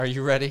Are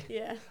you ready?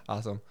 Yeah.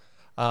 Awesome.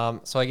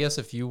 So I guess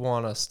if you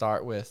want to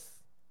start with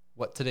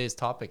what today's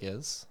topic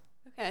is.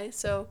 Okay.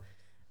 So,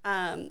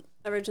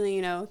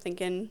 originally,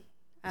 thinking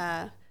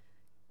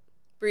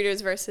breeders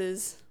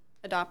versus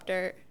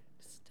adopter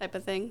type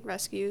of thing,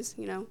 rescues,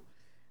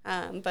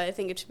 but I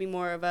think it should be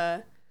more of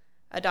a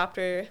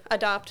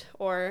adopt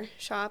or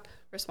shop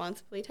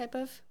responsibly type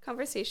of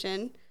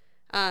conversation.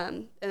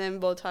 And then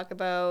we'll talk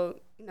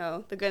about,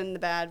 the good and the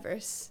bad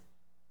versus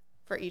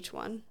for each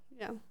one.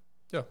 Yeah.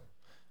 Yeah.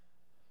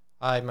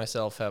 I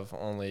myself have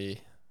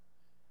only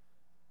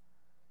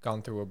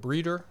gone through a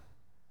breeder,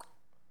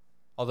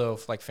 although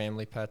like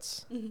family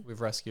pets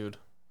we've rescued.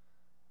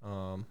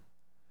 So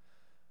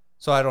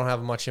I don't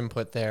have much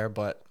input there,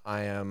 but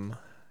I am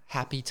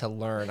happy to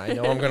learn. I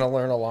know I'm going to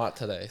learn a lot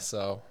today.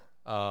 So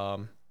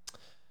I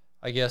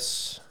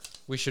guess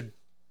we should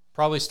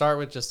probably start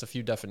with just a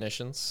few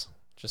definitions,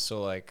 just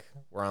so like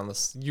we're on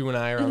this, you and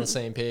I are on the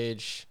same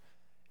page,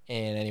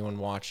 and anyone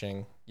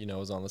watching,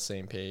 is on the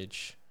same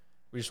page.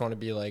 We just want to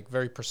be like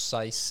very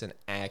precise and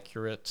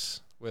accurate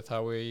with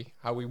how we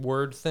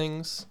word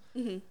things.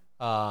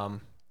 I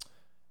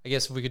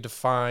guess if we could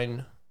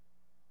define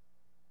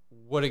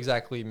what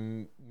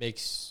exactly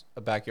makes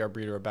a backyard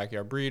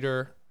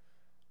breeder,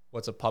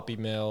 what's a puppy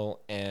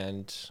mill,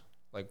 and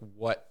like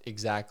what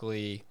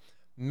exactly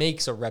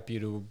makes a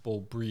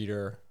reputable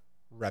breeder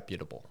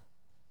reputable.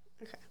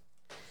 Okay.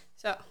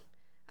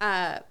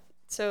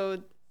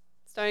 So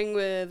starting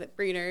with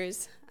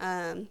breeders,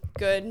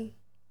 good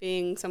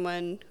being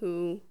someone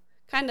who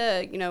kind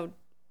of,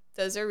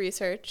 does their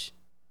research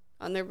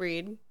on their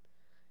breed,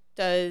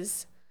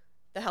 does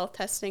the health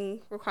testing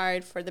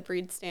required for the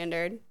breed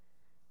standard,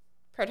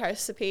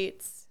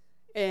 participates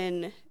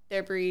in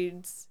their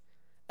breed's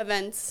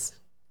events.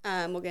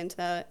 We'll get into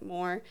that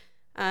more.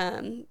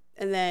 And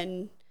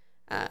then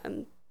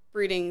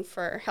breeding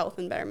for health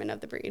and betterment of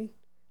the breed.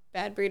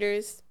 Bad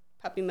breeders,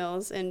 puppy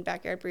mills, and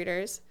backyard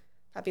breeders.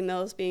 Puppy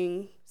mills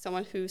being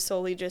someone who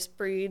solely just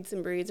breeds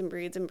and breeds and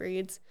breeds and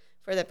breeds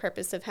for the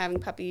purpose of having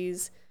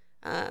puppies,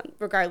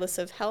 regardless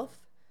of health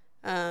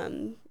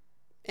and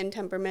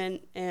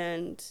temperament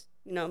and,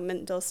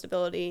 mental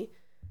stability.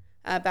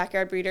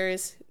 Backyard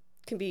breeders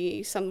can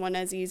be someone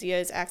as easy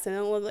as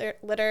accidental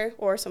litter,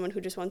 or someone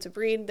who just wants to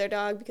breed their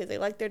dog because they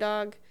like their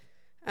dog,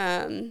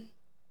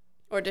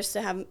 or just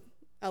to have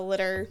a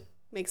litter,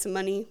 make some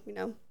money.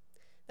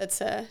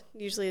 That's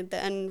usually the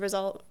end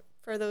result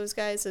for those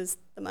guys, is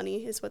the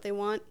money is what they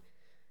want.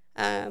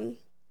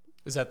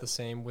 Is that the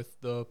same with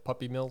the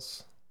puppy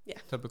mills? Yeah.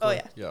 Typically?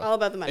 Oh, yeah. All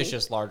about the money. It's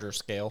just larger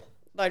scale.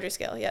 Larger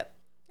scale, yep.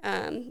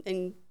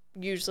 And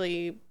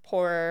usually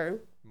poorer.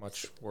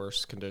 Much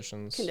worse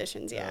conditions.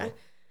 Yeah.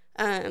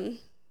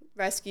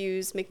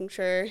 Rescues, making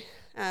sure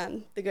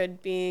the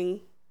good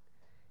being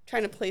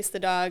trying to place the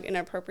dog in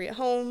an appropriate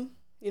home,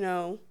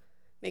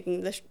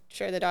 making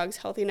sure the dog's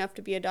healthy enough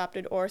to be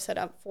adopted or set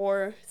up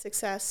for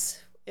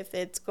success if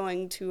it's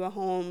going to a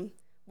home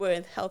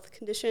with health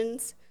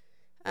conditions.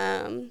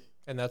 And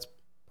that's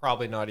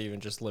probably not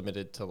even just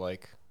limited to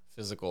like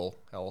physical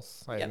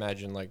health. I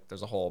imagine like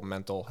there's a whole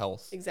mental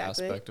health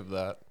aspect of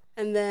that.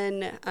 And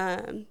then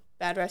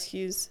bad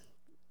rescues,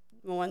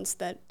 the ones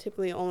that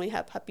typically only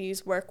have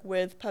puppies, work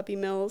with puppy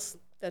mills.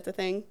 That's a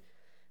thing.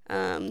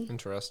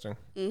 Interesting.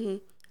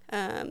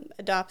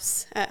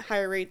 Adopts at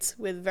higher rates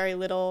with very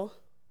little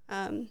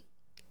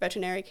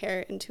veterinary care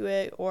into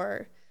it,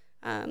 or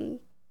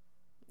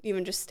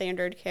even just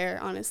standard care,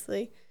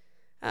 honestly.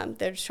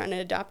 They're just trying to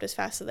adopt as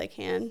fast as they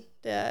can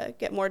to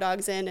get more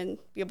dogs in and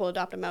be able to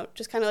adopt them out.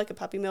 Just kind of like a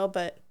puppy mill,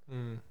 but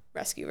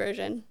rescue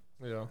version.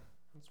 Yeah,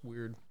 it's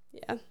weird.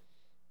 Yeah.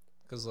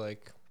 Because,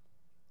 like,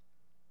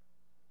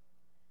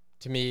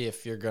 to me,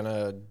 if you're going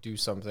to do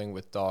something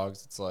with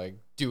dogs, it's like,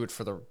 do it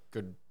for the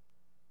good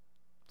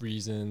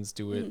reasons.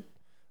 Do it,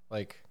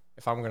 like,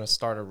 if I'm going to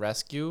start a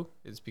rescue,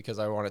 it's because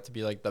I want it to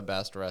be, like, the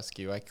best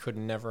rescue. I could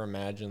never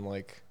imagine,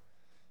 like,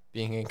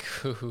 being in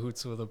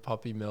cahoots with a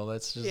puppy mill.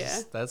 That's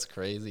just, that's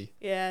crazy.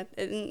 Yeah,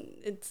 and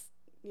it's,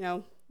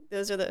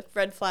 those are the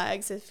red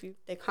flags if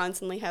they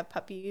constantly have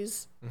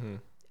puppies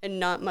and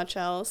not much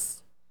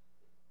else.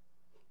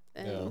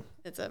 And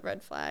it's a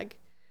red flag.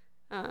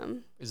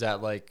 Is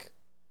that like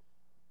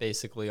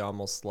basically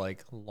almost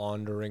like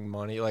laundering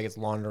money? Like it's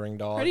laundering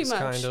dogs, pretty much.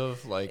 Kind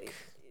of like.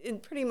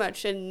 Pretty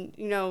much, and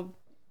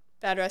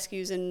bad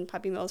rescues and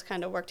puppy mills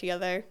kind of work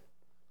together,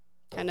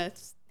 kind of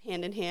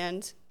hand in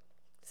hand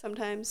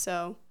sometimes.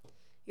 So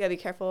you gotta be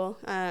careful.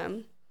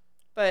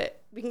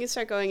 But we can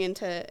start going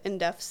into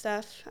in-depth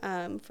stuff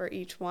for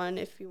each one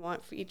if you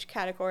want, for each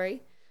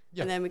category,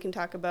 and then we can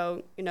talk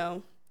about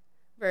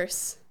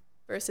versus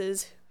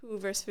who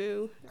versus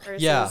who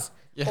versus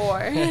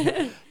or.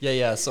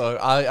 Yeah. So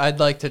I'd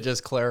like to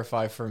just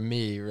clarify for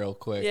me real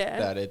quick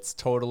that it's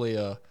totally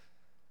a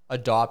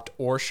adopt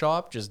or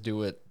shop. Just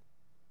do it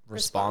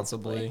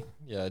responsibly.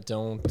 Yeah,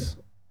 don't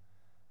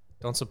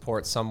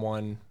support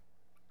someone,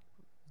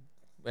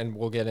 and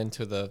we'll get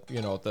into the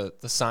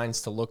the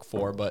signs to look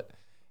for, but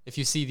if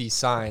you see these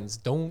signs,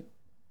 don't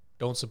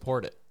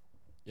support it,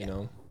 you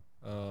know.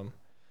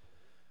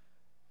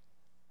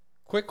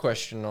 Quick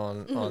question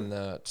on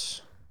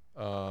that.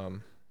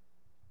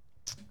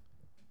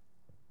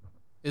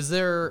 Is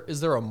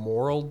there a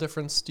moral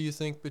difference, do you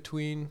think,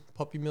 between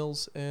puppy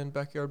mills and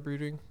backyard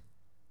breeding?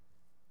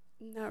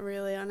 Not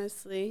really,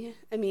 honestly.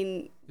 I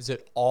mean, Is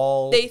it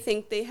all they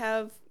think they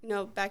have,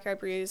 backyard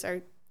breeders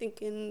are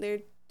thinking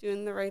they're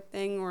doing the right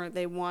thing or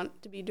they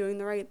want to be doing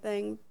the right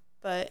thing,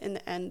 but in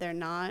the end, they're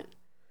not.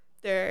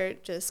 They're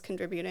just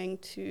contributing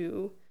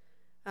to,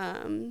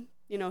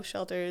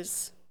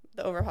 shelters,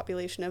 the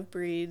overpopulation of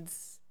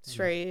breeds,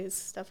 strays,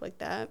 stuff like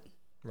that.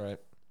 right?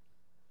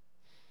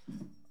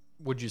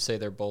 Would you say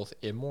they're both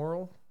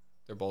immoral?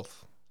 They're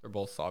both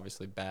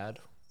obviously bad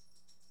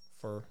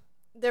for.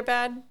 They're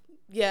bad,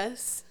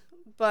 yes,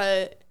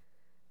 but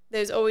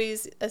there's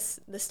always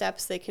the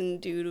steps they can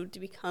do to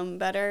become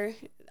better.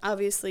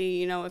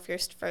 Obviously, if you're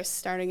first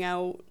starting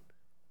out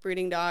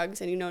breeding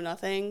dogs and you know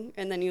nothing,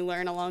 and then you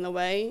learn along the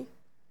way,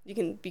 you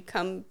can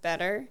become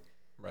better.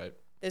 Right.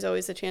 There's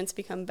always a chance to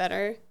become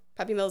better.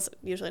 Puppy mills,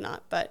 usually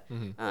not, but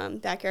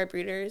backyard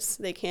breeders,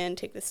 they can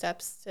take the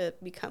steps to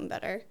become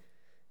better.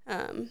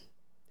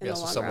 Yeah,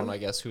 so someone, I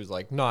guess, who's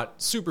like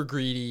not super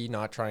greedy,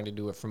 not trying to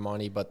do it for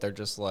money, but they're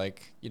just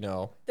like,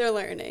 they're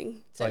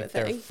learning. It's like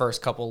their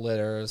first couple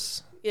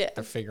litters. Yeah.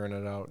 They're figuring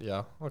it out.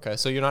 Yeah. Okay.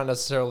 So you're not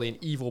necessarily an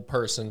evil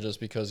person just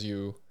because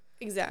you.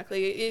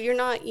 Exactly. You're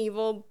not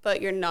evil,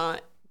 but you're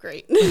not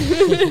great.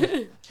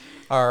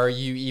 Are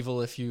you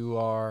evil if you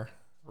are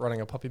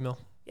running a puppy mill?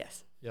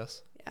 Yes.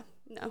 Yes. Yeah.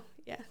 No.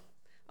 Yeah.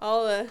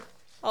 All the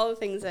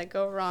things that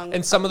go wrong.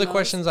 And some of the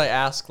questions I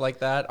ask like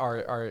that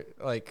are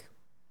like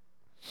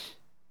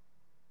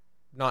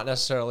not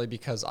necessarily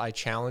because I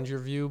challenge your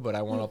view, but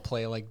I want to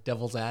play like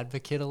devil's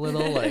advocate a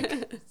little,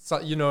 like, so,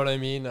 you know what I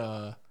mean?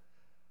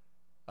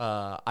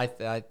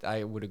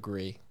 I would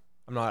agree.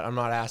 I'm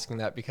not asking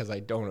that because I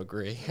don't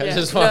agree. Yeah. I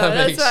just want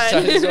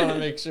to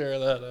make sure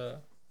that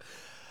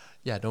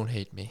don't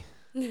hate me.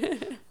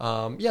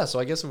 So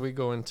I guess if we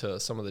go into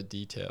some of the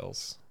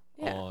details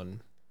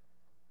on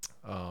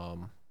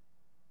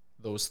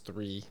those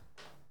three,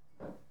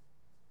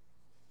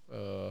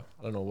 I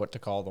don't know what to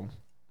call them.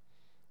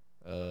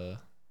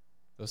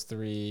 Those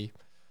three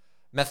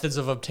methods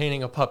of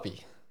obtaining a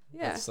puppy.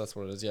 Yeah. That's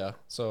what it is. Yeah.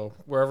 So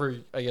wherever,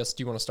 I guess,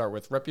 do you want to start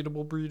with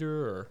reputable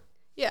breeder or?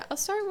 Yeah, I'll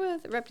start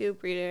with reputable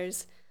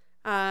breeders.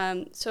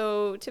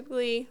 So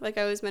typically, like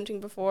I was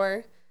mentioning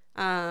before,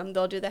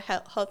 they'll do the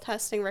health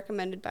testing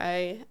recommended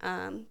by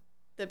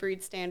the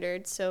breed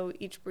standard. So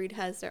each breed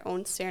has their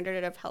own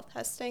standard of health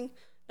testing,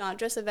 not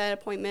just a vet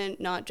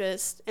appointment, not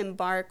just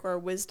Embark or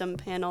Wisdom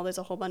panel. There's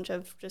a whole bunch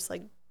of just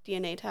like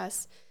DNA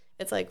tests.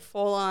 It's like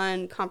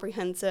full-on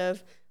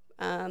comprehensive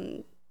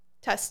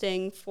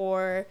testing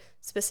for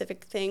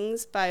specific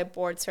things by a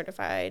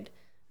board-certified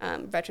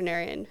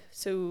veterinarian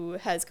who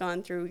has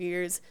gone through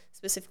years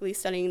specifically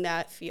studying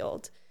that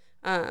field.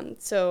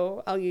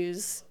 So I'll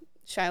use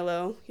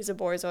Shiloh. He's a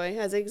Borzoi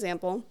as an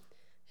example.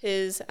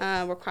 His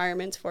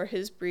requirements for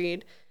his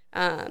breed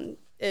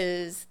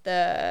is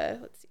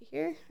let's see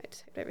here. I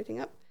just typed everything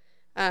up.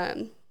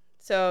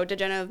 So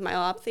degenerative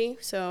myelopathy.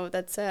 So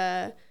that's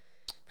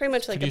pretty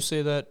much like Could you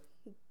say that?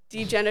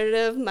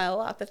 Degenerative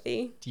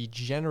myelopathy.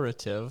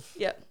 Degenerative.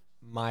 Yep.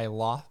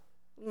 Myelopathy.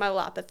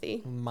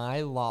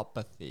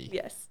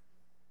 Yes.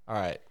 All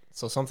right.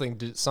 So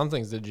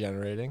something's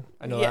degenerating.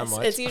 I know that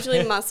much. It's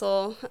usually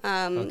muscle.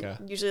 Okay.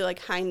 Usually like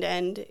hind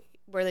end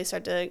where they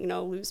start to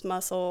lose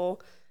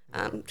muscle,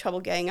 trouble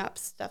getting up,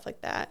 stuff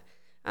like that.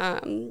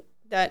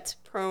 That's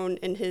prone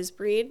in his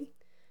breed.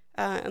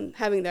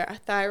 Having their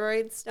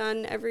thyroids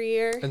done every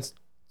year. And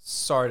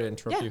sorry to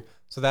interrupt you.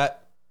 So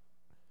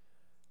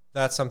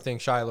that's something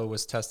Shiloh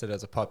was tested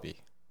as a puppy.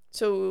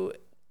 So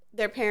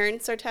their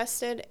parents are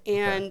tested,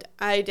 and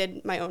I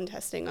did my own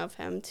testing of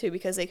him too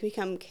because they can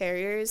become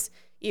carriers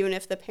even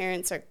if the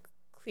parents are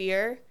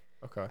clear.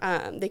 Okay.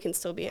 They can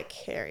still be a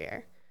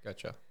carrier.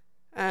 Gotcha.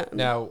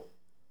 Now,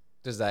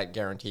 does that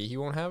guarantee he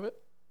won't have it?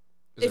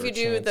 If you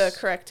do the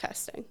correct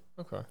testing.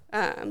 Okay.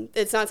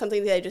 It's not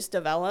something they just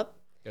develop.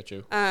 Got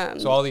you.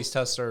 So all these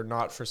tests are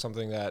not for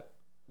something that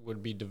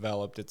would be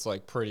developed. It's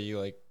like pretty,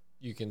 like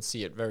you can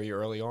see it very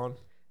early on.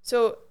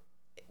 So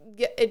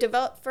it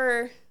developed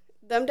for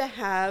them to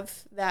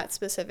have that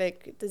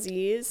specific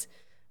disease.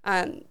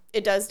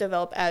 It does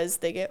develop as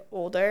they get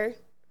older.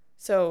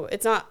 So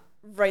it's not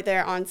right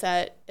there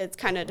onset. It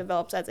kind of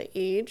develops as they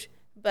age,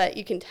 but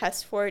you can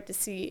test for it to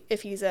see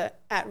if he's at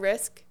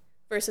risk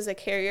versus a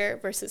carrier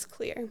versus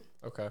clear.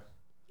 Okay.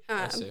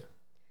 I see.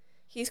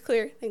 He's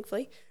clear,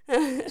 thankfully. So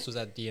is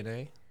that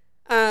DNA?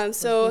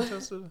 So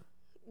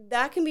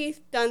that can be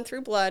done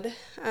through blood.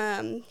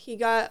 He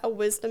got a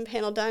wisdom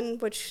panel done,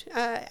 which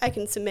I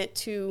can submit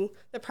to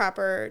the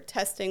proper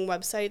testing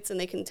websites, and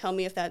they can tell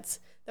me if that's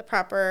the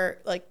proper,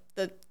 like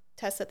the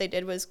test that they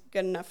did was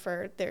good enough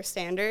for their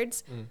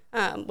standards,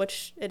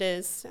 which it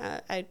is.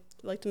 I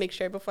like to make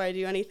sure before I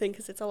do anything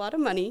because it's a lot of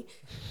money.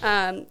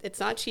 It's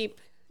not cheap,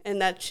 and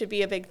that should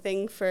be a big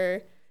thing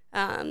for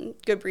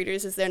good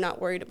breeders is they're not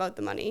worried about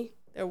the money.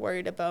 They're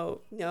worried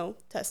about,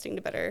 testing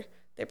to better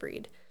their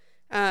breed.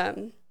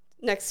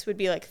 Next would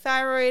be like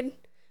thyroid.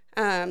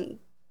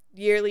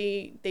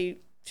 Yearly, they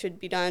should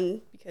be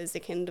done because they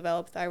can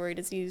develop thyroid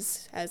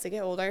disease as they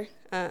get older.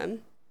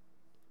 And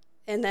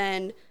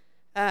then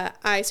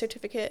eye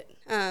certificate,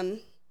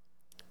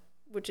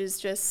 which is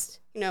just,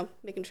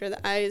 making sure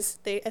the eyes,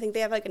 I think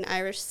they have like an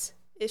iris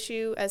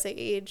issue as they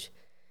age.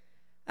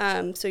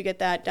 So you get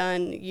that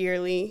done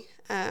yearly.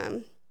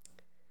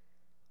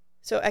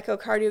 So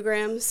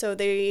echocardiograms, so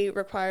they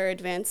require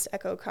advanced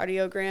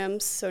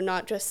echocardiograms, so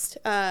not just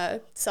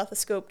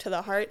stethoscope to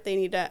the heart. They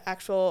need an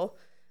actual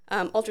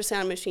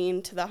ultrasound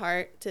machine to the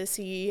heart to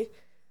see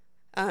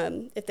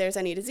if there's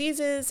any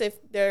diseases,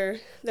 if they're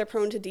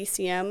prone to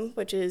DCM,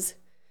 which is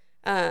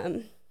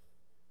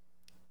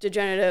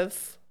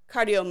degenerative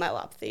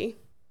cardiomyopathy,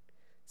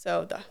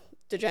 so the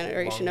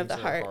degeneration of the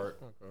heart.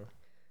 Okay.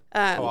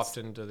 How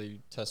often do they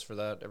test for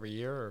that? Every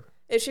year? Or?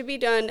 It should be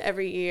done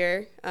every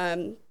year,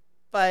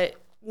 but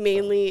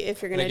mainly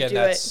if you're going to do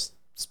that's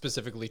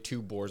specifically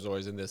to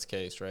borzois in this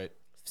case, right?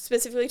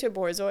 Specifically to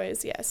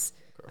borzois, yes.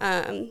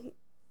 Okay.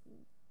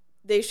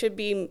 They should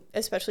be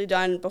especially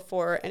done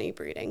before any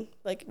breeding,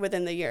 like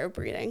within the year of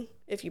breeding,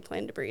 if you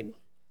plan to breed.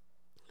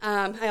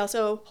 I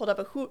also pulled up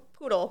a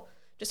poodle,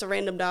 just a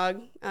random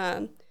dog.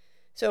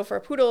 So for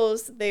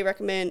poodles, they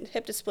recommend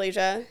hip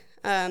dysplasia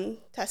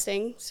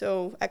testing,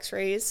 so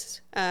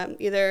x-rays,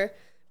 either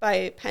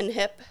by pen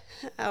hip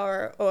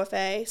or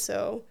OFA.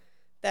 So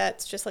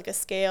that's just like a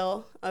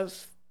scale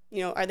of,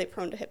 are they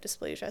prone to hip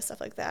dysplasia, stuff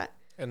like that.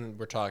 And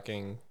we're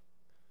talking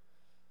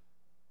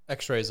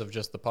x-rays of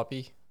just the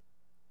puppy?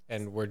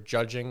 And we're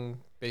judging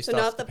based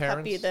off the parents? So not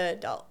the puppy, the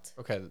adult.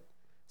 Okay.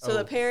 So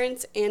the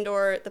parents and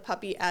or the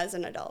puppy as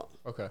an adult.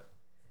 Okay.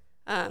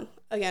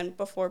 Again,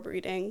 before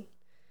breeding.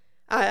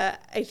 I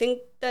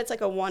think that's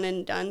like a one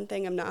and done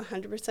thing. I'm not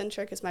 100%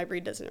 sure because my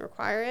breed doesn't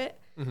require it.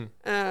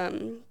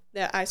 Mm-hmm.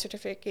 The eye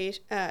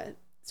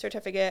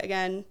certificate,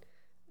 again,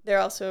 they're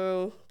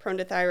also prone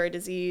to thyroid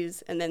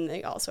disease, and then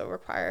they also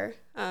require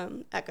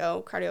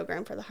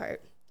echocardiogram for the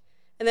heart.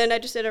 And then I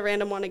just did a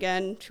random one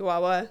again,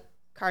 Chihuahua,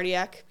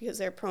 cardiac, because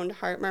they're prone to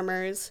heart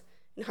murmurs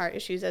and heart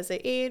issues as they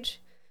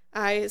age.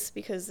 Eyes,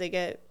 because they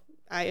get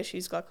eye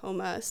issues,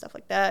 glaucoma, stuff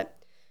like that.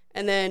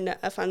 And then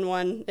a fun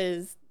one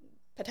is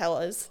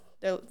patellas.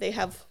 They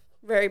have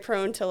very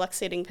prone to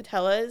luxating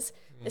patellas,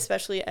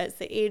 especially as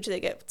they age, they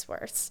get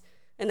worse.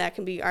 And that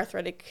can be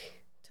arthritic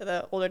to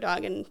the older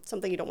dog and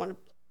something you don't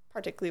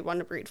particularly want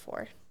to breed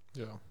for.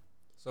 Yeah.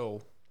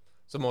 So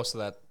most of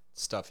that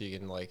stuff you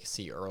can like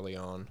see early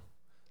on.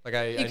 Like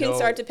I can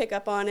start to pick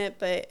up on it,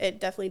 but it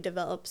definitely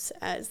develops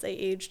as they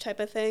age type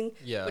of thing.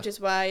 Yeah. Which is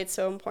why it's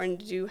so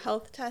important to do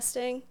health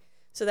testing,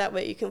 so that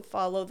way you can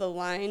follow the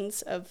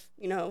lines of,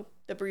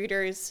 the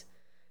breeders'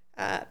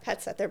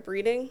 pets that they're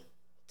breeding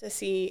to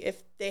see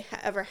if they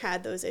ever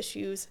had those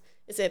issues.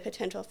 Is it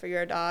potential for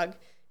your dog?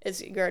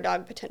 Is your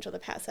dog potential to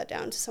pass that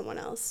down to someone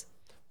else?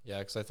 Yeah,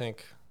 because I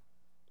think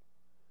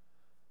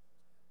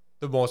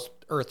the most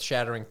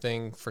earth-shattering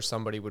thing for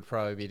somebody would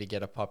probably be to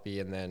get a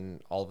puppy and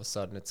then all of a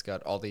sudden it's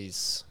got all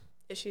these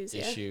issues.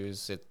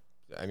 Yeah.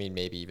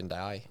 Maybe even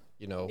die,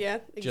 Yeah,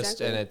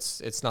 exactly. And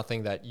it's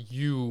nothing that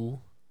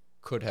you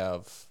could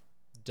have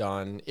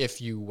done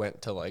if you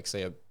went to like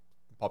say a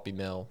puppy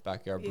mill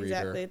backyard breeder.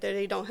 Exactly.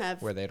 They don't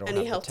have where they don't any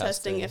have health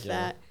testing, if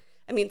yeah.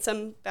 that.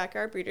 Some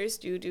backyard breeders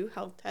do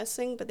health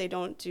testing, but they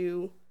don't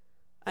do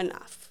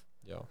enough.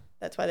 Yeah.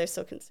 That's why they're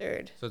so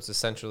considered. So it's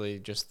essentially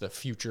just the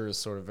future is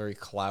sort of very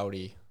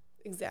cloudy.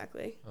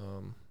 Exactly.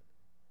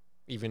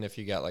 Even if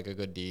you got like a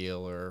good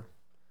deal or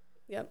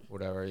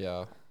whatever,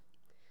 yeah.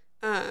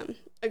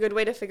 A good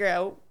way to figure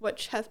out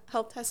which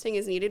health testing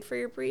is needed for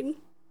your breed,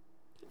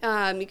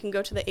 you can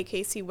go to the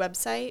AKC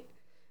website,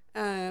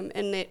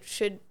 and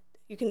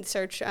you can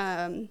search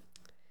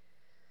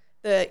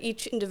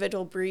each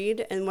individual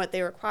breed and what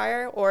they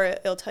require, or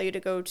it'll tell you to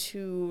go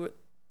to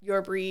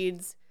your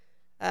breed's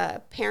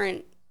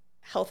parent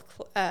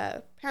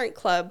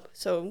club,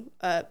 so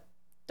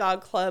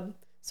dog club,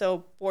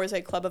 so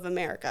Borzoi Club of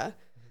America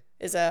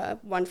is a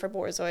one for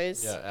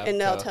Borzois,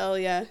 and they'll tell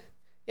you,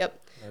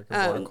 American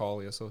Border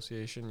Collie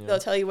Association, yeah. They'll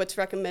tell you what's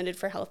recommended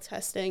for health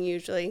testing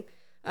usually.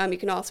 You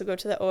can also go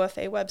to the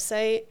OFA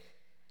website.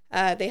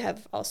 They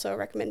have also a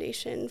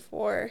recommendation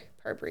for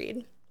per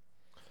breed.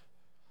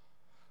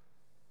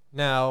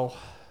 Now,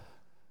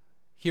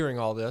 hearing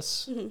all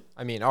this,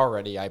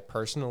 already I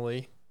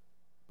personally,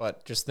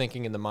 but just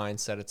thinking in the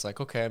mindset, it's like,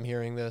 okay, I'm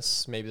hearing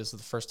this. Maybe this is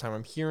the first time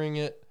I'm hearing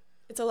it.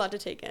 It's a lot to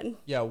take in.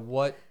 Yeah,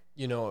 what,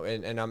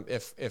 and I'm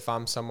if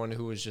I'm someone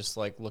who is just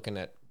like looking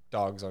at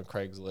dogs on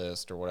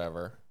Craigslist or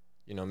whatever,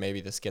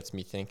 maybe this gets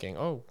me thinking,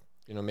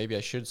 maybe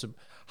I should.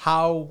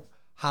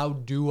 How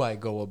do I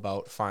go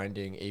about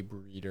finding a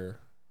breeder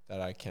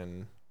that I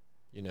can,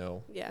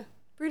 Yeah.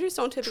 Breeders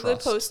don't typically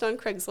trust. Post on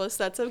Craigslist.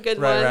 That's a good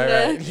one.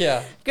 Right.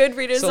 Yeah. Good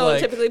breeders don't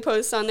typically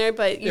post on there,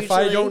 but usually... If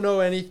I don't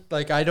know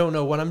I don't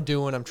know what I'm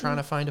doing, I'm trying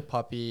to find a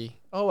puppy.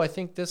 Oh, I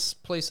think this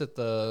place at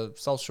the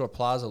South Shore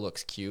Plaza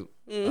looks cute.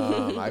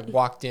 I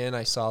walked in,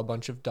 I saw a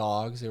bunch of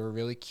dogs. They were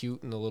really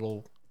cute in the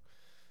little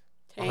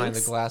behind the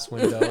Tanks. glass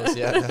windows.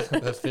 Yeah,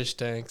 the fish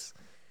tanks.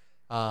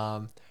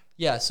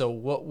 Yeah. So,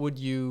 what would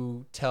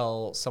you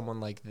tell someone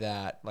like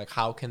that? Like,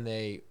 how can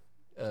they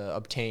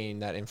obtain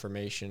that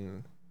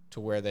information to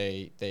where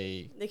they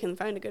They can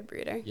find a good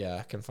breeder.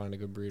 yeah can find a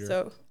good breeder?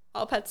 So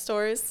all pet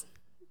stores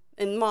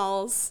and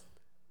malls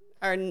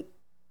are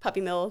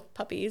puppy mill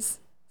puppies.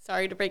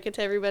 Sorry to break it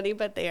to everybody,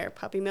 but they are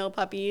puppy mill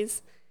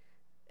puppies.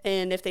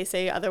 And if they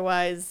say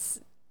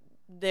otherwise,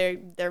 they're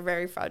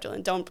very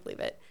fraudulent. Don't believe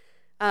it.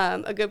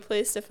 A good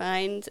place to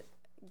find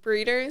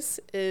breeders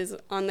is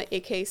on the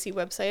AKC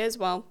website as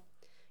well.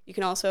 You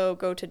can also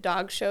go to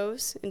dog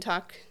shows and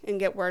talk and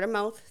get word of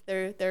mouth.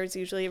 There's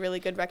usually really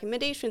good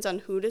recommendations on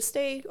who to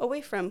stay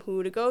away from,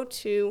 who to go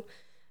to.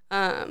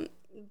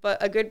 But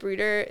a good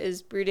breeder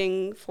is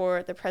breeding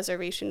for the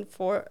preservation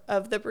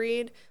of the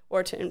breed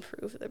or to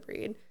improve the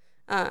breed.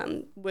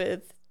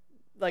 With,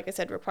 like I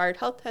said, required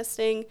health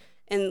testing.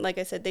 And like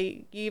I said,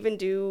 they even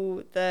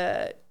do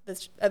the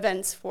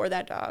events for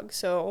that dog.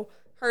 So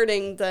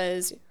herding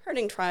does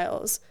herding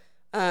trials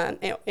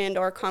and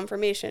or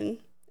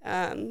conformation.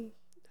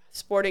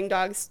 Sporting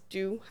dogs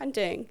do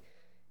hunting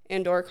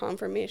and or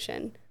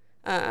conformation.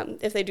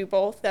 If they do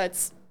both,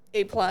 that's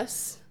A+.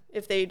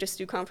 If they just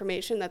do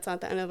conformation, that's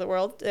not the end of the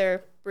world.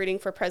 They're breeding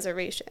for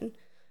preservation.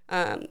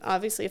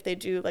 Obviously, if they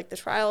do like the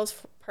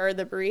trials per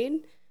the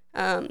breed,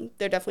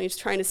 they're definitely just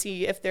trying to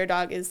see if their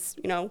dog is,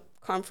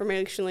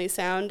 conformationally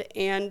sound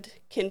and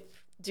can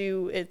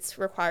do its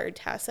required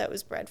tasks that it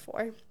was bred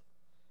for.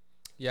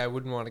 Yeah, I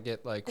wouldn't want to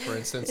get, like, for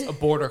instance, a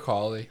border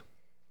collie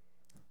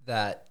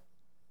that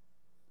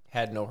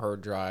had no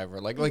herd drive, or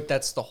like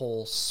that's the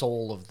whole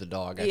soul of the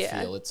dog. I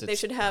feel it's they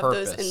should have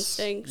purpose, those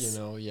instincts.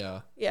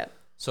 Yeah.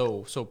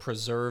 So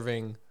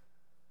preserving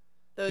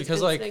those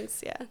because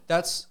instincts,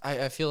 that's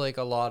I feel like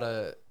a lot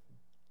of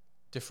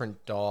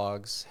different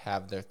dogs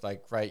have their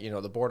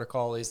the border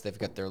collies, they've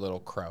got their little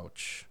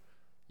crouch.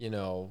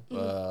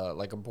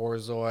 Like a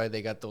Borzoi,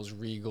 they got those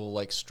regal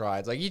like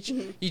strides. Like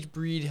each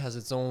breed has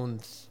its own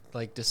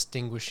like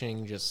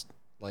distinguishing just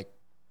like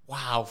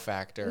wow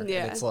factor.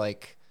 Yeah. And it's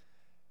like,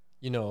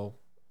 you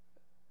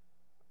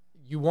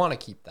want to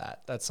keep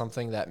that. That's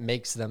something that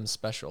makes them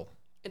special.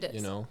 It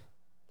is.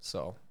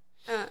 So.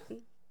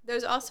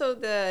 There's also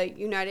the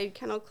United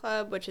Kennel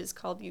Club, which is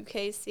called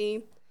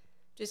UKC.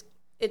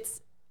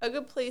 It's a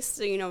good place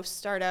to,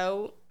 start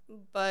out,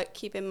 but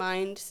keep in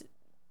mind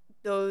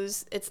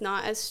it's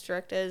not as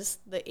strict as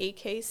the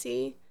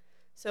AKC.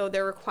 So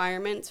their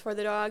requirements for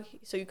the dog.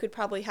 So you could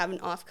probably have an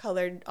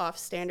off-colored,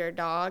 off-standard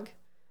dog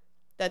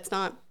that's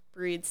not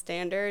breed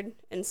standard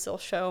and still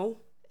show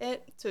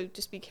it. So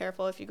just be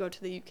careful if you go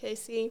to the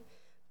UKC.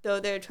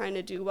 Though they're trying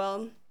to do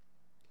well,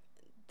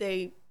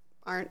 they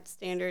aren't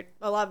standard.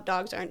 A lot of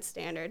dogs aren't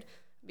standard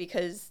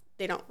because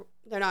they're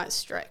not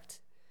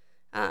strict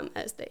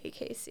as the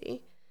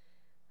AKC.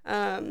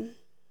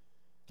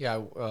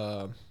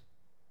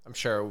 I'm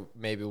sure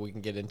maybe we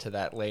can get into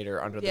that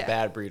later under the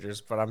bad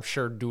breeders, but I'm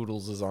sure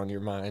Doodles is on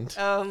your mind.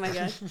 Oh my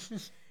god.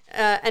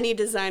 Any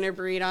designer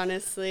breed,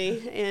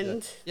 honestly.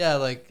 And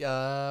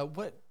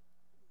what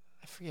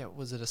I forget,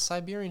 was it a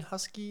Siberian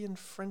Husky and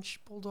French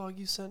Bulldog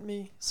you sent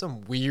me? Some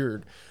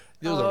weird.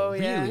 It was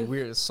really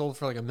weird. It sold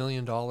for like $1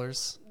 million.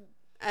 Just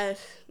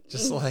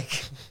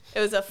like it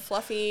was a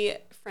fluffy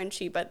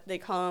Frenchie, but they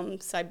call them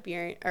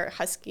Siberian or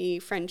Husky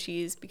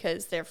Frenchies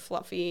because they're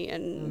fluffy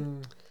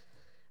and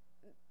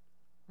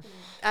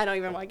I don't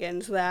even want to get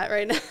into that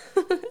right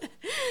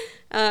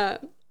now.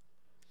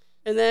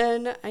 And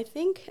then I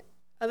think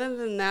other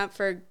than that,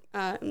 for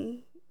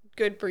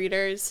good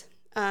breeders,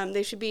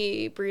 they should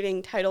be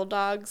breeding titled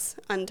dogs.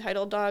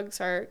 Untitled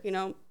dogs are,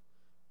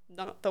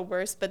 not the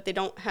worst, but they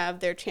don't have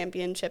their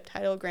championship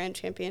title, grand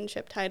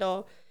championship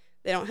title.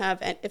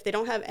 If they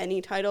don't have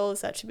any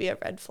titles, that should be a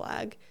red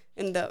flag.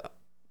 And the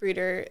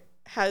breeder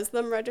has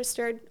them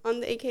registered on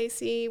the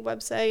AKC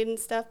website and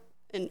stuff,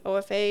 and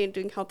OFA and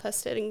doing health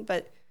testing,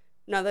 but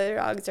none of their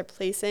dogs are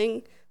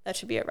placing, that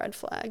should be a red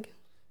flag.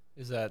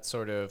 Is that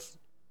sort of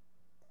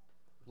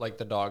like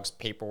the dog's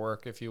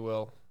paperwork, if you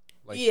will?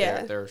 Like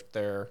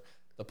their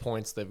the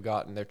points they've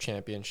gotten, their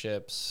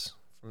championships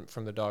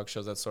from the dog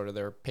shows, that's sort of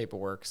their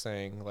paperwork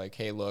saying like,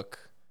 hey, look,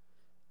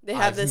 they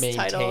have I've this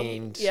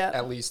maintained title.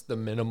 At least the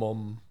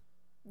minimum.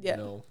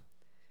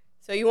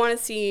 So you want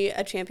to see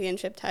a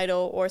championship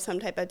title or some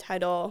type of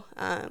title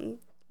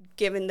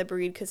given the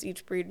breed, because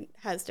each breed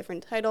has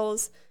different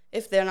titles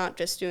if they're not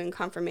just doing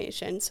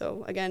conformation.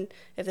 So again,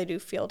 if they do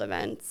field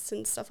events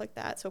and stuff like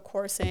that. So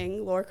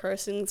coursing, lure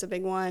coursing is a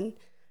big one.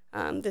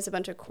 There's a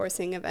bunch of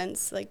coursing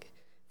events like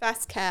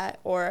Fast Cat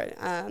or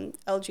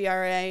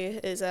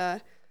LGRA is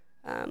a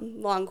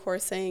long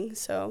coursing.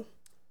 So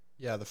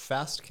yeah, the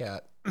Fast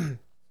Cat.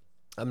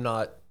 I'm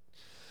not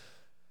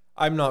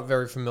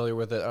very familiar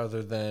with it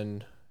other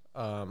than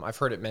I've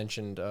heard it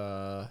mentioned.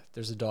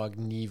 There's a dog,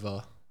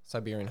 Neva,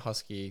 Siberian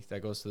Husky,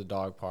 that goes to the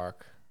dog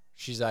park.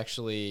 She's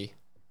actually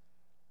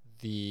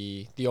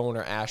the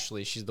owner,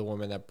 Ashley. She's the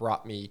woman that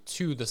brought me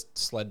to the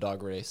sled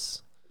dog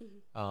race.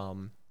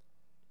 And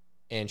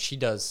she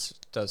does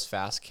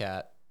Fast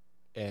Cat,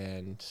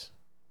 and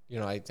you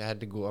know, I had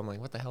to Google. I'm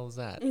like, what the hell is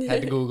that? I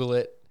had to Google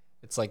it.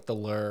 It's like the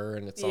lure,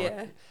 and it's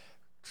on.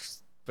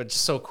 But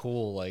just so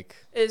cool, like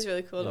it is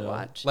really cool to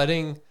watch.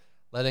 Letting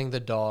the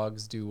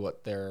dogs do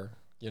what they're,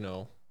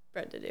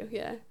 bred to do.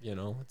 Yeah.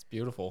 It's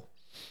beautiful.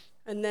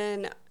 And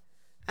then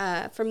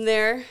from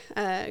there,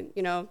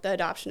 the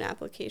adoption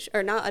application,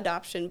 or not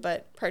adoption,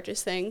 but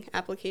purchasing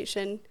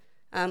application,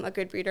 a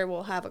good breeder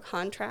will have a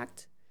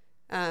contract.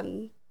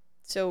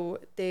 So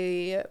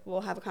they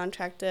will have a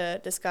contract to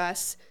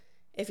discuss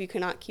if you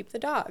cannot keep the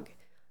dog,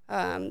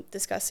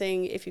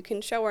 discussing if you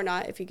can show or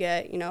not, if you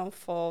get,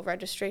 full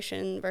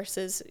registration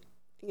versus,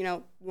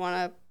 want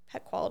a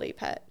pet quality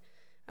pet.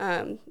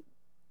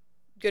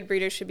 Good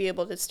breeders should be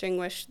able to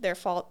distinguish their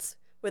faults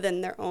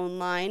within their own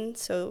line.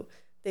 So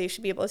they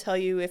should be able to tell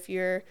you if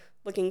you're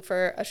looking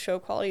for a show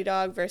quality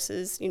dog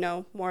versus,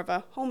 more of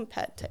a home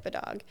pet type of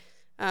dog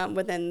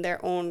within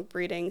their own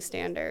breeding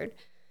standard.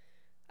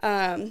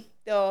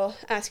 They'll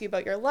ask you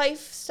about your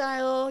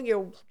lifestyle,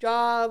 your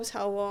jobs,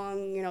 how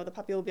long, the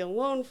puppy will be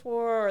alone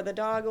for or the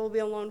dog will be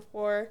alone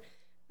for.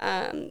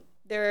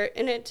 They're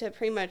in it to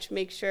pretty much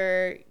make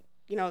sure,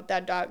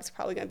 that dog's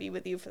probably going to be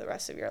with you for the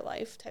rest of your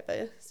life type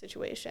of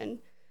situation.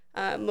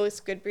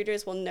 Most good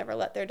breeders will never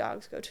let their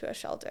dogs go to a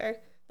shelter.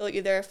 They'll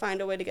either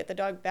find a way to get the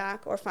dog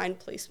back or find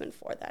placement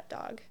for that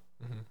dog.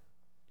 Mm-hmm.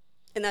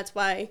 And that's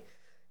why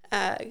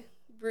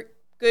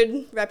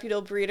good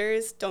reputable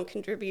breeders don't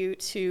contribute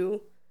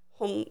to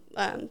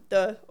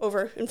the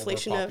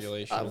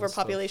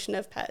overpopulation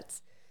of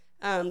pets.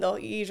 They'll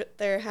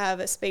either have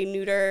a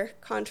spay-neuter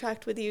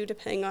contract with you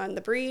depending on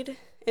the breed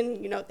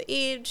and, the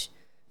age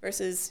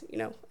versus,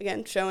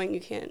 again, showing you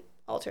can't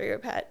alter your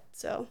pet.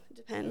 So it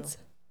depends.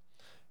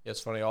 Yeah,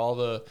 it's funny. All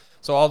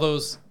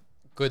those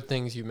good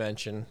things you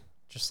mentioned,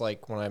 just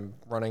like when I'm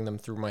running them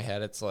through my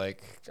head, it's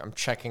like I'm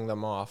checking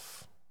them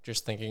off,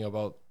 just thinking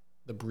about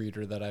the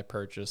breeder that I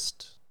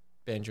purchased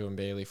Banjo and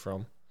Bailey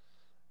from.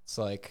 It's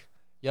like,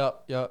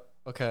 yep,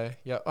 okay,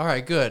 yeah, all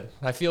right, good.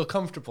 I feel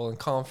comfortable and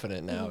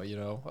confident now,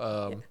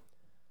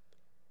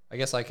 I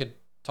guess I could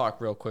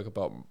talk real quick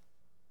about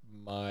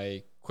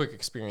my quick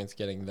experience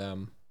getting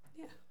them.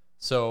 Yeah.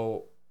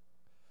 So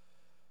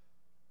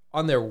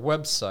on their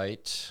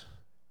website,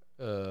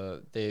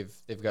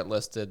 they've got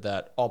listed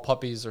that all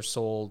puppies are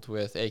sold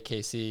with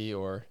AKC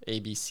or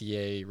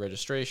ABCA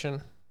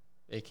registration.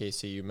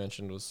 AKC you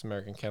mentioned was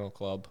American Kennel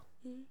Club.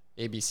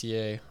 Mm-hmm.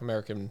 ABCA,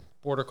 American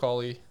Border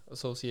Collie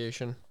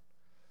Association.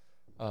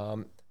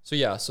 So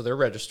they're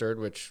registered,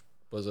 which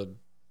was a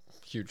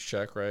huge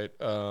check, right?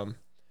 The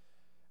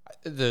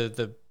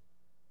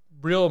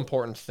real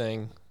important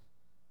thing,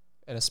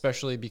 and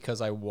especially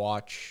because I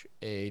watch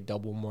a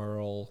double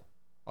Merle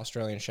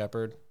Australian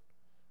Shepherd,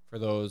 for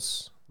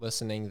those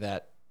listening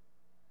that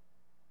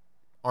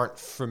aren't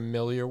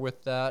familiar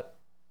with that,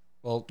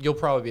 well, you'll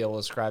probably be able to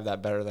describe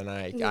that better than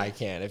I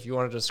can. If you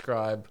want to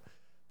describe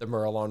the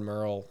Merle on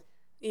Merle.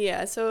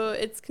 Yeah, so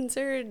it's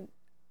considered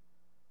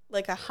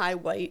like a high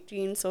white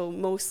gene, so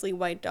mostly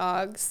white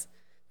dogs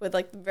with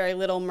like very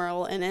little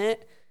Merle in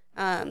it.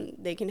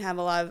 They can have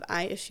a lot of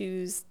eye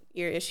issues,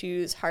 ear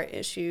issues, heart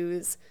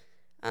issues.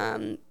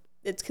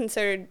 It's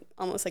considered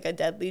almost like a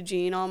deadly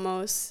gene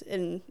almost,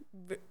 and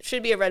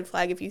should be a red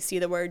flag if you see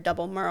the word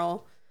double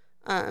Merle,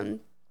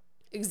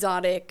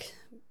 exotic,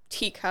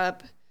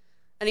 teacup,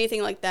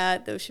 anything like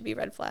that. Those should be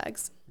red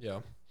flags. Yeah.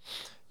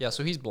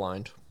 So he's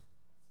blind,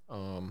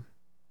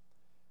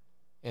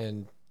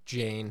 and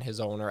Jane, his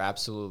owner,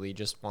 absolutely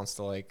just wants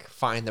to like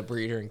find the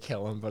breeder and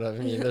kill him. But I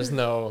mean, there's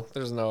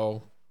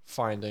no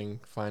finding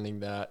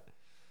that.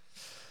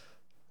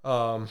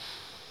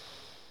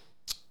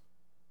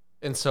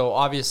 And so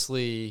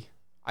obviously,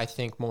 I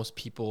think most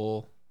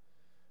people,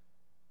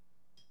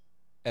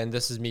 and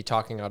this is me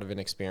talking out of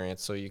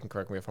inexperience, so you can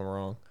correct me if I'm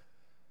wrong.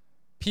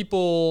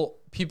 People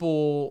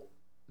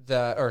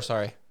that, or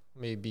sorry,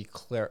 let me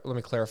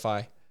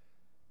clarify.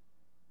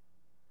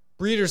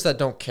 Breeders that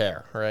don't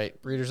care,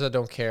 right? Breeders that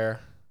don't care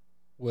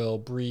will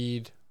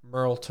breed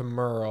Merle to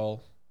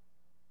Merle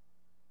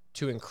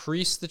to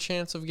increase the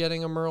chance of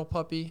getting a Merle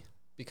puppy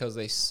because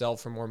they sell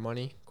for more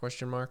money, ?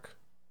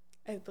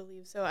 I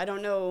believe so. I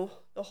don't know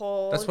the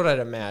whole That's what I'd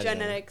imagine.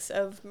 Genetics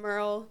of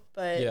Merle,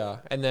 but yeah.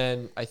 And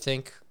then I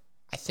think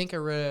I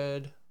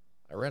read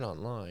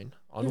online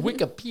on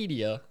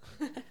Wikipedia.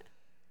 I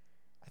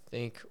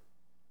think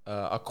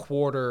there's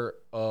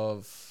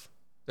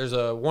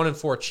a 1 in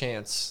 4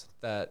 chance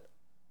that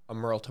a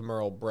Merle to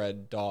Merle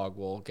bred dog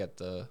will get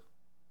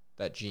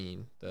that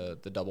gene,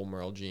 the double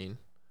Merle gene.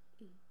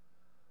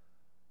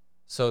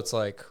 So it's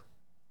like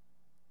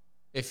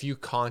if you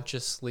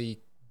consciously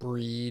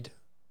breed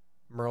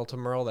Merle to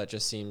Merle, that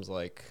just seems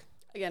like,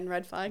 again,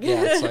 red flag.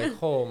 Yeah, it's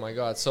like, oh my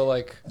god. So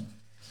like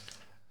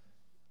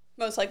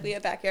most likely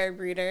a backyard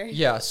breeder.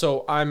 Yeah,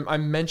 so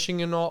I'm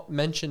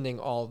mentioning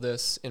all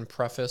this in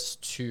preface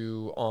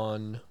to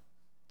on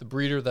the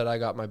breeder that I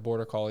got my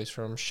border collies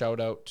from. Shout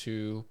out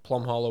to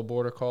Plum Hollow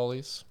Border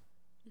Collies.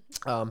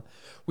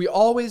 We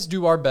always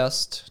do our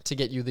best to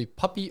get you the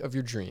puppy of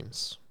your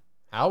dreams.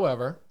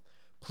 However,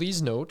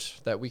 Please note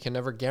that we can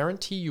never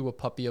guarantee you a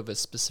puppy of a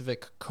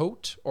specific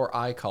coat or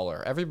eye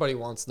color. Everybody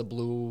wants the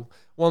blue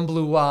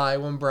eye,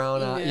 one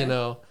brown eye, you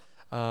know.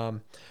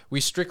 We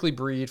strictly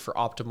breed for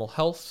optimal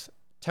health,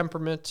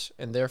 temperament,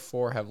 and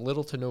therefore have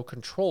little to no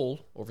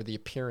control over the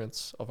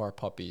appearance of our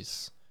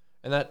puppies.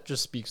 And that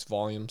just speaks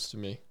volumes to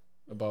me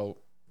about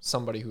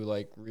somebody who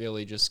like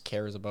really just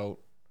cares about,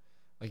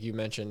 like you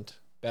mentioned,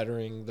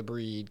 bettering the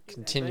breed,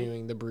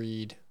 continuing the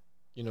breed,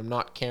 you know,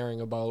 not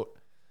caring about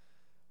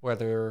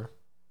whether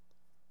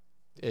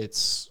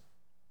it's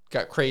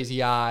got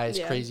crazy eyes,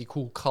 crazy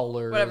cool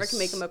colors, whatever can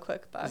make them a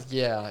quick buck.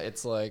 Yeah,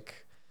 it's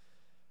like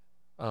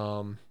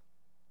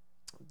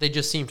they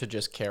just seem to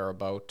just care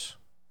about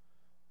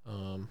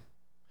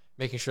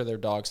making sure their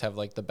dogs have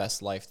like the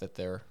best life that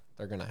they're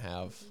gonna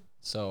have.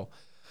 So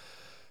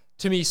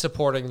to me,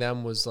 supporting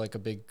them was like a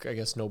big, I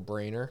guess,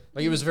 no-brainer.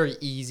 Like it was very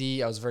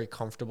easy. I was very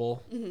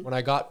comfortable when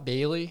I got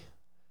Bailey.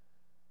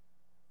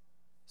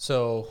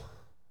 So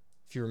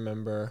if you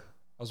remember,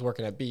 I was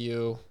working at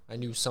BU. I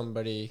knew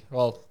somebody,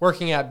 well,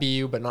 working at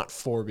BU, but not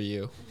for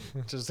BU,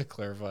 just to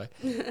clarify.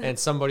 And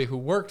somebody who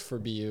worked for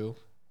BU,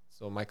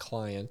 so my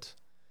client,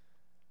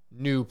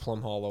 knew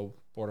Plum Hollow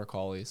Border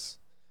Collies.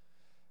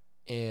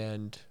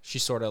 And she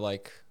sort of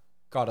like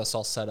got us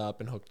all set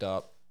up and hooked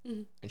up.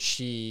 And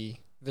she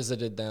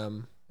visited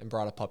them and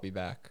brought a puppy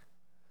back.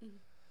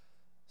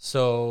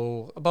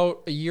 So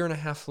about a year and a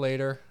half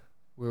later,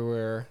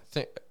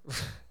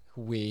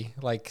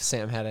 like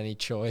Sam had any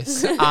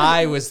choice.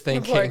 I was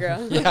thinking,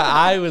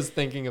 I was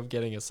thinking of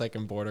getting a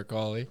second Border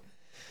Collie.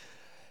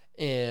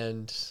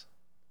 And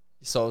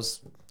so I was,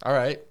 all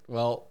right,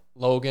 well,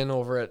 Logan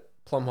over at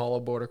Plum Hollow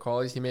Border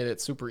Collies, he made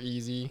it super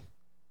easy.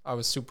 I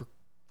was super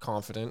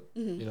confident.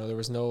 You know, there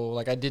was no,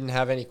 like, I didn't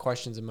have any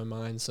questions in my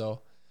mind.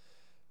 So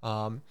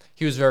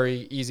he was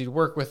very easy to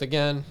work with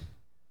again.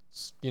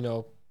 You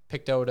know,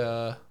 picked out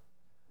a,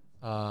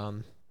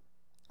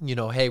 you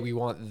know, hey, we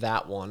want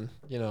that one,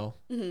 you know,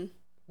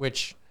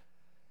 which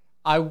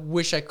I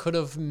wish I could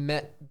have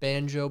met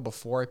Banjo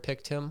before I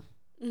picked him.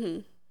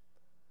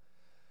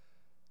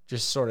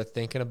 Just sort of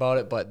thinking about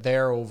it, but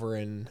they're over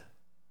in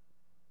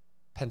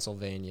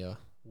Pennsylvania,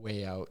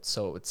 way out.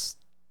 So it's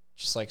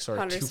just like sort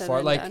of too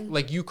far.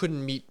 Like you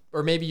couldn't meet,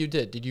 or maybe you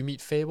did. Did you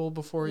meet Fable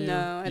before you?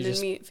 No, I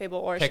didn't meet Fable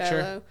or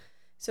Shiloh.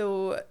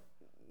 So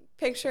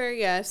picture,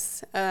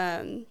 yes.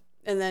 And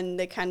then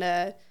they kind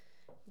of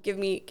gave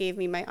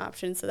me my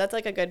options. So that's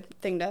like a good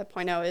thing to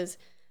point out is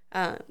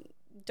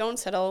don't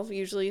settle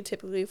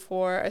typically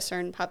for a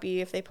certain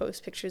puppy if they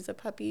post pictures of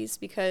puppies,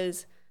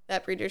 because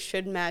that breeder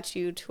should match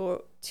you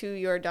to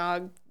your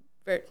dog,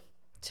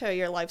 to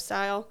your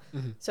lifestyle.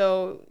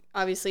 So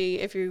obviously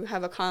if you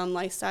have a calm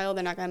lifestyle,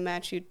 they're not going to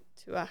match you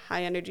to a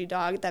high energy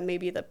dog that may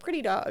be the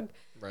pretty dog.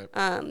 Right.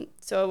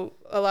 So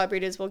a lot of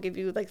breeders will give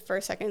you like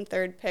first, second,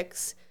 third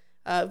picks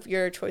of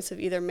your choice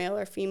of either male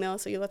or female.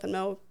 So you let them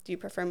know, do you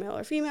prefer male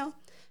or female?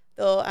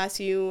 They'll ask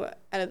you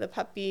out of the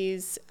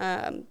puppies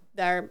that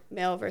are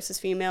male versus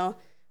female,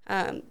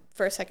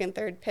 first, second,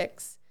 third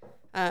picks.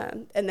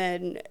 And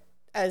then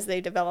as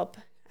they develop,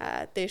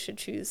 they should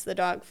choose the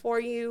dog for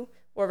you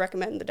or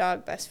recommend the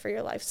dog best for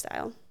your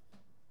lifestyle.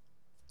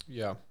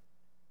 Yeah,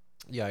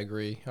 I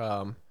agree.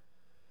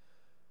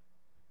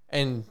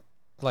 And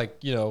like,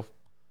 you know,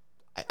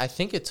 I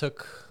think it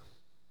took,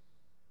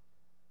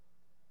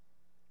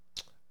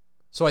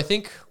 so I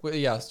think,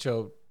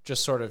 so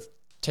just sort of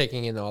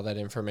taking in all that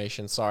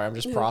information. Sorry, I'm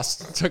just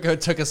took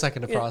a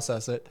second to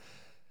process it.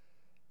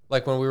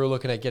 Like when we were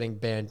looking at getting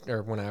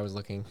or when I was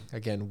looking,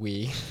 again,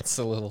 it's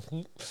a little,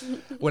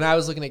 when I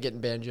was looking at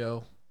getting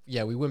Banjo,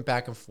 we went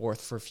back and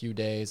forth for a few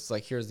days. It's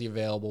like, here's the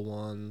available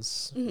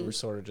ones. We're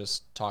sort of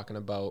just talking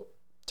about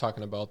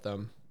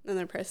them. And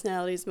their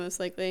personalities, most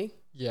likely.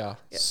 Yeah.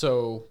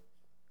 So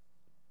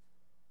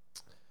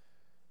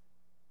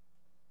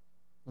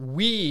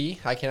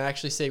I can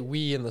actually say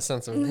we in the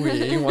sense of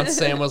we, once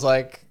Sam was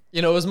like,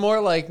 you know, it was more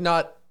like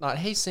not,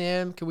 hey,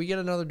 Sam, can we get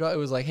another dog? It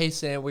was like, hey,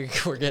 Sam, we're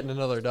getting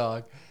another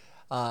dog.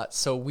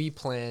 So we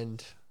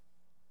planned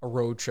a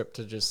road trip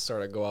to just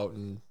sort of go out,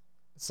 and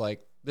it's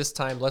like, this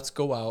time, let's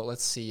go out,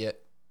 let's see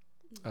it.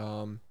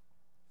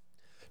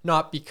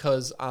 Not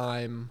because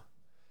I'm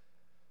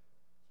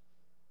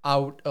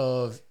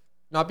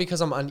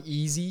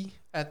uneasy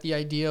at the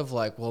idea of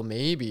like, well,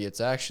 maybe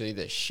it's actually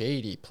this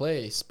shady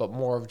place, but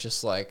more of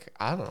just like,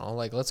 I don't know,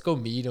 like, let's go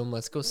meet them,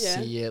 let's go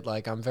see it.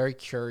 Like, I'm very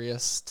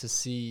curious to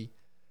see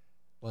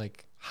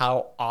like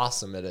how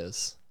awesome it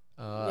is.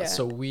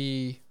 So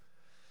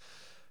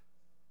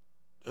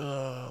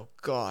oh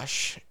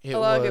gosh, a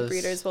lot of good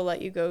breeders will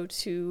let you go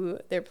to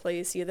their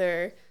place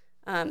either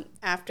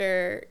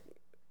after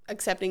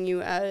accepting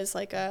you as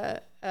like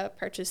a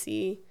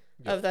purchasee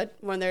of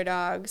one of their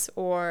dogs,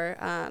 or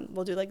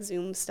we'll do like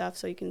Zoom stuff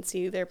so you can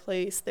see their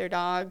place, their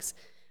dogs.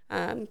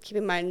 Keep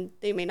in mind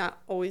they may not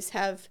always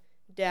have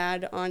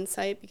dad on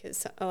site,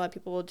 because a lot of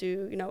people will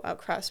do, you know, out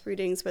cross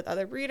breedings with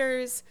other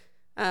breeders,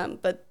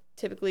 but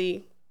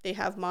typically they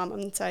have mom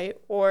on site,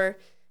 or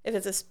if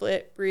it's a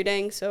split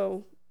breeding,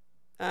 so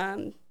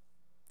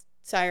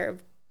sire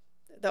of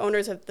the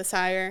owners of the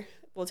sire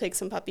will take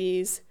some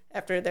puppies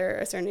after they're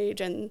a certain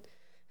age, and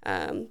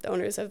the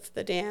owners of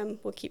the dam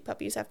will keep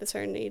puppies after a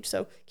certain age.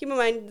 So keep in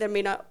mind there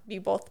may not be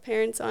both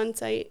parents on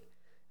site,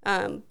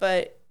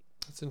 but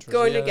That's interesting.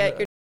 going to get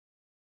your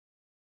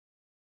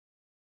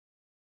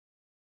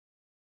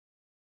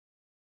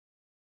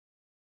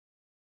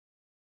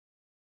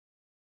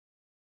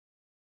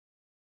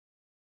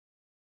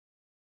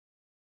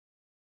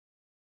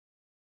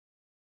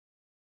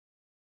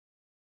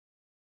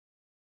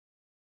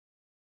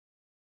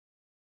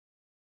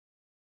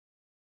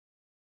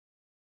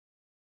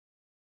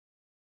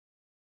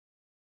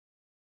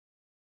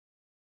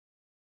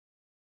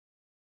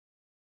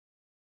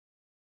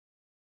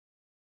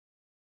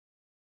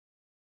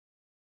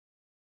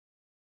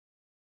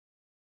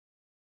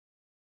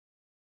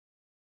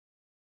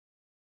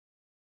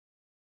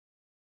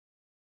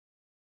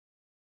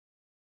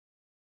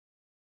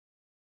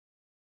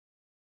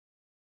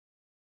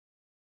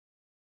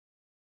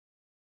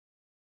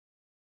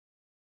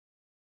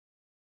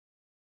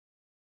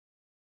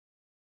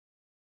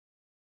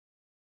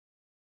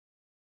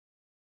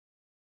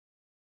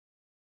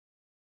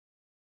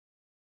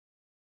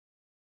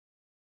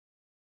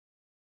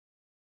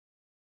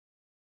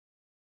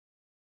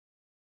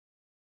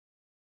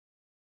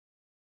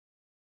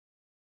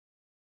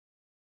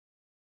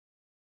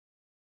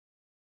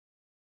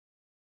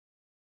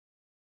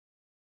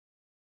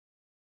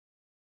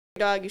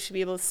dog, you should be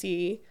able to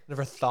see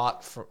Never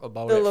thought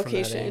about the it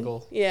location. from that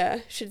angle. Yeah,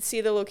 should see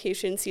the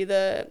location, see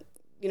the,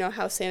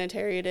 how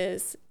sanitary it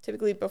is,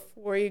 typically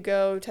before you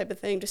go type of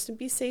thing, just to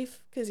be safe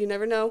because you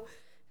never know.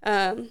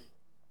 And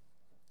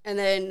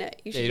then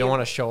you don't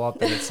want to show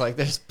up and it's like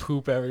there's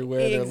poop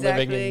everywhere. They're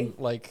living in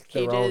like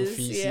cages, their own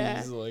feces.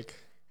 Yeah. Like,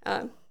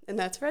 and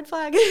that's a red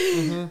flag.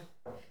 mm-hmm.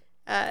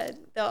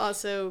 They'll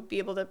also be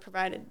able to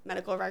provide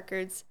medical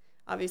records.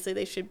 Obviously,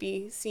 they should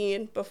be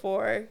seen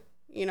before,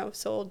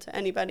 sold to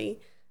anybody.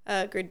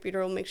 Grid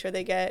breeder will make sure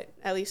they get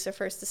at least their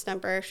first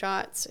distemper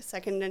shots,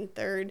 second and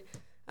third,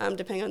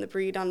 depending on the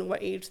breed, on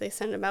what age they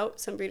send them out.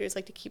 Some breeders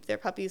like to keep their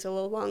puppies a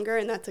little longer,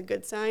 and that's a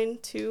good sign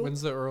too.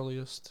 When's the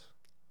earliest?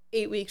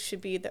 8 weeks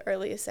should be the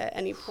earliest at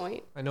any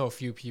point. I know a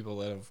few people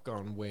that have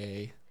gone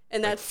way,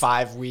 and that's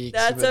 5 weeks.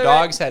 That's and the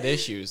dogs had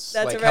issues,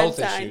 that's like a red health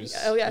sign. issues.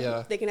 Oh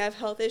yeah, they can have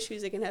health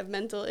issues. They can have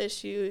mental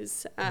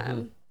issues.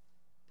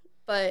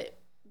 But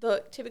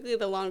typically,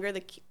 the longer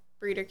the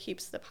breeder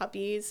keeps the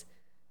puppies,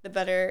 the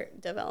better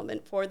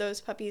development for those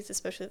puppies,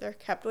 especially if they're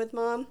kept with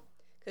mom,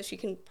 because she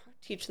can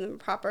teach them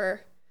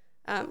proper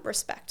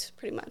respect,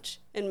 pretty much,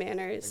 and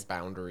manners. Like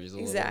boundaries a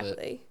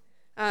exactly.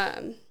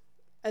 little bit.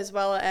 As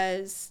well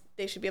as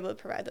they should be able to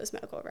provide those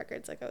medical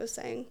records, like I was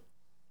saying.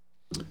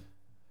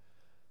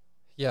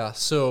 Yeah,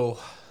 so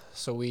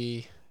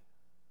we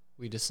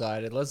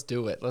decided, let's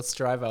do it. Let's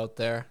drive out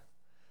there.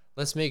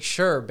 Let's make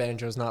sure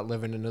Banjo's not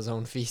living in his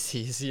own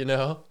feces,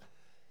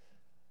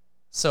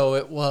 So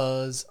it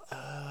was,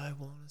 I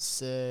want to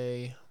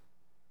say,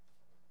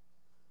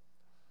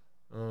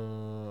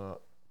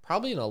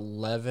 probably an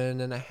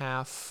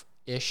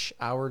 11.5-ish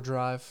hour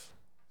drive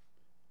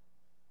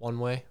one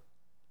way.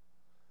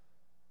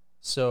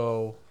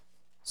 So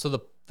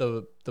the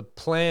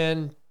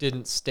plan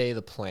didn't stay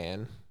the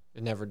plan.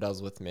 It never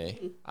does with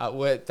me.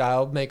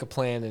 I'll make a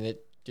plan and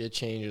it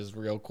changes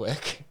real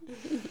quick.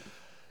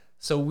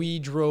 So we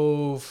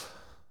drove.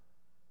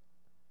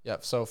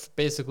 Yep. So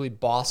basically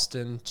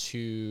Boston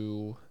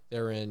to,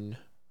 they're in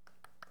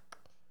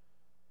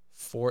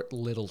Fort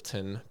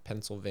Littleton,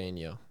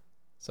 Pennsylvania.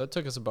 So it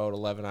took us about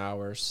 11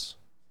 hours.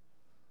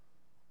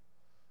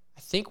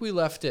 I think we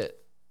left at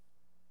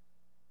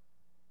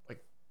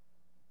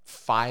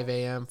 5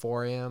 a.m.,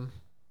 4 a.m.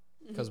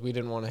 because we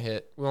want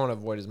to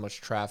avoid as much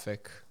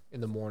traffic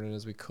in the morning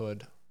as we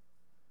could.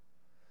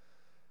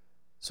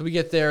 So we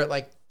get there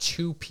at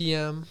 2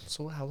 p.m.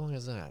 So how long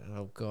is that?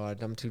 Oh,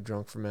 God, I'm too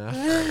drunk for math.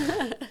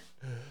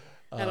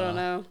 I don't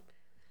know.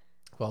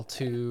 Well,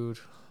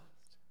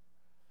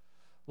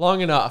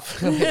 long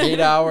enough. 8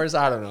 hours?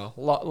 I don't know.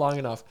 Long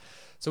enough.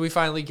 So we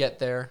finally get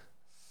there.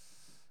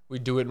 We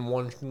do it in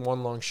one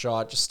long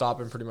shot, just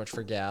stopping pretty much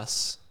for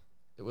gas.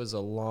 It was a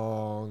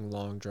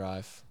long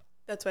drive.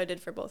 That's what I did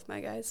for both my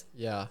guys.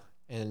 Yeah,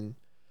 and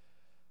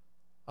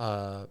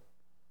so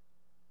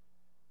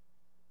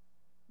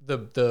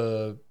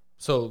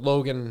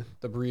Logan,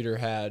 the breeder,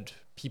 had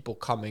people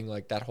coming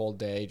that whole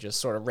day,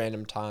 just sort of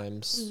random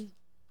times,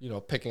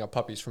 picking up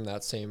puppies from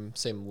that same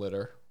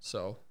litter.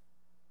 So,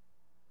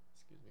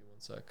 excuse me one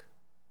sec.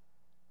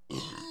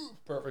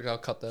 Perfect. I'll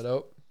cut that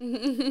out.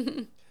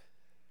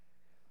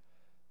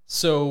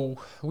 So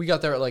we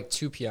got there at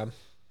 2 p.m.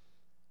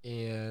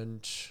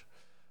 and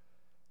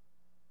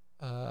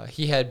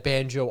he had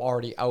Banjo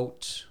already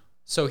out.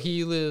 So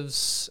he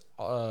lives,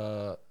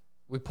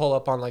 we pull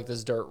up on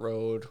this dirt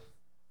road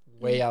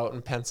way out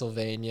in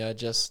Pennsylvania,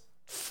 just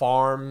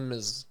farm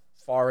as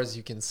far as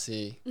you can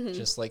see,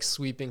 just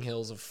sweeping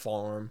hills of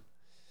farm.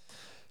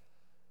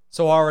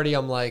 So already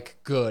I'm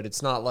good.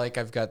 It's not like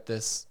I've got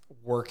this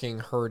working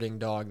herding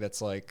dog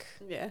that's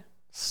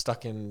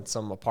stuck in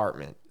some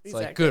apartment. It's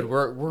like, good,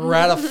 we're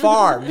at a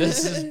farm.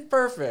 This is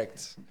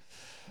perfect.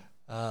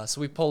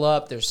 So we pull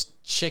up. There's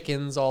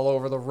chickens all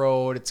over the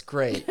road. It's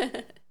great.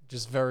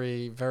 Just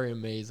very, very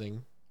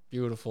amazing.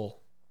 Beautiful.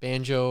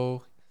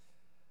 Banjo.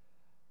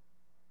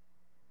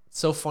 It's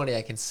so funny.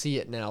 I can see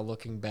it now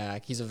looking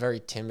back. He's a very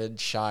timid,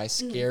 shy,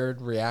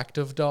 scared,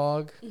 reactive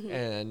dog.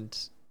 And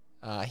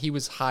he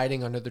was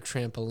hiding under the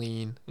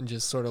trampoline and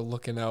just sort of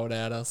looking out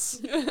at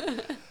us.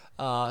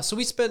 So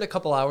we spent a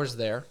couple hours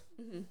there,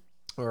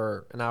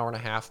 or an hour and a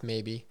half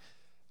maybe.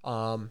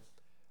 I'll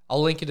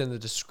link it in the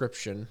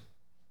description.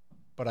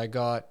 But I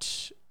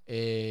got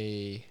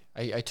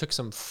I took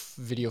some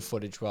video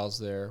footage while I was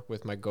there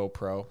with my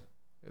GoPro.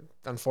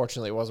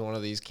 Unfortunately, it wasn't one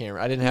of these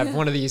cameras. I didn't have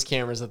one of these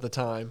cameras at the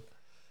time.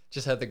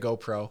 Just had the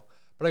GoPro.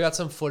 But I got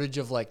some footage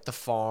of like the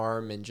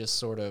farm and just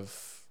sort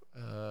of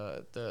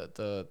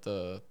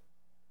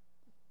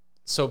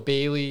So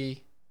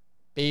Bailey,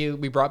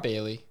 we brought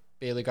Bailey.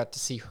 Bailey got to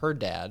see her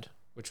dad,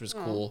 which was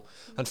cool.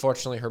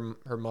 Unfortunately,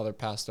 her mother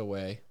passed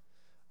away,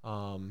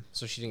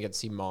 so she didn't get to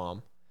see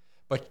mom.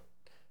 But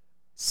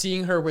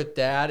seeing her with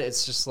dad,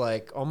 it's just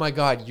like, oh my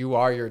God, you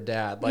are your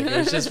dad. Like, it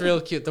was just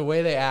real cute. The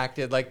way they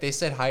acted, like they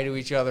said hi to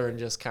each other and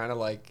just kind of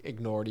like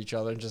ignored each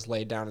other and just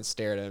laid down and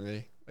stared at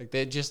me. Like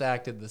they just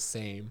acted the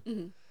same.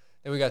 And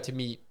we got to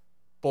meet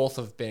both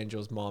of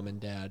Banjo's mom and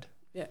dad.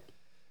 Yeah.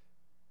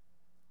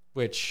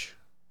 Which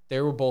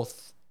they were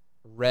both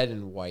red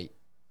and white.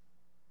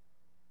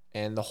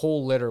 And the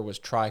whole litter was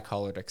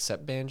tricolored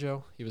except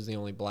Banjo. He was the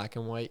only black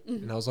and white.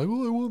 And I was like,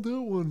 well, I want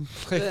that one.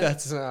 Like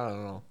that's, I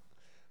don't know.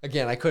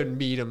 Again, I couldn't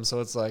meet him, so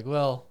it's like,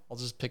 well, I'll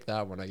just pick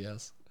that one, I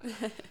guess.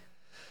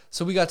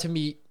 So we got to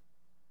meet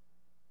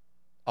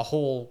a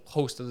whole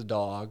host of the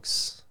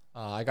dogs.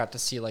 I got to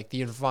see like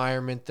the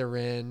environment they're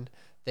in.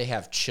 They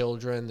have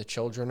children. The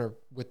children are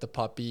with the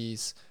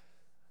puppies.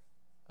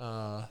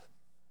 So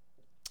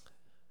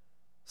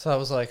I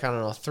was like, I don't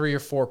know, 3 or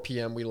 4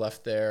 p.m. we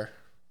left there.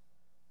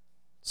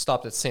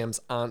 Stopped at Sam's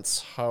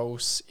aunt's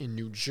house in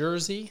New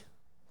Jersey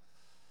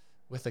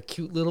with a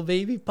cute little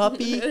baby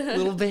puppy,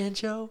 little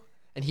Banjo.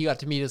 And he got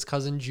to meet his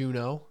cousin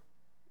Juno.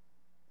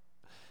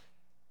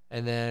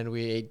 And then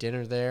we ate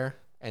dinner there.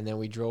 And then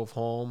we drove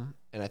home.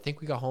 And I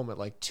think we got home at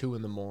like 2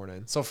 in the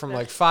morning. So from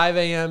like 5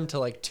 a.m. to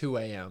like 2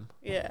 a.m.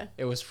 Yeah.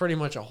 It was pretty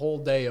much a whole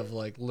day of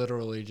like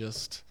literally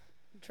just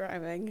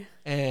driving.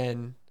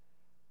 And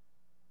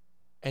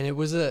it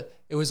was a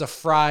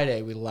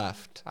Friday we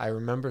left. I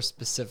remember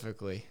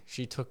specifically.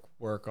 She took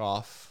work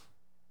off.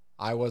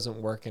 I wasn't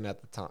working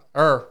at the time.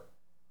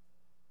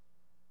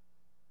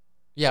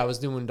 Yeah, I was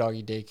doing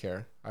doggy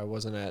daycare. I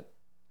wasn't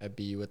at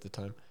BU at the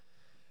time.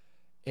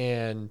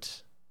 And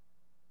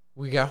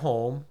we got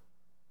home.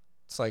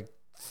 It's like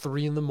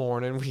 3 in the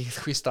morning.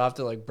 We stopped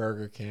at like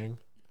Burger King.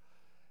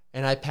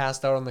 And I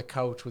passed out on the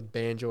couch with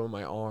Banjo in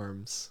my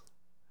arms.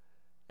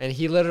 And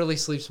he literally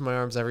sleeps in my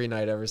arms every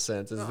night ever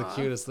since. It's the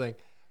cutest thing.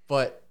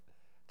 But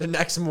the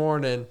next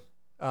morning,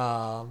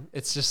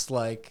 it's just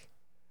like,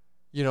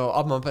 you know,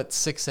 I'm up at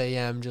 6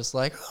 a.m. just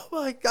like, oh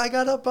my, I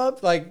got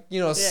up. Like,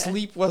 you know,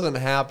 sleep wasn't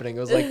happening. It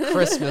was like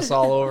Christmas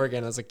all over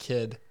again as a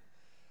kid.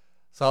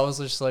 So I was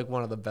just like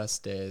one of the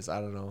best days.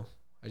 I don't know.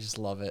 I just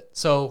love it.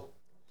 So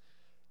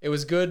it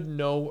was good.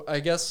 No, I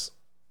guess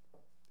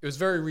it was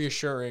very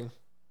reassuring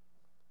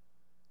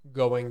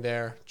going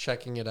there,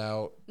 checking it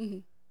out,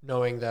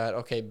 knowing that,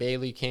 okay,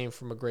 Bailey came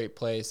from a great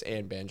place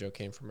and Banjo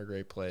came from a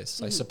great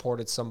place. I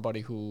supported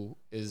somebody who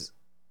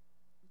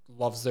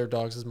loves their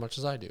dogs as much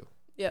as I do.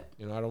 Yep.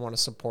 You know, I don't want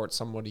to support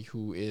somebody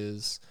who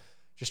is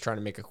just trying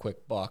to make a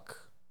quick buck.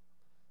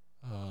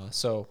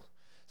 So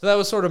that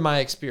was sort of my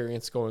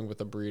experience going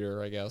with a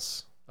breeder, I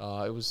guess.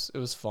 It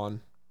was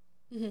fun.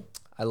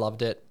 I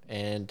loved it,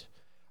 and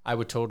I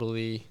would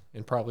totally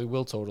and probably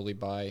will totally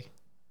buy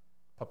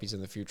puppies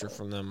in the future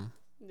from them.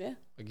 Yeah.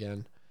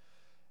 Again.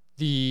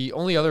 The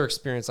only other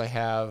experience I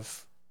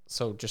have,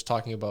 so just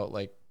talking about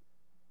like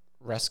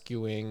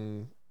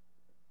rescuing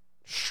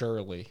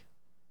Shirley,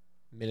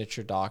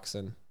 miniature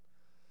dachshund.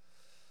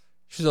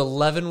 She was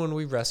 11 when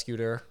we rescued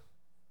her.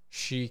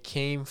 She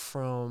came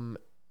from,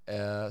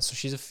 so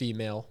she's a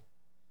female.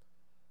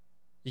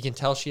 You can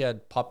tell she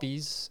had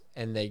puppies,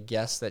 and they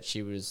guessed that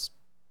she was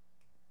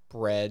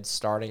bred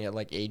starting at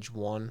like age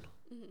 1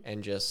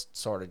 and just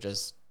sort of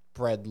just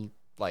bred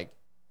like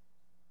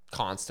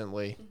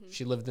constantly.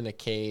 She lived in a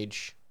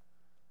cage.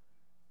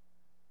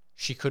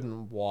 She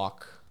couldn't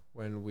walk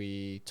when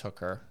we took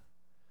her.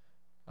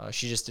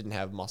 She just didn't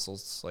have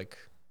muscles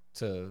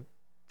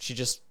she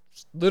just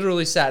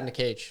literally sat in a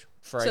cage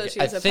for so she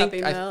was a puppy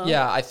mill.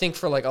 I think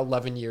for like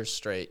 11 years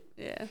straight.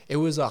 Yeah. It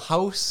was a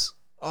house.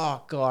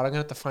 Oh God, I'm gonna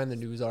have to find the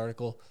news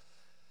article.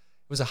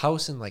 It was a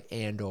house in like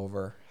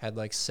Andover, had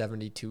like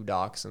 72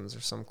 dachshunds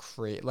or some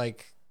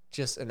like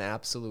just an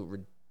absolute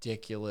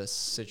ridiculous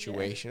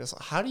situation. Yeah. It's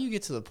like, how do you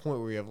get to the point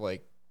where you have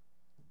like,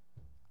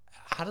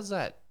 how do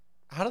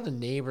the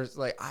neighbors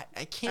like?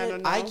 I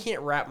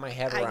can't wrap my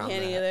head around that. I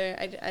can't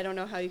either. I don't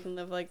know how you can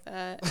live like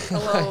that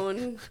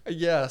alone.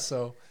 Yeah,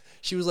 so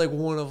she was like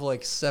one of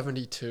like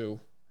 72.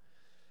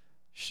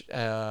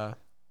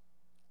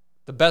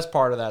 The best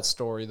part of that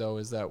story, though,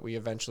 is that we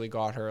eventually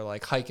got her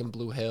like hiking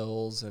Blue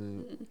Hills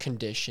and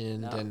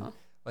conditioned, and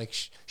like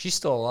she's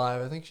still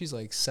alive. I think she's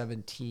like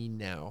 17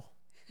 now.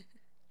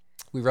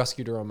 We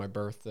rescued her on my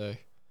birthday.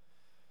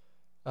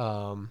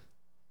 But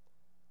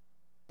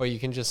you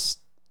can just,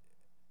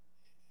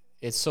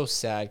 it's so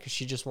sad because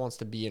she just wants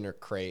to be in her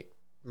crate.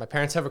 My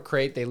parents have a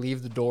crate. They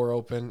leave the door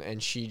open,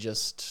 and she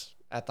just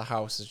at the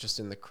house is just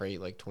in the crate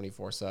like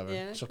 24/7.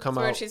 Yeah, she'll come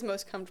where out. She's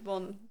most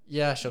comfortable.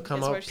 Yeah, she'll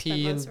come out,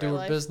 pee, and do her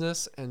life.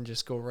 business, and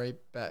just go right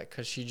back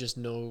because she just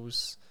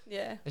knows.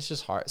 Yeah, it's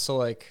just hard. So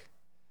like,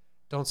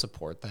 don't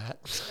support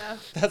that. No.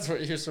 That's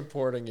what you're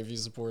supporting if you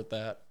support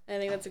that. I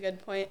think that's a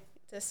good point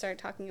to start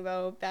talking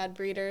about bad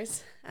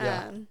breeders.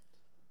 Yeah.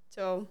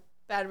 So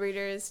bad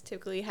breeders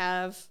typically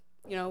have,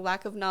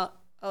 lack of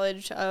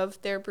knowledge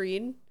of their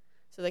breed.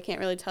 So they can't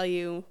really tell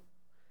you,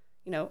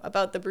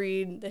 about the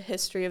breed, the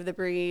history of the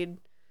breed,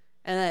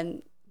 and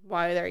then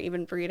why they're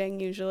even breeding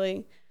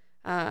usually.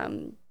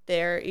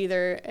 They're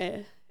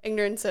either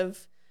ignorance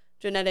of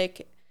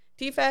genetic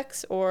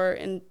defects or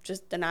in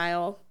just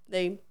denial.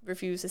 They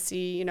refuse to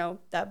see,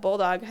 that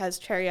bulldog has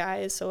cherry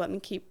eyes, so let me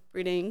keep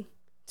breeding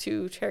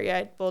 2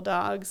 cherry-eyed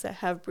bulldogs that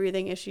have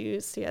breathing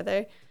issues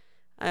together.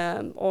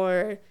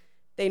 Or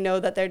they know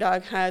that their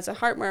dog has a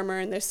heart murmur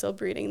and they're still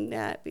breeding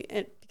that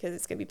because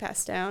it's going to be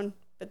passed down,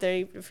 but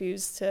they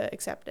refuse to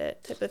accept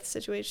it type of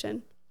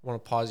situation. I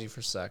want to pause you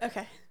for a sec.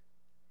 Okay.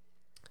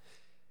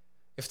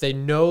 If they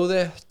know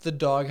that the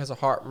dog has a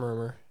heart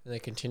murmur and they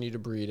continue to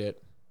breed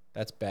it,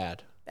 that's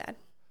bad. Bad.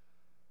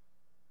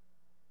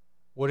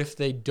 What if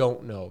they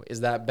don't know?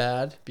 Is that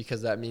bad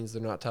because that means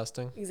they're not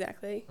testing?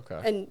 Exactly.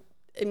 Okay. And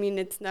I mean,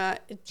 it's not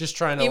just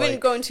trying to even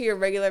going to your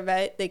regular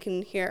vet, they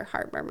can hear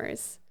heart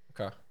murmurs.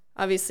 Okay.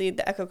 Obviously,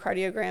 the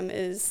echocardiogram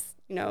is,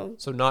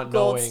 so not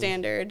gold knowing,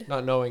 standard.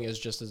 Not knowing is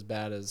just as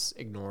bad as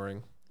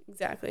ignoring.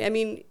 Exactly. I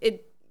mean,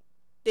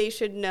 they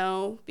should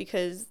know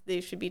because they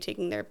should be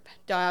taking their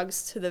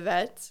dogs to the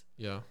vet.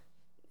 Yeah.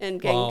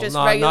 And getting just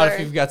regular. Not if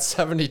you've got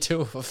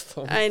 72 of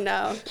them. I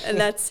know. And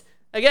that's,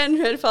 again,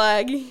 red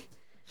flag.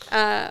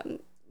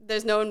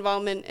 There's no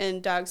involvement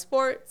in dog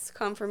sports,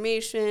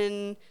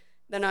 conformation.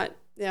 They're not,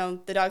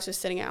 the dog's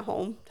just sitting at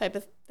home type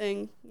of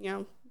thing,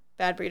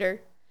 bad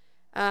breeder.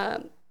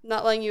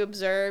 Not letting you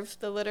observe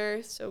the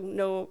litter, so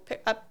no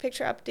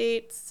picture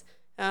updates,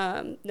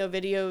 no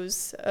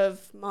videos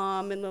of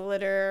mom in the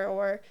litter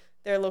or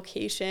their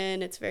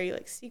location. It's very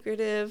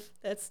secretive.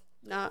 That's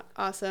not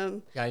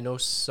awesome. Yeah, I know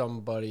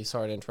somebody,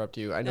 sorry to interrupt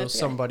you. I know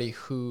somebody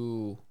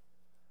who,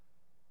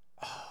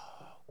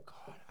 oh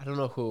God, I don't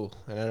know who,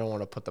 and I don't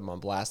want to put them on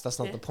blast. That's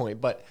not the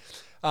point, but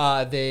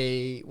when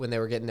they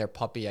were getting their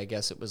puppy, I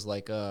guess it was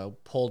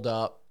pulled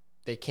up.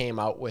 They came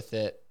out with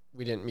it.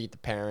 We didn't meet the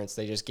parents.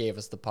 They just gave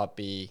us the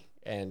puppy,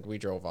 and we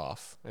drove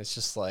off. It's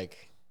just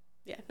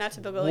yeah, not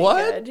typically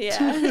what? Good.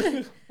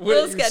 Yeah, a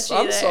little sketchy.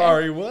 I'm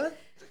sorry. What?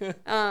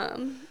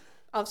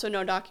 Also,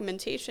 no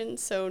documentation,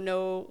 so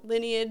no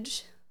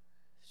lineage,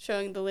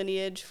 showing the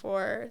lineage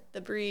for the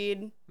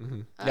breed.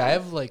 Mm-hmm. Yeah, I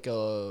have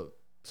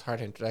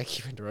sorry I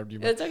keep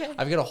interrupting you. It's okay.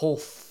 I've got a whole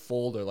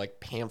folder,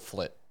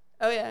 pamphlet.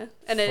 Oh yeah,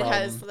 and it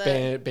has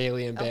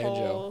Bailey and Banjo.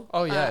 Whole,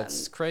 oh yeah,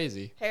 it's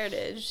crazy.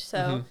 Heritage.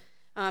 So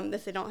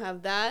if they don't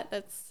have that,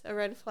 that's a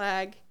red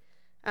flag.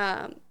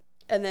 And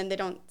then they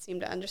don't seem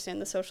to understand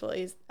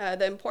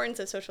the importance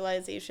of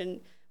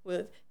socialization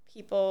with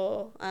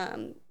people,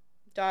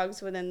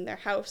 dogs within their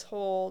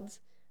households.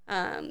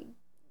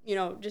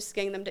 Just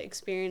getting them to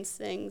experience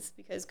things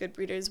because good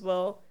breeders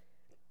will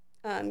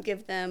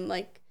give them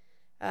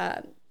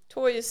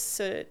toys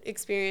to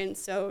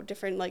experience, so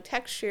different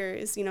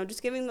textures,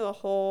 just giving them a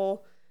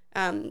whole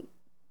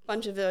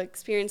bunch of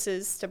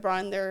experiences to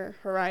broaden their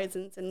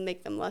horizons and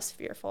make them less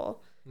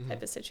fearful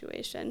type of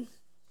situation.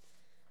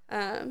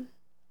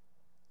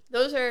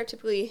 Those are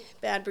typically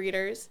bad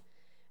breeders,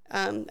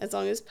 as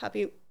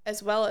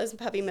well as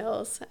puppy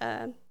mills.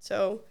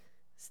 So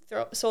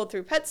sold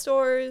through pet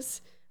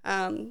stores,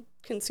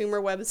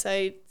 consumer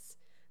websites,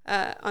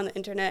 on the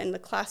internet and the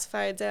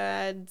classifieds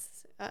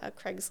ads,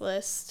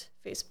 Craigslist,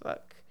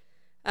 Facebook.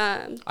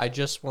 I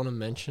just want to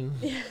mention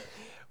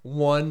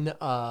one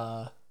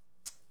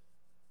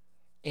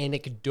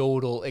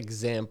anecdotal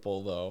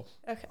example, though,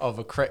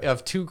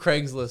 of 2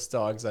 Craigslist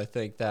dogs, I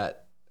think,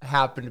 that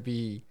happen to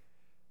be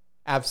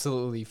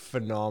absolutely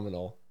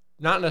phenomenal.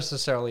 Not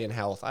necessarily in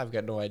health. I've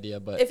got no idea,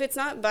 but if it's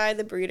not by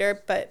the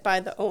breeder, but by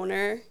the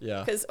owner,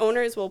 because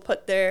owners will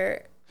put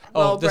their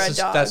well-bred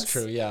dogs. That's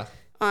true. Yeah.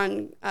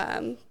 On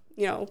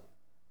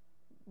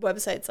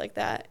websites like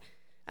that.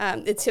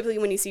 It's typically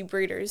when you see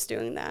breeders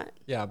doing that.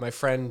 Yeah, my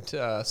friend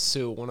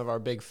Sue, one of our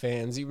big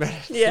fans, you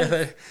met.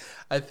 Yeah.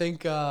 I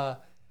think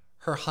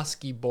her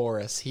husky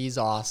Boris, he's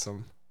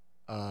awesome.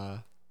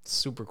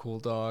 Super cool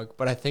dog.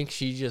 But I think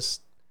she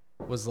just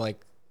was like,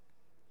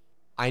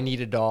 I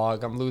need a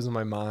dog. I'm losing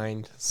my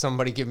mind.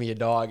 Somebody give me a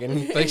dog.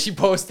 And she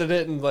posted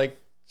it and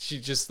she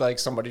just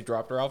somebody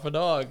dropped her off a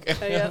dog.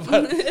 Oh, yeah.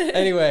 But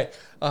anyway,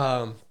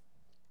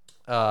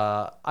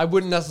 I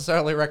wouldn't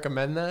necessarily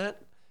recommend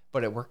that.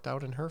 but it worked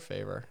out in her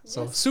favor.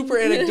 So super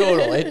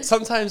anecdotal.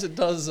 Sometimes it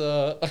does.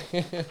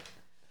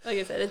 Like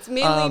I said, it's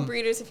mainly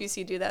breeders. If you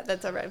see do that,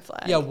 that's a red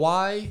flag. Yeah.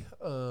 Why?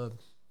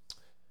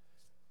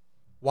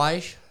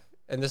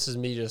 And this is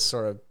me just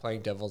sort of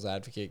playing devil's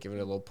advocate, giving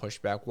it a little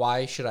pushback.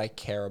 Why should I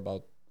care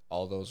about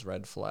all those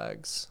red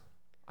flags?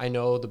 I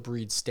know the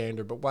breed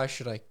standard, but why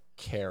should I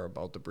care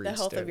about the breed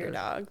standard? The health of your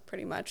dog,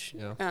 pretty much.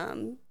 Yeah.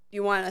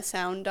 You want a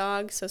sound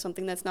dog, so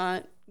something that's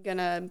not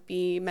gonna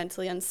be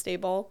mentally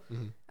unstable.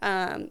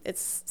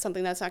 It's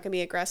something that's not gonna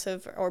be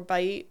aggressive or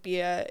bite, be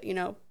a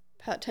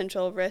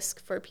potential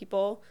risk for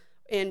people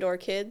and or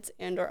kids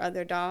and or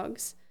other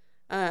dogs.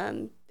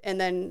 And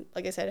then,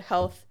 like I said,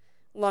 health.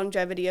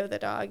 Longevity of the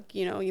dog.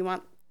 You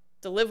want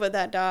to live with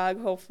that dog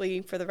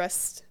hopefully for the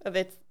rest of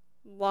its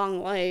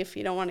long life.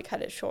 You don't want to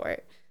cut it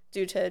short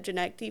due to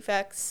genetic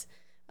defects,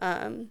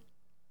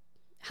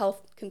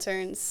 health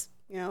concerns.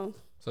 So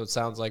it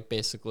sounds like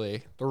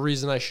basically the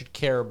reason I should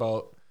care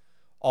about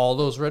all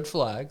those red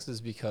flags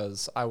is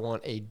because I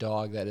want a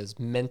dog that is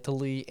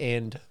mentally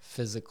and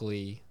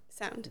physically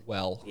sound.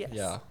 Well, yes.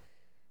 Yeah.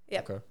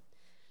 Yep.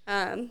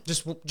 Okay.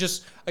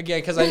 Just again,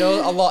 because I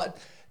know a lot.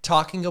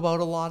 Talking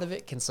about a lot of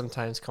it can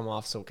sometimes come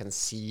off so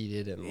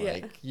conceited and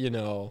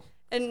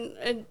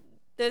And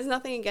there's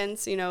nothing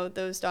against,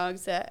 those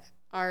dogs that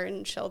are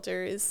in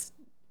shelters.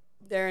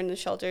 They're in the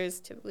shelters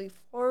typically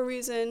for a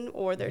reason,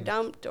 or they're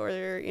dumped, or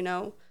they're,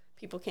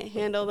 people can't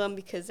handle them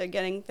because they're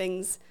getting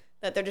things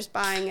that they're just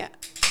buying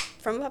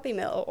from a puppy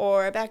mill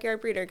or a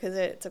backyard breeder because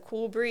it's a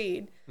cool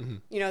breed.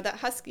 That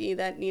husky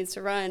that needs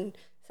to run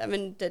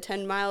 7 to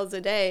 10 miles a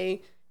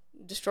day,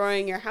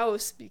 destroying your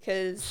house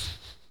because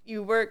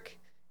you work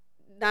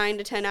 9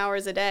 to 10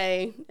 hours a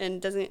day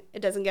and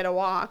it doesn't get a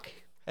walk.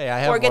 Hey, I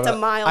have or gets a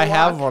mile walk.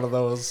 have one of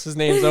those. His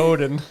name's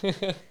Odin.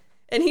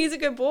 And he's a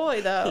good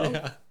boy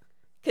though.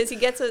 Because he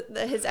gets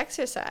his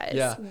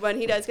exercise when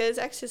he does get his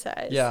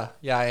exercise. Yeah.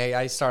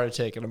 I started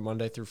taking him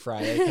Monday through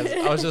Friday because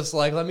I was just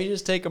like, let me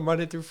just take him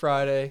Monday through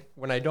Friday.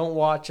 When I don't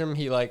watch him,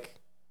 he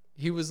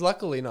was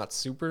luckily not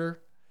super.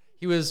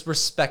 He was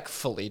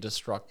respectfully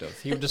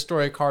destructive. He would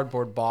destroy a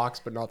cardboard box,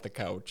 but not the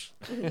couch.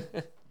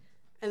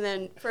 And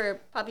then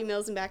for puppy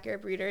mills and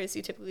backyard breeders,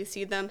 you typically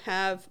see them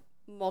have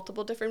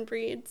multiple different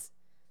breeds.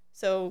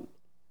 So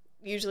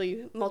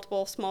usually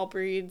multiple small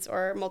breeds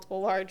or multiple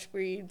large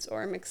breeds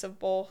or a mix of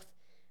both.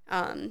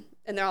 And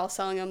they're all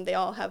selling them. They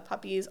all have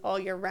puppies all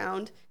year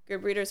round.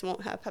 Good breeders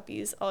won't have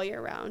puppies all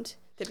year round.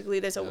 Typically,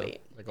 there's a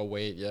wait. Like a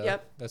wait, yeah.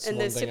 Yep. That's and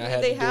one thing I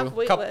had they to have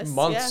do. A couple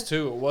months,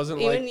 too. It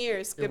wasn't even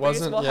years. Good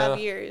breeders will have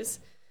years.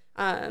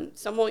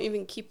 Some won't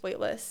even keep wait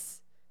lists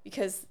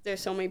because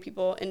there's so many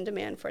people in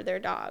demand for their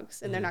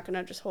dogs, and they're not going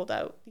to just hold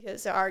out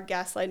because there are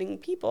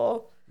gaslighting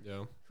people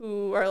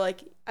who are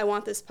like, I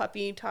want this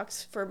puppy,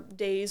 talks for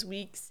days,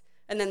 weeks,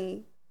 and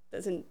then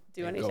doesn't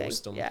do anything.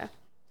 Ghost them. Yeah.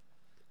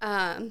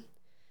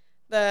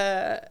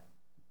 The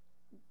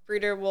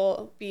breeder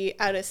will be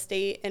out of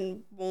state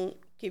and won't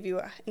give you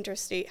an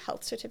interstate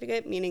health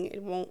certificate, meaning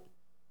it won't,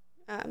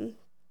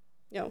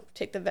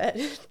 take the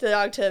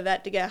dog to the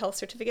vet to get a health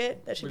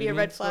certificate. That should be a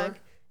red flag.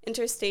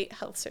 Interstate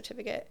health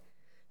certificate.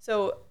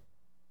 So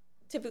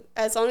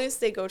as long as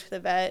they go to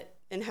the vet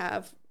and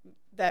have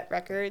vet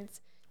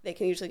records, they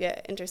can usually get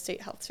an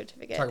interstate health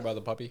certificate. Talk about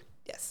the puppy?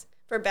 Yes,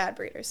 for bad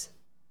breeders.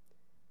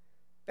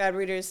 Bad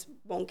breeders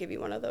won't give you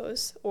one of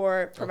those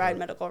or provide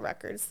medical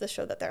records to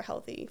show that they're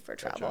healthy for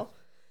travel.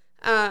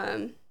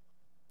 Gotcha.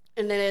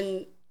 And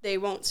then they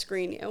won't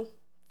screen you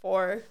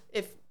for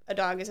if a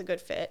dog is a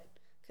good fit,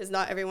 because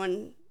not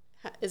everyone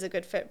is a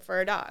good fit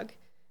for a dog.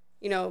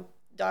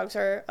 Dogs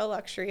are a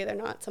luxury. They're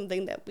not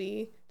something that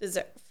we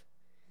deserve.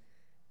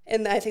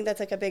 And I think that's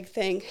like a big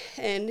thing.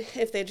 And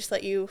if they just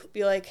let you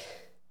be like,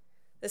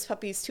 this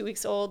puppy's 2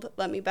 weeks old,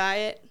 let me buy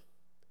it,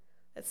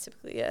 that's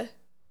typically a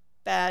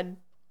bad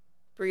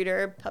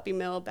breeder, puppy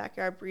mill,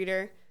 backyard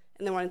breeder.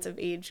 And then once of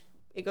age,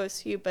 it goes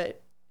to you.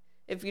 But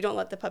if you don't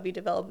let the puppy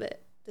develop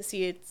it to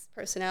see its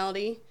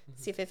personality,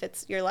 see if it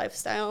fits your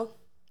lifestyle,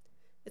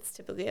 it's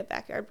typically a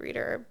backyard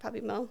breeder or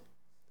puppy mill.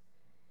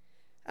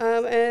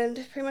 And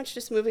pretty much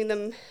just moving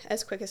them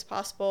as quick as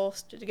possible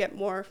to get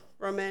more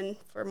room in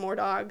for more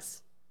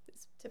dogs.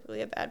 It's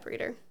typically a bad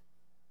breeder.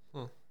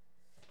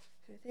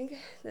 I think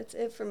that's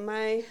it from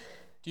my...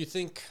 Do you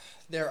think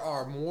there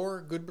are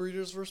more good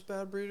breeders versus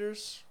bad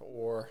breeders?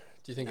 Or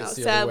do you think it's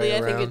the sadly,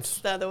 other way around? I think it's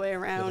the other way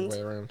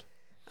around.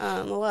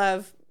 A lot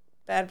of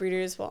bad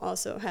breeders will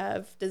also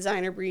have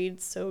designer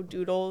breeds, so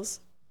doodles.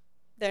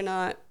 They're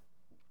not,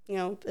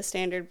 the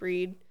standard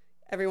breed.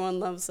 Everyone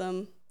loves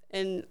them.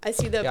 And I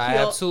see the appeal. I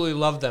absolutely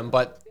love them,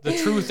 but the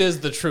truth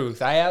is the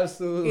truth. I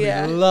absolutely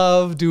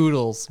love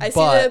doodles. I see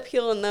the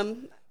appeal in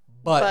them.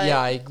 But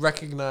I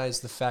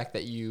recognize the fact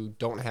that you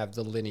don't have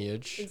the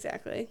lineage.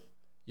 Exactly.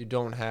 You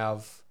don't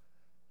have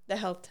the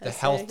health testing. The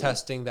health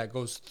testing that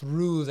goes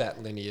through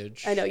that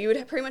lineage. I know. You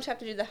would pretty much have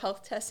to do the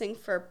health testing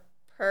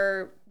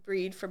per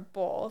breed for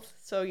both.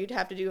 So you'd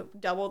have to do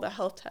double the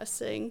health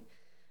testing.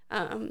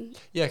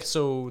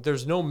 So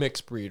there's no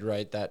mixed breed,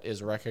 right, that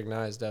is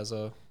recognized as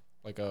a...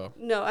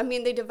 No, I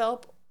mean, they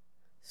develop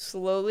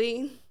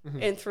slowly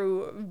and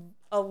through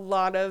a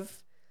lot of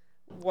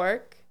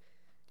work.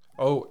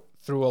 Oh,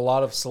 through a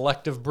lot of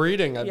selective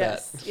breeding, I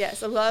bet.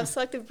 Yes, a lot of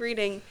selective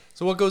breeding.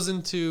 So what goes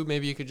into,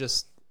 maybe you could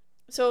just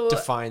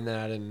define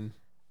that. And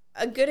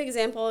a good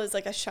example is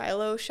like a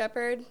Shiloh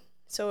Shepherd.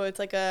 So it's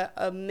like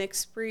a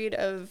mixed breed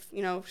of,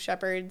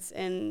 shepherds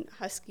and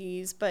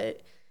huskies,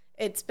 but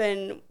it's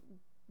been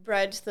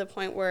bred to the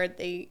point where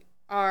they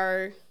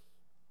are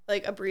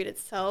like a breed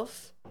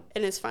itself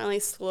and is finally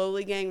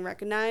slowly getting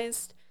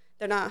recognized.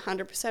 They're not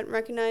 100%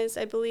 recognized,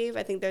 I believe.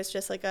 I think there's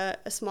just like a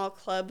small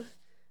club.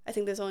 I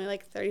think there's only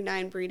like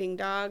 39 breeding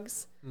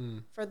dogs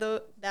for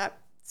that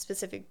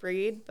specific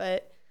breed.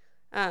 But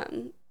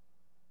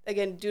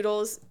again,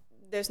 doodles,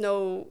 there's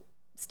no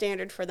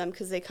standard for them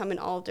because they come in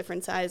all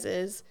different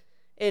sizes,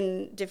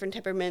 in different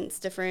temperaments,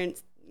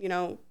 different,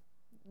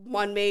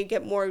 one may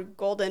get more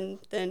golden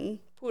than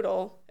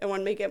poodle and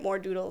one may get more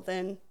doodle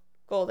than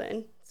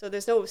golden. So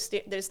there's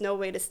no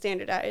way to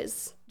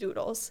standardize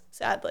doodles,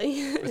 sadly.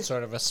 It's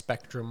sort of a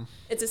spectrum.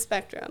 It's a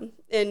spectrum.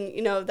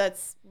 And,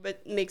 that's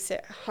what makes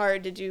it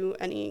hard to do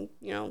any,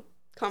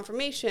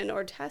 confirmation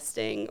or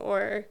testing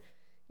or,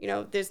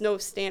 there's no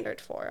standard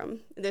for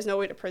them. There's no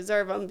way to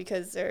preserve them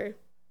because they're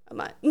a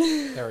mutt.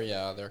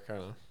 They're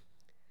kind of...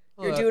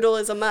 Your doodle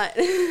is a mutt.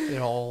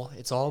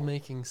 It's all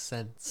making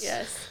sense.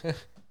 Yes.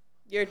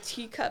 Your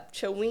teacup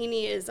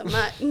Chowini is a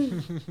mutt.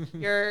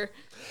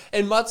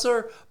 And mutts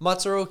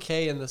are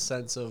okay in the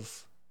sense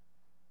of,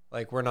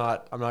 like,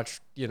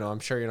 I'm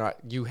sure you're not,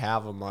 you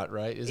have a mutt,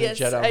 right? Is it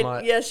Jetta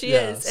mutt? Yes, she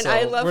is. And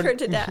I love her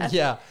to death.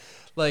 Yeah.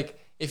 Like,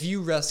 if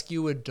you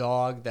rescue a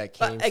dog that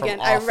came from again,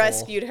 awful, I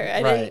rescued her.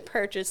 I didn't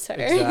purchase her.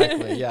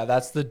 Exactly. Yeah,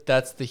 that's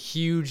the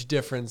huge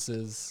difference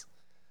is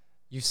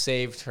you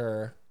saved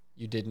her.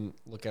 You didn't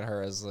look at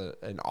her as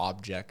an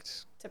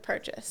object to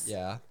purchase.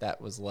 Yeah,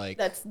 that was like...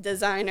 That's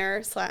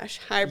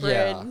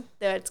designer/hybrid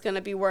that's going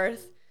to be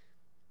worth,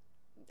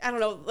 I don't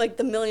know, like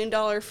the $1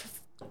 million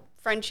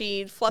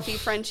Frenchie, fluffy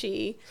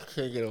Frenchie.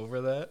 Can't get over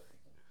that.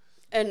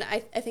 And I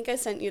think I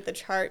sent you the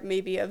chart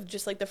maybe of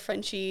just like the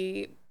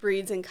Frenchie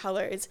breeds and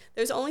colors.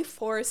 There's only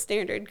 4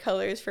 standard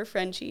colors for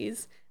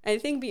Frenchies. I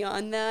think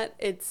beyond that,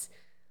 it's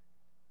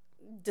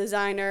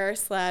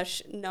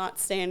designer/not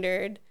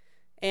standard.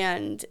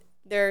 And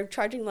they're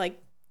charging like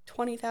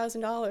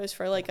 $20,000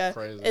 for like a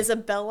Crazy.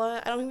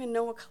 Isabella. I don't even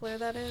know what color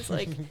that is.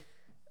 Like,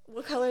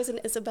 what color is an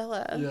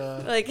Isabella?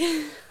 Yeah. Like,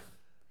 and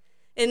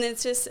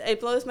it's just, it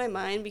blows my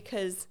mind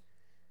because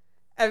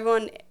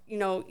everyone, you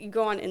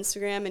go on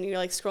Instagram and you're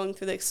like scrolling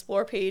through the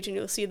explore page and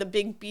you'll see the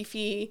big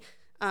beefy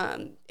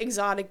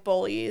exotic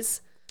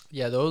bullies.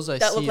 Yeah, those I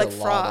that see look like a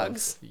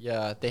frogs. Lot of.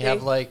 Yeah, they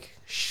have like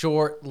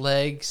short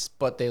legs,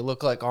 but they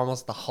look like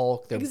almost the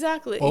Hulk. They're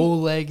exactly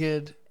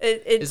bow-legged.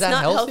 It's Is that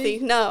not healthy?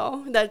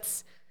 No,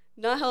 that's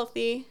not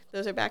healthy.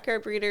 Those are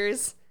backyard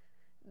breeders.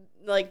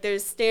 Like,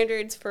 there's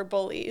standards for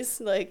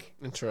bullies. Like,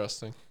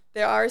 interesting.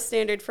 There are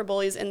standards for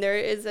bullies, and there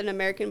is an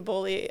American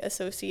Bully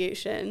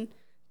Association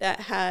that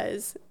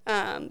has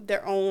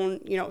their own,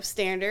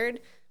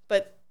 standard,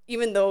 but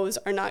even those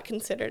are not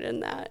considered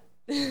in that.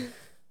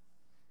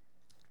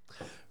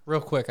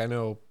 Real quick, I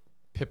know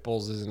pit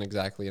bulls isn't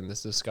exactly in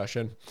this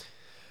discussion.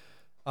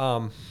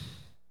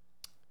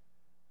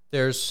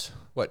 There's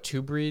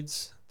 2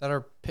 breeds that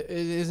are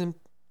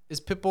is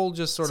pit bull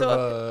just sort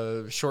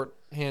of a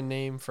shorthand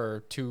name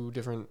for 2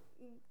 different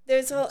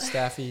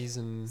staffies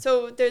and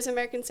so there's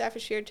American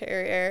Staffordshire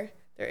Terrier.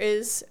 There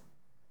is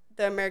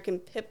the American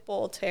Pit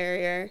Bull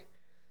Terrier,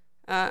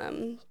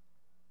 and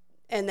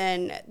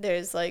then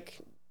there's like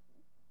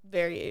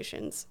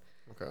variations.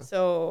 Okay.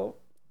 So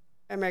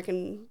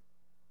American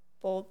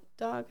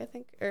Bulldog, I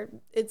think, or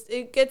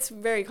it gets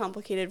very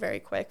complicated very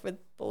quick with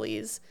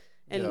bullies,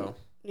 and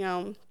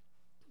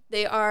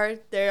they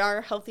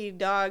are healthy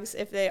dogs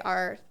if they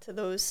are to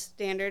those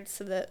standards.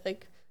 So that,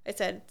 like I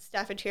said,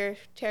 Staffordshire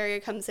Terrier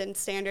comes in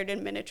standard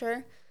and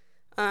miniature,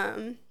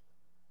 and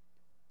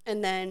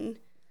then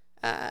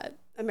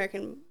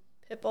American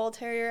Pit Bull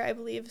Terrier, I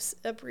believe, is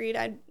a breed.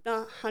 I'm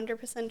not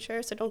 100%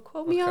 sure, so don't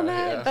quote me on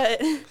that. Yeah.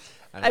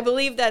 But I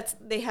believe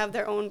they have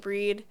their own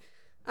breed.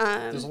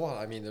 There's a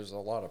lot. I mean, there's a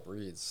lot of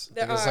breeds.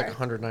 I think it's like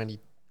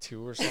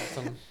 192 or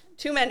something.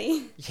 Too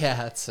many.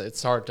 Yeah,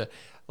 it's hard to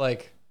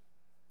like.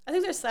 I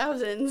think there's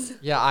thousands.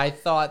 Yeah, I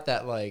thought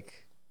that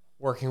like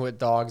working with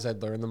dogs,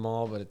 I'd learn them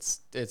all, but it's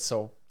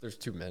so there's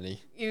too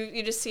many.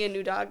 You just see a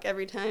new dog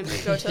every time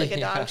you go to like a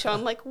dog show.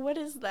 I'm like, what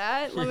is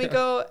that? Let me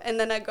go, and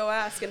then I go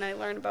ask and I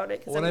learn about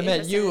it. When I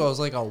met you, I was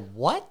like, a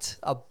what?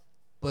 A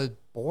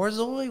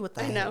borzoi? What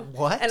the I know.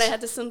 What? And I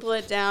had to simple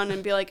it down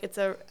and be like,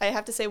 I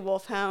have to say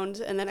wolfhound,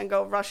 and then I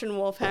go Russian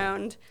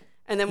wolfhound,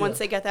 and then once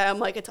they get that, I'm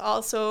like, it's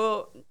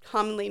also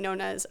commonly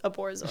known as a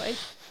borzoi.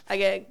 I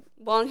get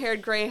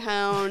long-haired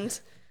greyhound,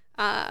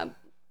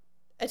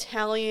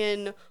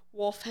 Italian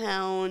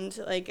wolfhound,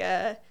 like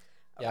a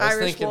I was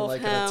Irish thinking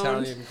wolfhound. like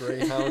an Italian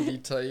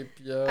greyhoundy type.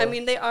 Yeah. I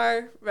mean, they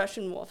are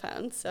Russian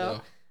wolfhounds,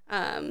 so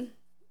I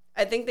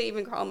think they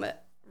even call them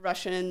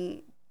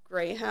Russian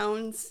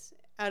greyhounds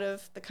out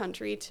of the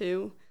country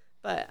too.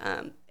 But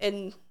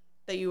and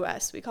the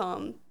U.S., we call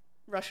them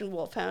Russian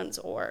Wolfhounds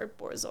or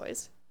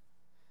Borzois.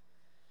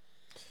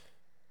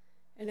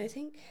 And I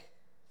think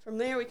from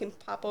there we can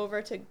pop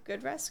over to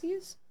good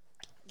rescues.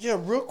 Yeah,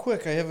 real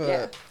quick, I have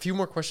a few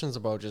more questions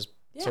about just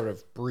sort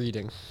of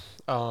breeding.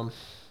 I'll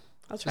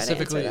try to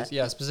answer that.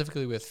 Yeah,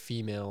 specifically with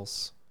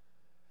females.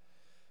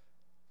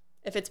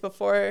 If it's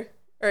before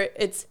or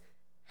it's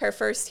her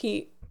first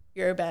heat,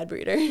 you're a bad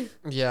breeder.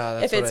 Yeah,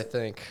 that's what I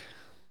think.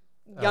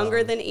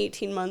 Younger than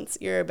 18 months,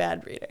 you're a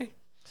bad breeder.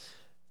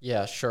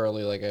 Yeah,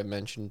 Shirley, like I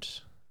mentioned,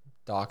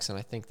 Dachshund,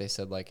 I think they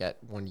said like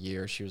at 1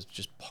 year she was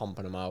just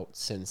pumping them out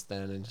since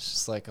then. And it's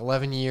just like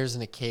 11 years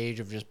in a cage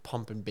of just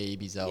pumping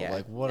babies out. Yeah,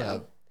 like what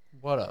a.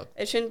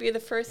 It shouldn't be the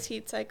first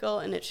heat cycle,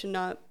 and it should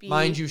not be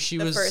Mind you, she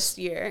was first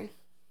year.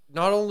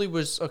 Not only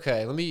was,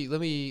 okay, let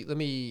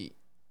me,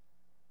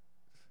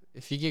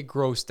 if you get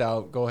grossed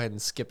out, go ahead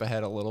and skip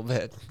ahead a little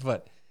bit.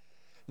 But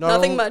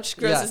nothing much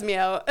grosses me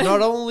out.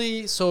 not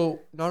only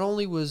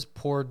was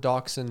poor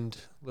dachshund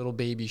little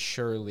baby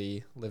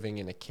Shirley living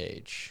in a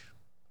cage.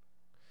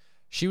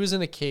 She was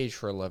in a cage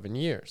for 11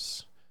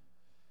 years.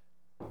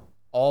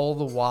 All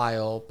the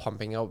while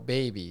pumping out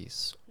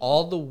babies.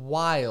 All the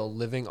while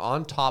living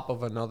on top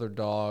of another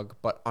dog,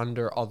 but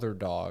under other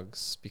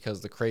dogs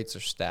because the crates are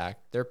stacked.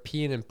 They're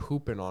peeing and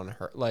pooping on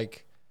her.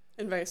 Like,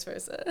 and vice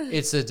versa.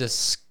 It's a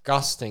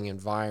disgusting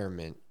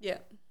environment. Yeah.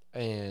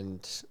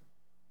 And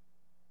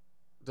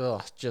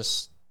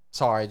just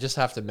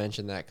have to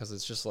mention that because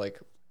it's just like,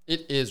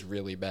 it is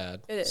really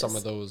bad. It is. Some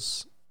of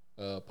those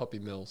puppy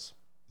mills.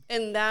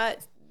 And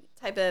that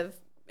type of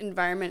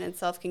environment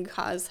itself can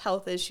cause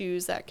health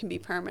issues that can be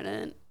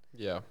permanent.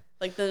 Yeah.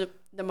 Like the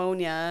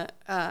ammonia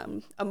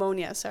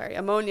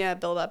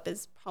buildup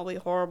is probably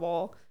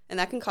horrible, and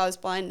that can cause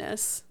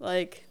blindness.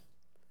 Like,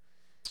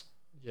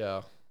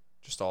 yeah,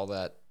 just all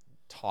that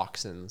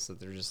toxins that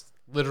they're just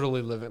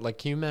literally living. Like,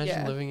 can you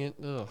imagine living it?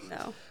 Ugh.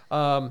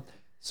 No.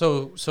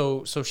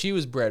 So she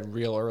was bred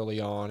real early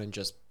on and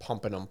just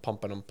pumping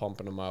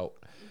them out.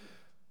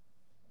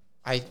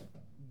 I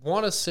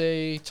want to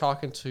say,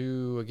 talking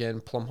to,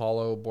 again, Plum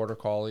Hollow Border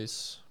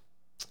Collies,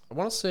 I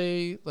want to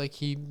say, like,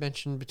 he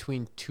mentioned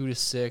between 2 to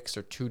 6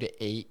 or 2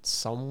 to 8,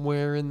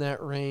 somewhere in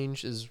that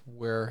range is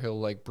where he'll,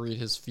 like, breed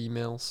his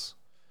females.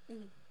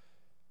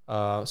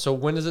 Mm-hmm. So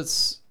when is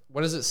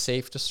it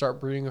safe to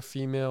start breeding a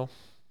female?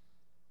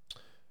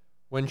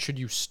 When should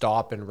you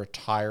stop and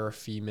retire a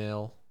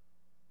female?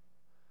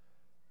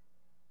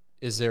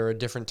 Is there a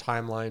different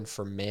timeline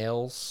for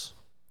males?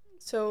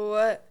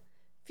 So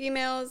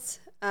females,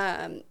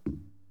 I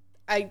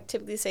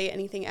typically say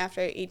anything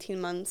after 18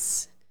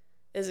 months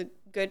is a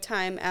good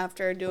time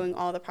after doing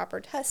all the proper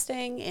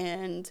testing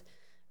and,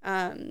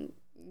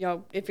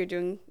 if you're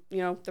doing,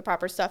 the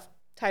proper stuff,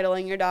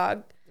 titling your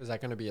dog. Is that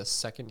going to be a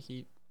second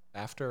heat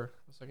after?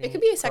 It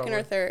could be a second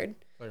or third.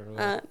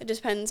 It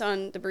depends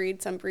on the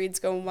breed. Some breeds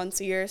go once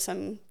a year,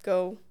 some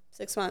go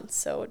 6 months.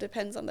 So it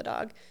depends on the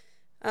dog.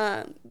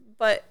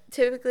 But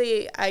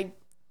typically, I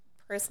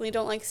personally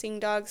don't like seeing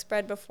dogs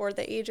bred before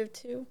the age of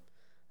 2,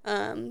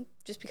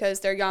 just because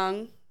they're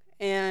young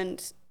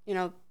and,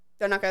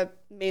 they're not going to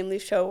mainly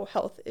show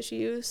health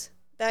issues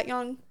that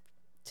young.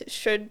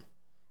 Should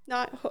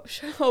not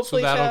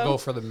hopefully so that'll show. Go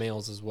for the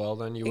males as well.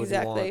 Then you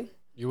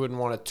wouldn't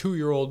want a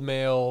 2-year-old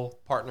male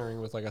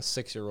partnering with like a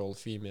 6-year-old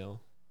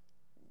female.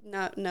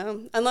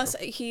 No, unless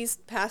he's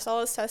passed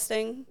all his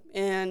testing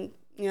and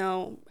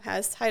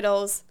has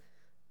titles.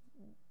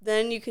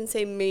 Then you can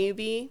say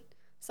maybe.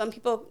 Some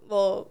people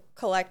will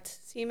collect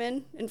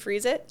semen and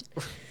freeze it.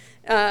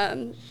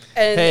 And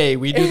hey,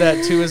 we do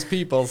that too as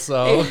people.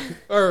 So,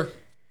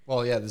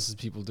 this is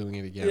people doing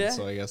it again. Yeah.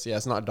 So I guess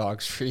it's not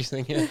dogs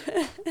freezing it.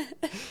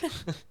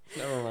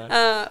 Never mind.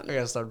 I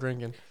gotta stop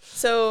drinking.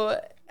 So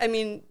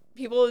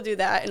people will do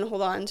that and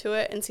hold on to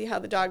it and see how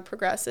the dog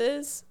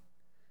progresses,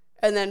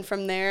 and then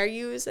from there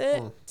use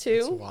it too.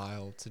 It's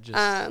wild to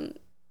just.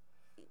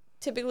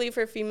 Typically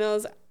for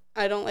females,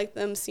 I don't like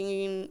them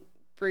seeing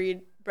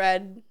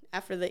bred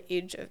after the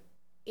age of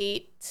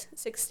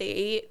 6 to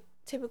 8.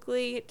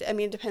 Typically,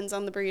 it depends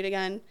on the breed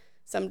again.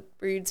 Some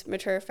breeds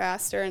mature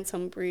faster and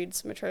some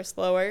breeds mature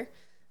slower.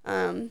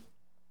 And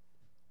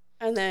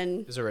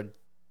then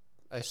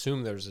I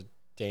assume there's a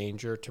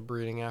danger to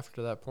breeding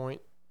after that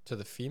point to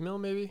the female,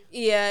 maybe?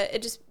 Yeah,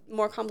 it just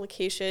more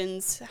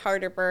complications,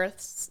 harder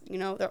births.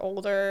 They're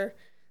older.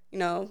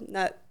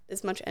 Not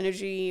as much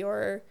energy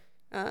or.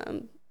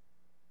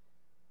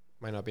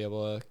 Might not be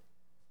able to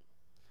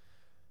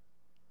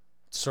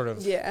sort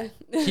of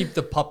keep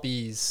the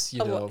puppies,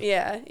 you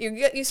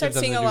start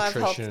seeing a lot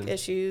of health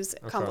issues,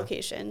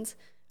 complications.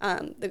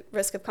 The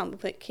risk of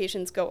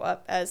complications go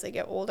up as they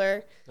get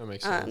older. That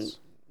makes sense.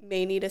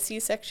 May need a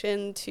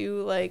C-section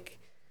to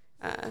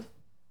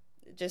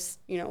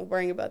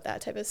worrying about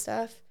that type of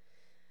stuff.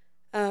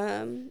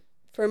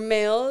 For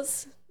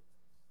males,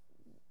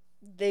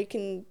 they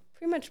can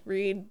pretty much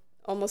breed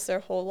almost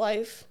their whole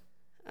life.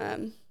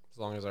 As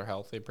long as they're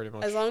healthy, pretty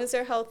much. As long as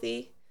they're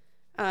healthy.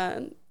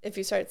 If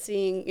you start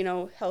seeing,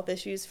 health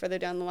issues further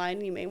down the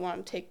line, you may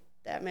want to take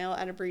that male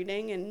out of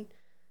breeding and,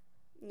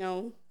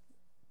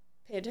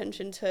 pay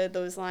attention to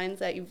those lines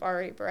that you've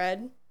already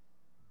bred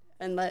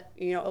and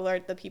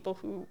alert the people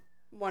who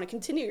want to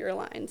continue your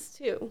lines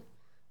too.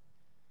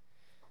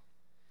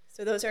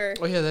 So those are...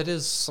 Oh, yeah, that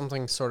is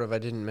something sort of I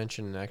didn't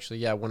mention, actually.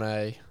 Yeah,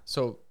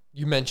 so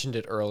you mentioned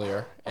it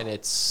earlier, and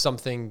it's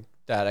something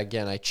that,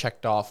 again, I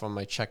checked off on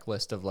my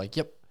checklist of like,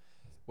 yep,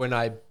 when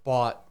I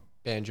bought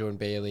Banjo and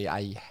Bailey,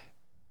 I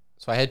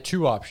had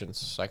two options.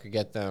 So I could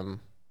get them,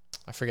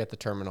 I forget the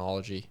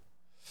terminology.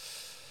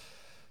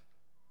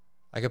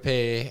 I could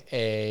pay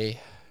a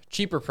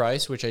cheaper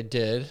price, which I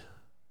did,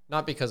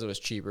 not because it was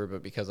cheaper,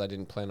 but because I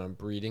didn't plan on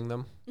breeding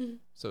them. Mm-hmm.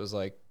 So it was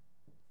like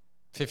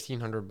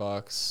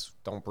 $1,500.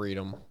 Don't breed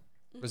them.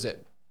 Mm-hmm. Was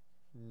it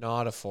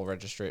not a full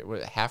registration?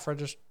 Was it half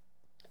registration?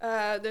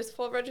 There's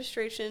full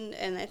registration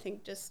and I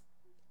think just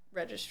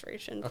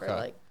registration for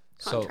like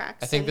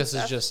contracts. So I think this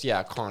is just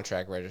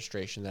contract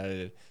registration that I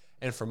did.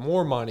 And for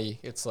more money,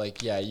 it's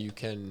like you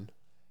can,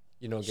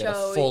 get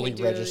a fully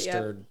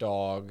registered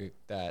dog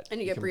that and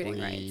you get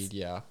breeding rights.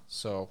 Yeah.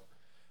 So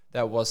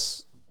that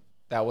was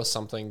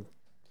something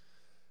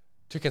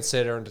to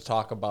consider and to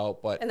talk about.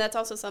 And that's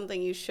also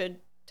something you should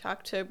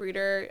talk to a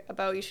breeder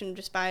about. You shouldn't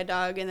just buy a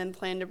dog and then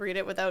plan to breed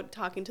it without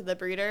talking to the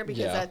breeder,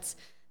 because that's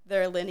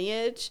their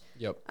lineage.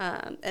 Yep.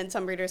 And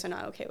some breeders are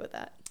not okay with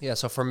that. Yeah.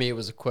 So for me, it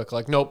was a quick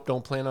nope,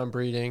 don't plan on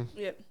breeding.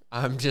 Yep.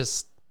 I'm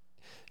just,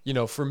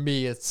 for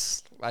me,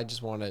 I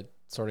just want to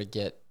sort of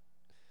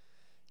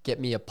get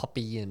me a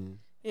puppy and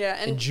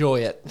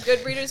enjoy it.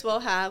 Good breeders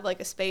will have like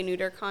a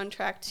spay-neuter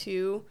contract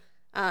too,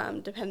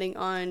 depending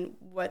on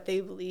what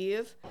they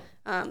believe.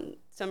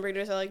 Some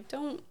breeders are like,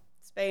 don't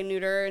spay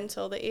neuter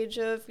until the age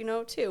of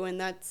 2, and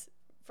that's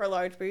for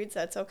large breeds.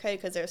 That's okay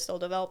because they're still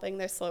developing.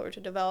 They're slower to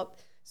develop.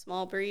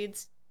 Small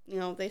breeds,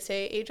 they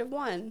say age of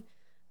 1.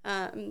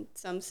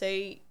 Some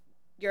say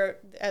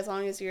as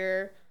long as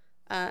you're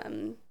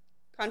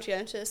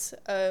conscientious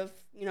of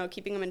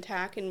keeping them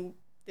intact and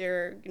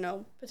their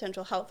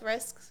potential health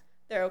risks,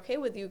 they're okay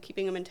with you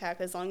keeping them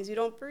intact as long as you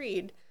don't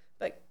breed.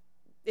 But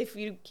if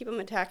you keep them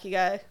intact, you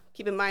gotta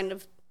keep in mind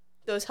of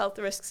those health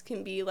risks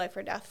can be life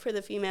or death for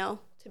the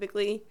female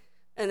typically,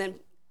 and then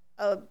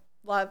a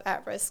lot of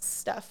at-risk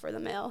stuff for the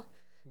male.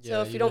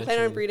 So if you don't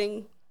plan on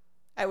breeding,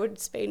 I would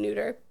spay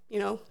neuter,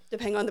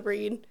 depending on the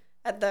breed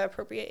at the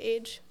appropriate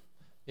age.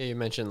 Yeah, you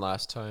mentioned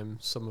last time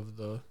some of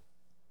the,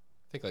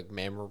 I think like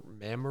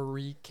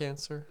mammary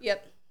cancer.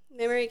 Yep,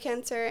 mammary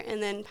cancer,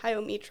 and then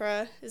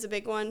pyometra is a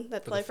big one.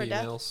 That's life or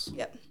death.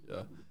 Yep.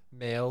 Yeah.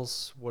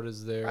 Males, what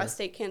is their?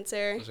 Prostate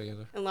cancer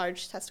and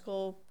large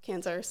testicle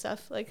cancer,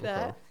 stuff like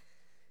that.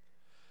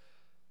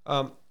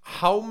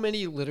 How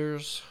many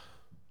litters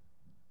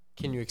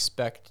can you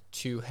expect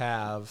to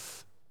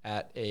have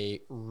at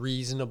a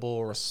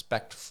reasonable,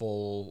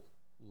 respectful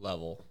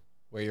level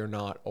where you're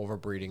not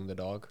overbreeding the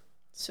dog?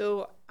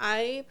 So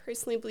I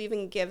personally believe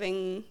in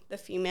giving the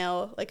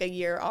female like a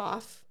year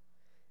off,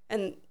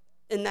 and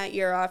in that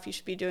year off, you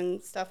should be doing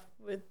stuff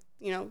with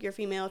your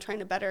female, trying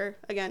to better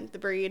again the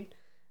breed.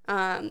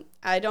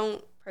 I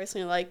don't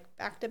personally like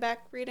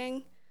back-to-back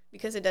breeding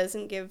because it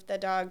doesn't give the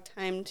dog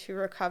time to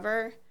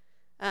recover.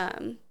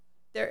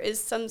 There is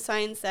some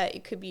signs that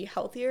it could be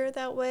healthier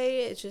that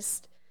way. It's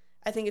just,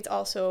 I think it's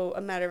also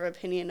a matter of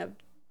opinion of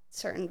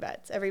certain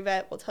vets. Every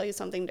vet will tell you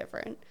something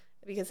different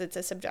because it's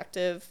a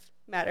subjective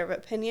matter of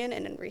opinion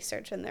and in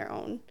research on their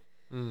own.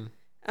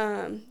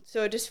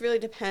 So it just really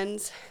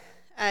depends.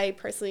 I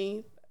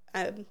personally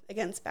am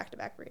against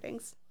back-to-back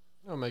breedings.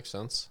 That makes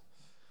sense.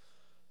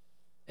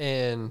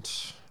 And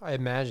I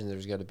imagine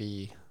there's got to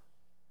be...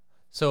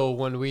 So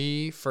when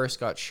we first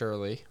got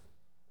Shirley,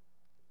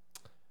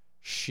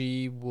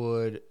 she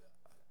would...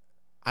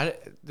 I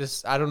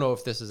don't know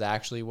if this is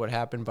actually what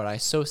happened, but I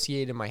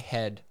associate in my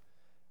head.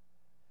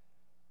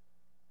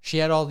 She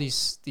had all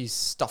these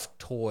stuffed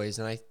toys,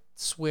 and I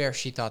swear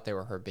she thought they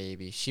were her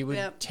baby. She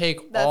would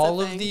take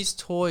all of these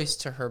toys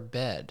to her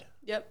bed.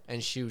 Yep.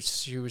 And she would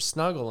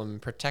snuggle them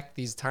and protect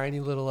these tiny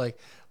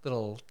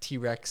little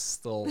T-Rex,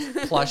 little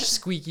plush,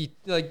 squeaky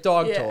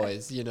dog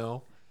toys.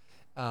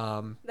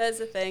 That's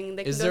the thing.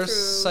 They can is go there through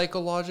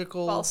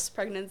psychological false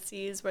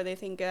pregnancies where they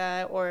think,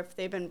 or if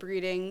they've been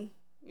breeding,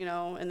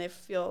 and they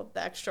feel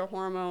the extra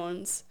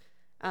hormones,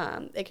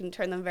 it can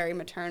turn them very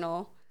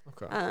maternal.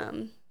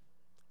 Okay.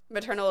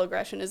 Maternal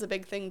aggression is a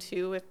big thing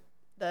too. If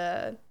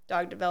the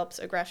dog develops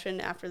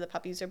aggression after the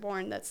puppies are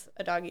born, that's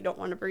a dog you don't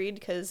want to breed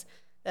because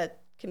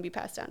that can be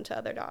passed down to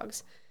other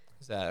dogs.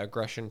 Is that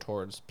aggression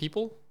towards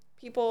people?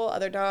 People,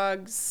 other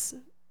dogs,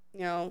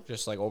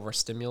 Just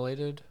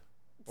overstimulated,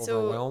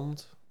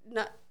 overwhelmed?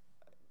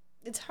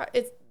 It's hard.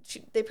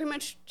 They pretty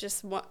much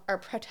just are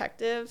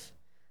protective.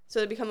 So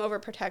they become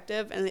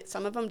overprotective, and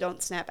some of them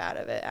don't snap out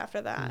of it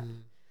after that.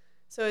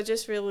 So it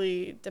just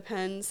really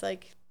depends,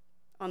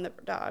 on the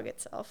dog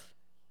itself.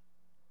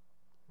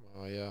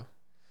 Oh, yeah.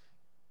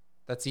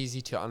 That's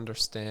easy to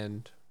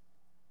understand,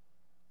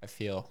 I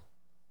feel,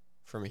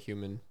 from a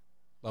human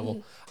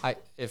level. I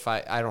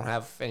don't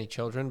have any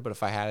children, but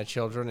if I had a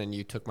children and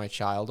you took my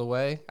child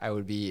away, I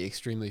would be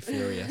extremely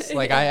furious.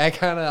 I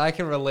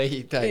can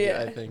relate,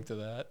 I think,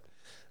 to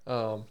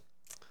that.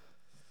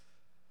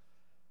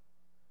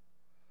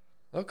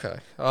 Okay.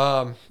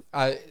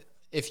 I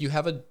if you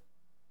have a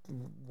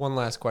one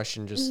last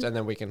question, just and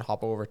then we can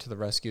hop over to the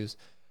rescues.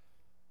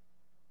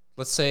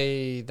 Let's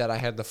say that I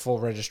had the full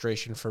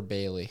registration for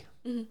Bailey,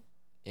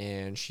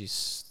 and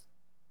she's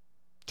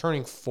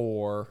turning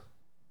 4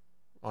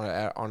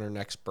 on her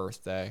next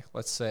birthday.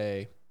 Let's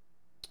say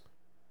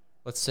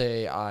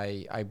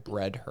I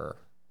bred her.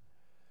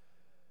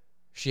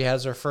 She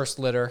has her first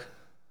litter.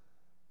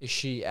 Is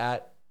she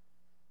at,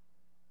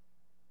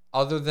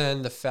 other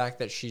than the fact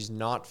that she's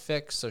not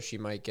fixed, so she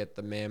might get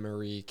the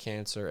mammary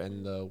cancer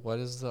and the, what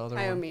is the other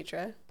one?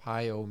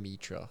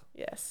 Pyometra.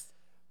 Yes.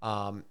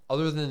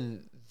 Other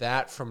than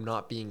that, from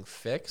not being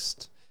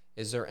fixed,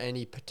 is there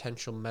any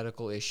potential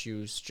medical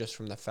issues just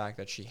from the fact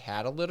that she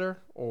had a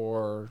litter,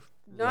 or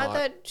not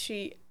that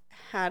she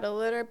had a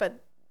litter,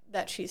 but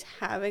that she's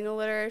having a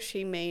litter?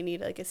 She may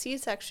need like a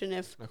C-section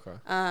if,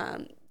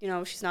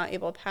 she's not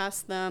able to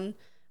pass them.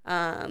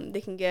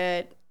 They can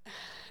get,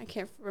 I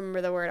can't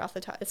remember the word off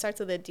the top. It starts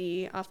with a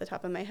D off the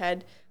top of my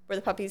head, where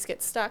the puppies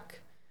get stuck.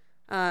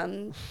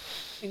 You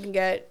can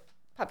get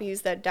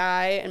puppies that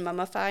die and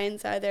mummify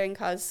inside there and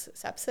cause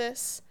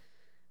sepsis.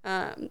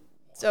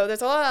 So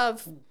there's a lot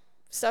of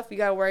stuff you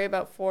got to worry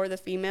about for the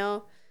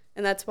female.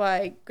 And that's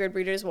why good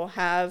breeders will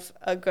have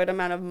a good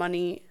amount of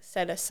money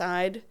set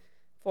aside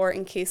for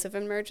in case of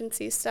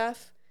emergency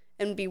stuff,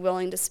 and be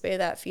willing to spay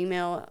that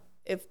female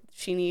if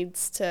she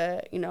needs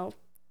to,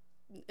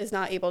 is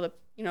not able to,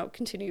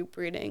 continue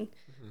breeding.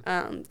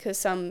 Because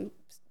some,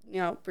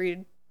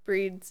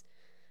 breeds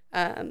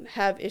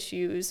have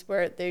issues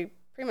where they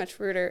pretty much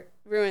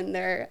ruin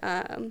their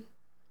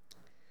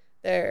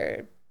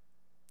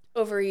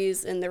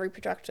ovaries and their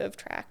reproductive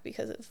tract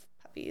because of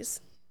puppies.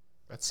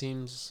 That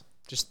seems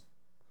just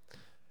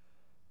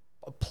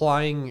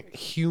applying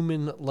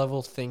human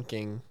level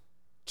thinking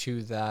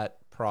to that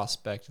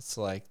prospect. It's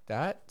like,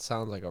 that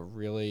sounds like a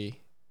really,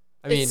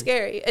 it's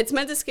scary. It's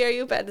meant to scare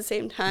you, but at the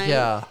same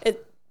time,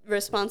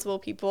 responsible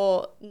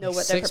people know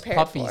what they're prepared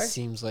for. 6 puppies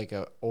seems like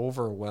an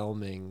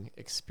overwhelming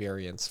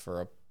experience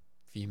for a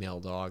female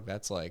dog.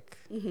 That's like,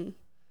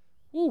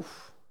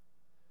 oof.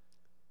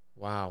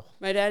 Wow.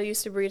 My dad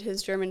used to breed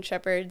his German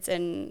Shepherds,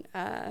 and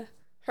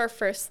her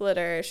first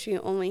litter, she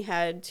only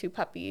had 2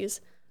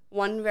 puppies.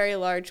 One very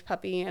large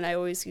puppy, and I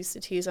always used to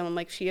tease him. I'm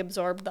like, she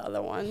absorbed the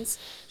other ones.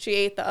 She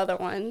ate the other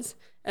ones,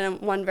 and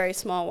one very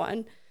small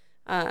one.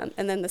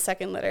 And then the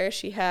second litter,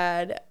 she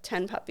had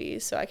 10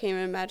 puppies. So I can't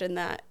even imagine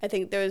that. I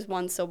think there was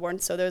 1 stillborn,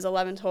 so there was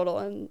 11 total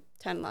and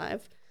 10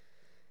 live.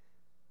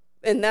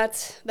 And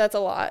that's a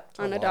lot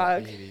on a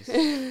dog.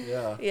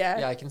 Yeah.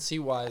 Yeah. I can see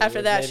why.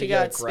 After that, she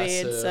got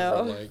spayed.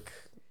 So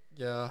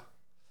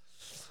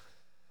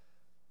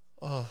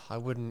Oh, I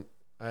wouldn't.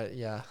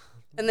 Yeah.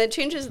 And that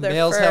changes their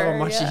males fur. Have a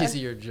much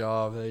easier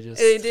job.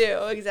 They do,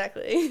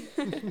 exactly.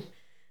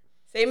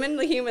 Same in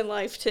the human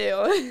life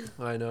too.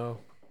 I know.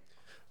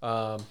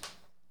 All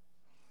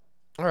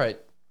right.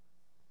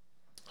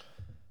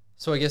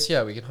 So I guess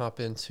we can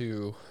hop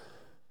into.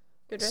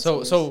 Good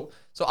rescues. So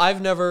I've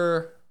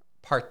never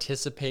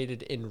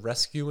participated in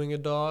rescuing a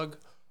dog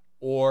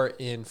or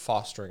in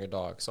fostering a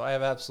dog. So I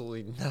have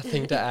absolutely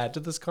nothing to add to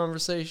this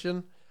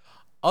conversation.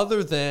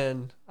 Other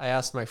than I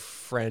asked my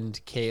friend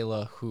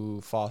Kayla, who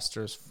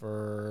fosters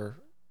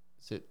for,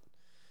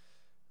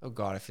 oh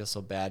God, I feel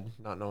so bad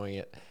not knowing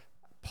it.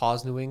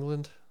 Paws New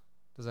England?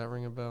 Does that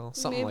ring a bell?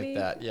 Something Maybe.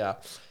 like that, yeah.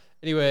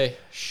 Anyway,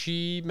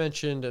 she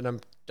mentioned,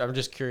 and I'm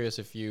just curious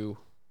if you,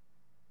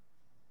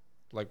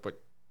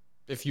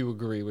 if you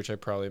agree, which I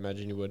probably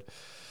imagine you would.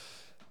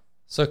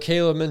 So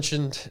Kayla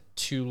mentioned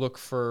to look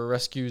for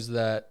rescues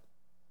that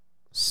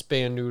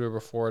spay and neuter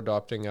before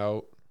adopting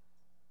out,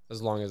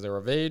 as long as they're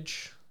of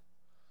age.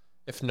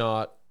 If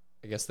not,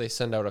 I guess they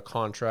send out a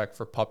contract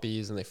for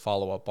puppies and they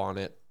follow up on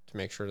it to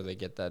make sure that they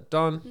get that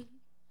done.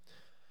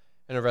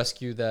 And a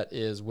rescue that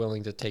is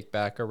willing to take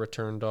back a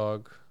return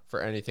dog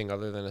for anything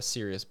other than a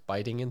serious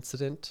biting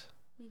incident.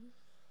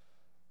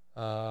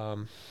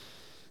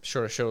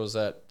 Sort of shows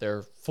that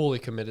they're fully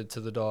committed to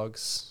the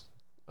dogs.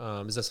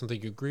 Is that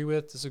something you agree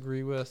with,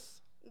 disagree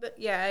with? But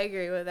yeah, I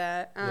agree with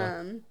that.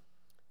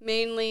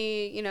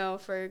 Mainly,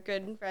 for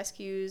good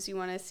rescues, you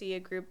want to see a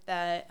group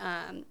that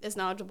is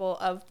knowledgeable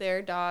of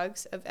their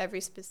dogs, of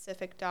every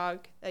specific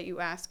dog that you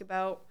ask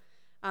about.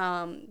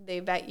 They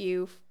vet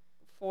you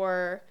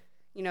for,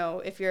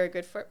 if you're a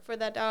good fit for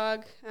that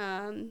dog,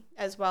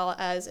 as well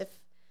as if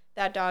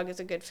that dog is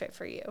a good fit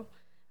for you.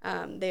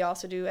 They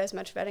also do as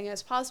much vetting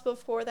as possible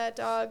for that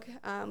dog,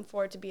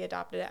 for it to be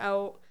adopted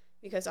out,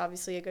 because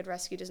obviously a good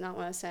rescue does not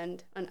want to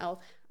send an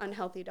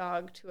unhealthy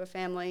dog to a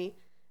family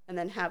and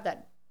then have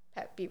that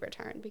pet be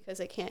returned because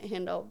they can't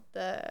handle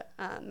the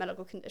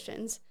medical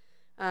conditions.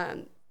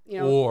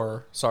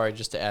 Or, sorry,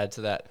 just to add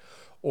to that,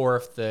 or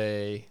if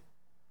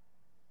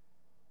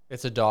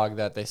it's a dog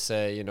that they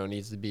say,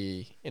 needs to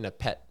be in a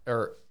pet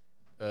or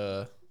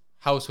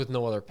house with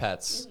no other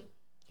pets,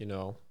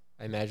 I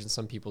imagine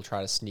some people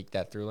try to sneak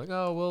that through, like,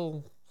 oh,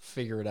 we'll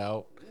figure it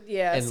out.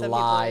 Yeah, and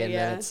lie, and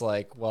then it's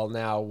like, well,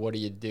 now what do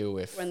you do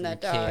if when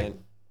that you dog can't,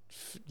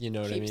 you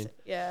know what I mean?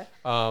 Yeah.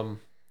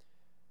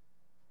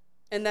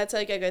 And that's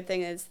like a good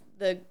thing is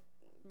the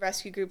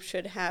rescue group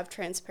should have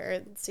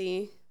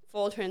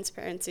full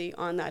transparency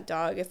on that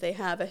dog. If they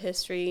have a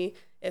history,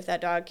 if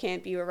that dog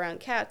can't be around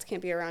cats,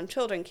 can't be around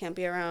children, can't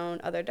be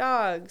around other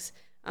dogs,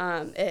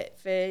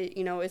 if it,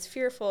 is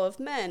fearful of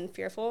men,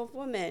 fearful of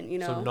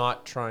women, So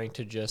not trying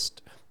to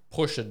just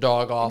push a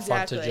dog off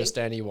onto just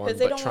anyone, because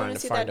they but don't trying want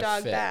to see find that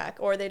dog a fit. back,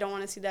 or they don't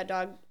want to see that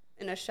dog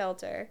in a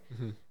shelter.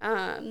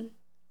 And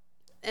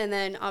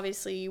then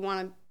obviously you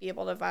want to be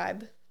able to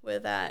vibe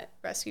with that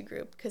rescue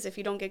group, because if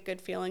you don't get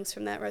good feelings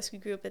from that rescue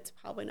group, it's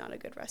probably not a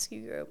good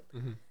rescue group.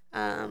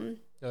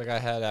 Like I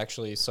had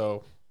actually,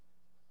 so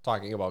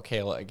talking about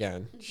Kayla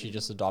again, she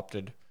just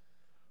adopted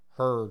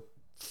her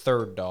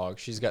third dog.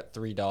 She's got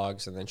 3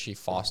 dogs, and then she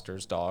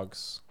fosters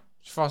dogs.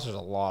 She fosters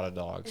a lot of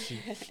dogs.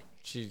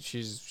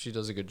 She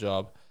does a good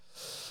job.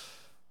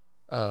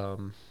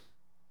 So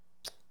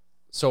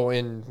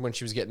when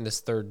she was getting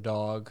this third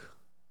dog,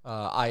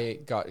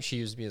 she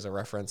used me as a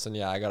reference, and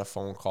I got a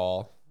phone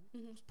call.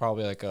 It was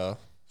probably like a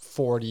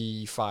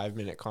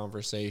 45-minute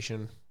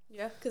conversation.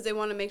 Yeah, because they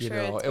want to make sure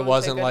it's going it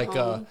wasn't to a good like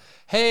home.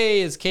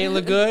 Hey, is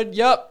Kayla good?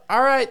 Yep.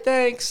 All right,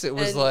 thanks. It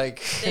was And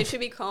like they should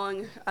be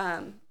calling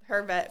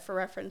her vet for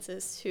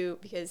references too,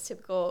 because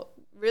typical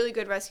really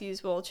good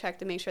rescues will check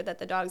to make sure that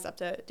the dog's up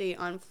to date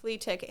on flea,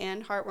 tick,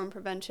 and heartworm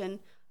prevention,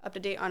 up to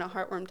date on a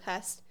heartworm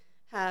test,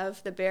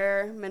 have the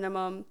bare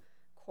minimum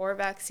core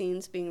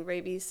vaccines being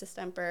rabies,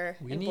 distemper,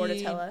 and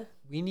bordetella.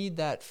 We need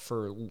that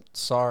for,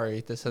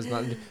 sorry, this has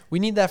not, we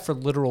need that for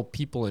literal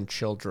people and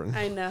children.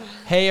 I know.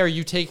 Hey, are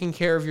you taking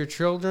care of your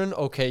children?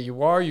 Okay,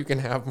 you are. You can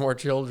have more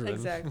children.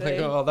 Exactly. Like,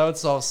 oh, that would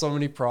solve so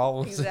many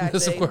problems in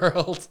this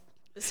world.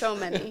 So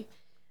many.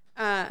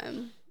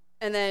 And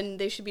then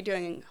they should be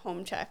doing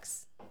home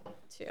checks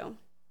too,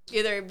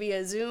 either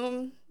via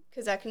Zoom,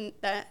 because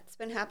that's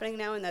been happening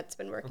now and that's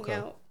been working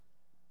out,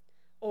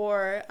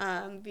 or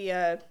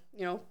via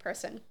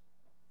person.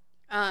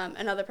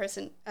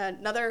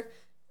 Another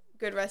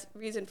good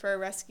reason for a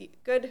rescue.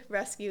 Good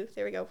rescue.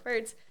 There we go.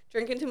 Words.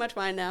 Drinking too much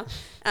wine now.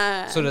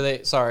 So do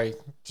they? Sorry,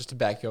 just to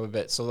back you up a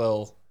bit. So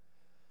they'll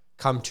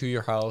come to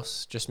your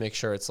house, just make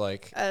sure it's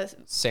like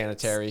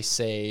sanitary,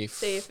 safe.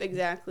 Safe,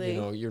 exactly.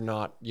 You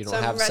don't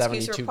Some have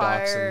 72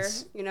 require,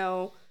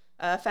 dachshunds.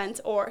 A fence,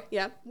 or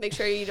make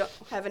sure you don't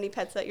have any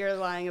pets that you're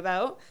lying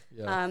about.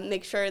 Yeah.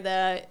 Make sure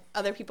that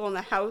other people in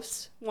the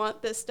house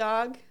want this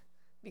dog,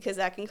 because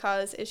that can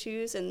cause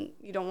issues, and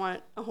you don't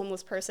want a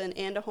homeless person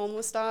and a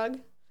homeless dog,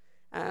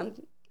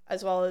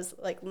 as well as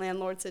like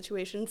landlord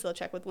situations. They'll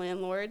check with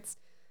landlords.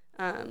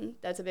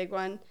 That's a big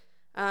one.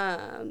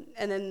 And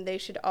then they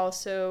should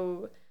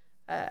also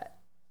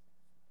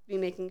be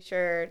making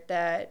sure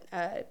that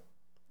I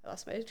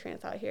lost my train of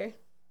thought here.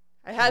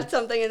 I had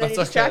something and then you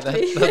distracted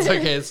me. That's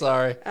okay.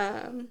 Sorry.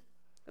 Let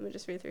me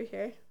just read through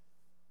here.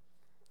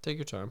 Take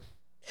your time.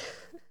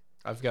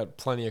 I've got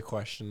plenty of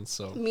questions.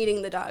 So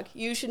meeting the dog.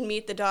 You should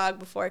meet the dog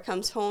before it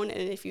comes home,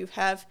 and if you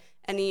have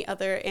any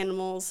other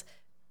animals,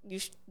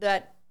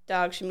 that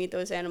dog should meet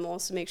those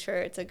animals to make sure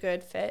it's a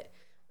good fit.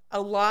 A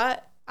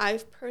lot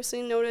I've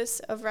personally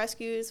noticed of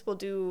rescues will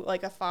do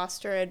like a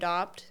foster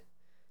adopt.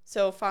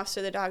 So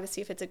foster the dog to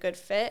see if it's a good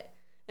fit.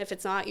 If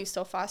it's not, you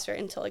still foster it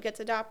until it gets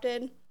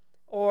adopted.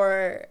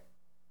 Or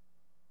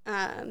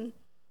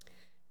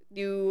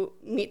you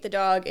meet the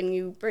dog and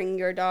you bring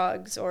your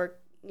dogs, or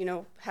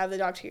have the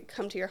dog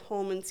come to your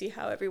home and see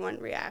how everyone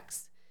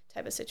reacts,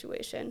 type of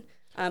situation.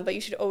 But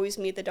you should always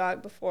meet the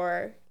dog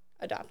before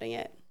adopting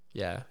it.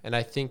 Yeah, and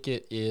I think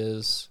it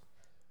is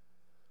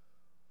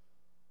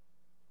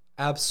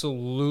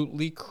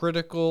absolutely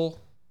critical.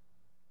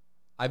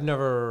 I've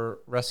never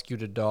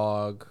rescued a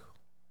dog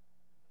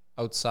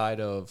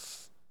outside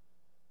of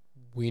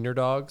wiener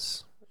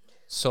dogs.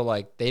 So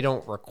like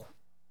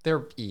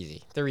they're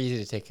easy. They're easy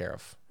to take care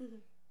of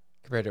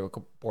compared to a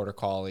border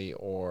collie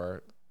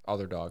or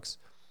other dogs.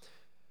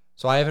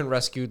 So I haven't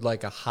rescued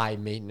like a high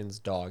maintenance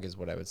dog is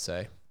what I would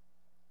say.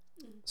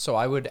 So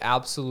I would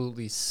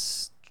absolutely,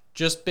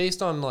 just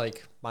based on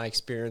like my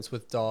experience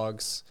with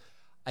dogs,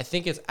 I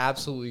think it's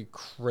absolutely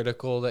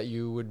critical that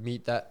you would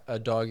meet a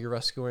dog you're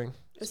rescuing,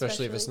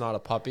 especially if it's not a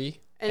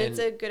puppy. And it's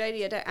a good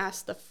idea to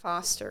ask the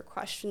foster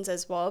questions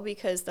as well,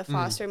 because the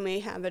foster may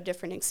have a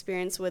different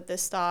experience with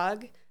this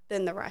dog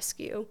than the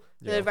rescue.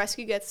 Yeah. The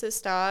rescue gets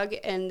this dog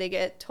and they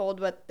get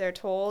told what they're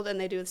told, and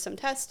they do some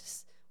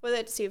tests with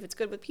it to see if it's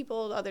good with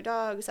people, other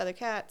dogs, other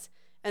cats.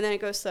 And then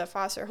it goes to the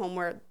foster home,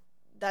 where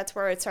that's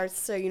where it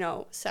starts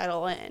to,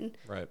 settle in.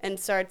 Right. And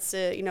starts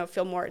to,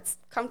 feel more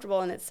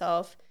comfortable in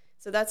itself.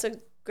 So that's a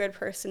good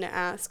person to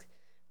ask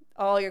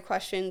all your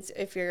questions.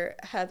 If you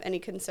have any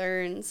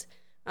concerns,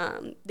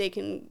 they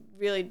can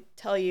really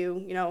tell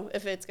you,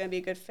 if it's going to be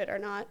a good fit or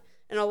not.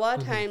 And a lot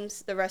of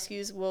times the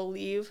rescues will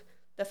leave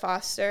the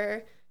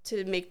foster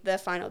to make the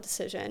final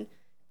decision.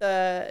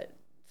 The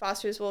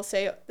fosters will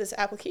say, this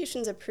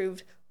application's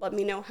approved. Let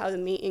me know how the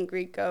meet and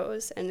greet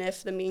goes. And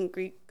if the meet and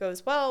greet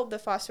goes well, the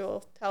foster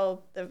will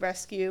tell the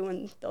rescue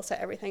and they'll set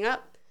everything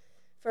up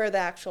for the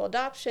actual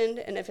adoption.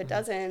 And if it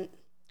doesn't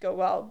go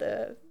well,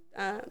 the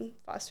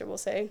foster will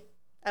say,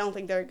 I don't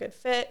think they're a good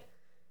fit.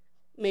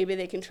 maybe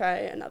they can try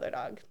another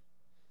dog.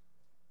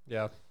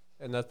 Yeah.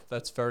 And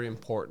that's very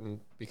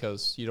important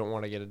because you don't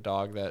want to get a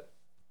dog that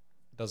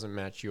doesn't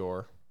match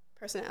your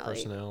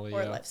Personality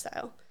or yeah.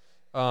 lifestyle.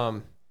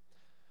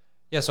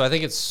 Yeah, so I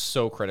think it's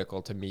so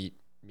critical to meet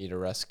a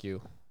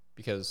rescue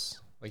because,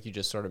 like you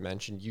just sort of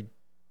mentioned, you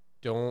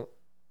don't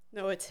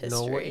know its history.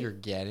 Know what you're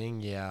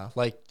getting. Yeah,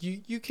 like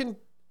you can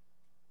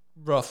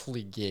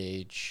roughly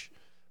gauge,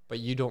 but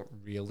you don't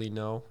really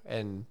know,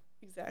 and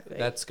exactly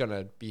that's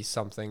gonna be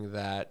something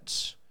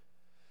that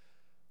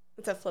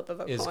it's a flip of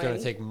a is coin.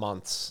 gonna take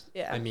months.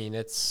 Yeah, I mean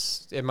it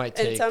might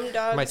take and some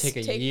dogs might take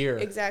a year.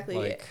 Exactly.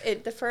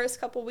 Like, the first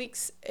couple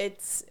weeks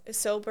it's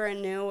so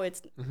brand new.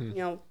 It's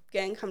mm-hmm.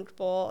 Getting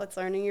comfortable. It's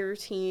learning your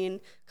routine.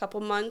 Couple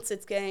months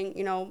it's getting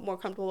more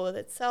comfortable with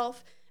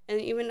itself.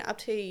 And even up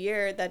to a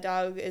year, that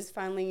dog is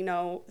finally,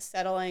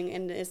 settling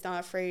and is not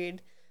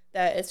afraid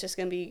that it's just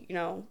going to be,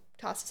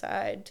 tossed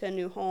aside to a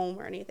new home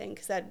or anything.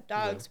 Because that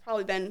dog's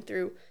probably been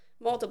through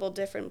multiple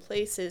different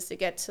places to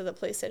get to the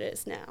place it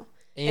is now.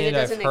 And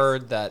I've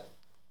heard that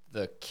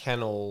the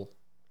kennel,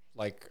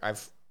 like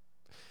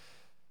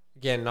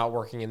again, not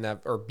working in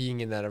that or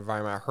being in that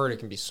environment, I heard it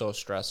can be so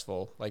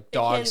stressful. Like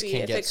dogs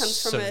can get severe. If it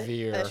comes from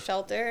a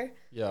shelter,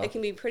 yeah, it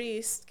can be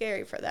pretty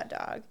scary for that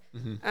dog.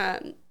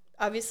 Mm-hmm.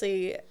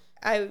 Obviously,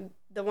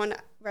 the one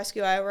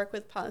rescue I work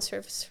with, Pause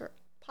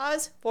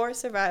for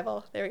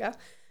Survival, there we go,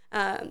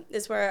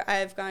 is where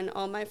I've gotten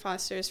all my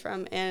fosters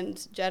from,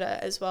 and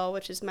Jetta as well,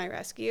 which is my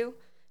rescue.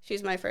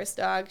 She's my first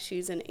dog.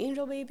 She's an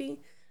angel baby,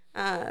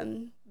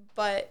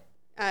 but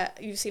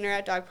you've seen her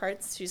at dog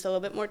parts. She's a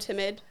little bit more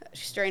timid.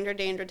 She's stranger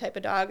danger type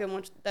of dog,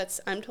 and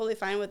I'm totally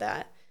fine with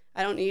that.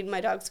 I don't need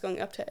my dogs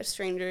going up to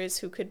strangers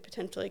who could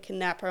potentially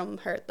kidnap them,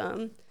 hurt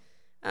them.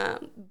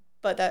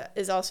 But that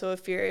is also a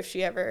fear if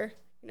she ever,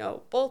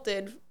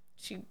 bolted.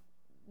 She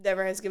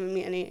never has given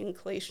me any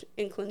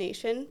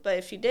inclination. But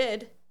if she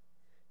did,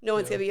 no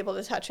one's going to be able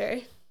to touch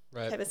her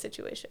type of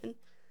situation.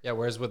 Yeah,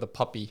 whereas with a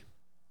puppy,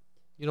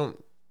 you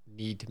don't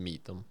need to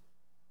meet them.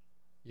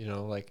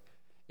 Like,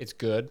 it's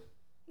good,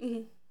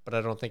 mm-hmm. but I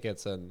don't think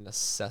it's a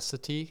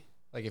necessity.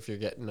 Like, if you're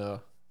getting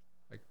a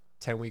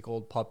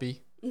 10-week-old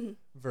puppy mm-hmm.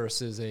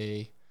 versus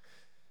a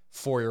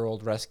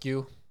 4-year-old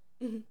rescue,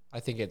 mm-hmm. I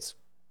think it's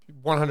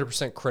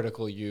 100%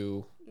 critical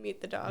you meet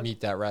the dog,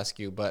 meet that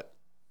rescue. But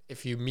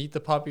if you meet the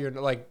puppy, or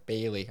like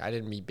Bailey, I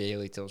didn't meet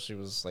Bailey till she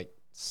was like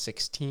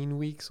 16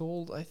 weeks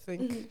old, I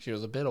think. Mm-hmm. She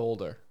was a bit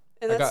older.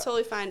 And that's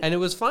totally fine. And it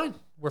was fine.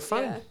 We're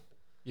fine.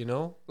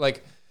 Yeah.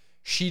 Like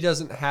she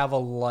doesn't have a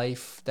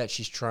life that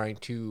she's trying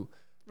to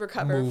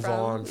move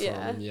on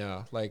from.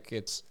 Yeah. Like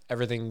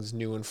everything's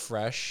new and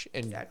fresh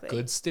and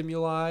good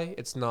stimuli.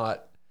 It's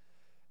not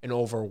an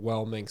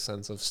overwhelming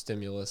sense of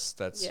stimulus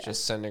that's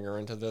just sending her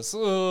into this.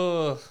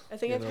 I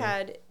think I've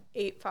had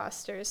 8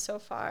 fosters so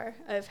far.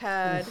 I've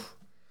had,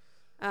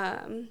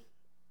 I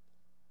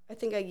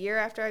think a year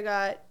after I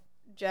got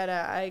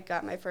Jetta, I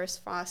got my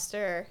first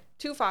foster.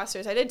 2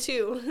 fosters. I did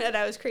 2, and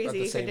I was crazy.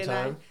 At the same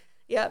time?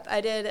 Yep,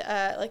 I did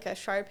like a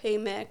Shar-Pei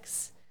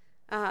mix.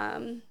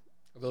 Are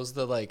those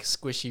the like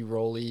squishy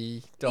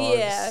rolly dogs?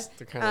 Yeah,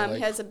 they're kind of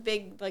has a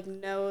big like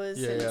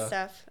nose and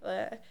stuff.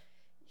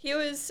 He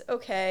was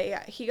okay.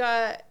 He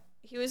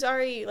was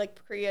already like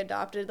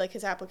pre-adopted. Like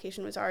his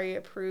application was already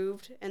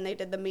approved, and they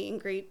did the meet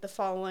and greet the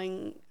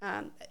following.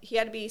 He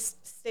had to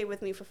stay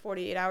with me for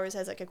 48 hours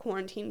as like a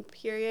quarantine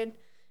period,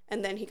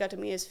 and then he got to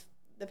meet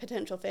the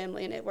potential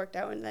family, and it worked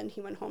out. And then he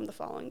went home the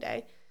following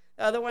day.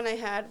 The other one I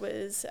had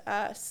was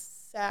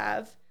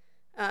Sav,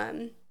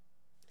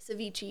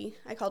 Savici.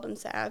 I called him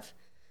Sav.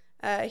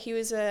 He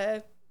was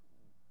a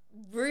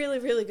really,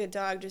 really good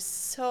dog.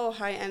 Just so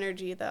high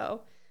energy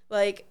though,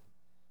 like.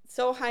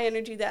 So high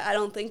energy that I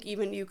don't think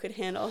even you could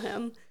handle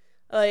him.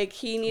 Like,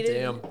 he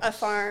needed a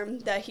farm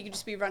that he could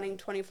just be running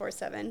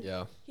 24/7.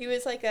 Yeah. He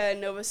was like a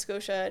Nova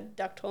Scotia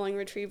duck tolling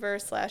retriever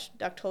 /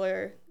 duck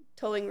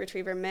tolling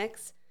retriever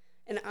mix.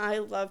 And I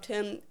loved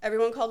him.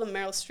 Everyone called him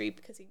Meryl Streep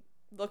because he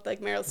looked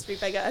like Meryl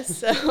Streep, I guess.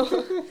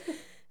 So,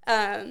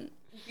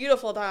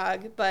 beautiful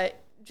dog,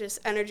 but just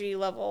energy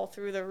level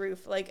through the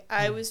roof. Like,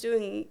 I was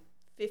doing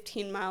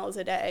 15 miles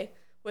a day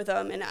with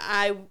him, and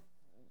I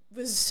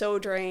was so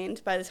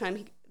drained by the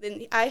time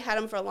I had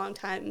him for a long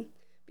time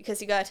because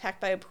he got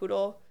attacked by a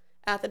poodle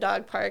at the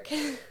dog park,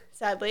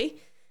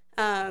 sadly.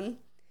 And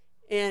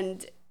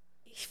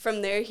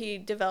from there he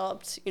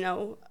developed,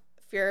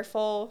 fear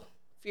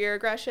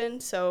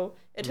aggression. So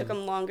it took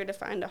him longer to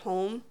find a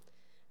home.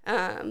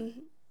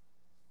 And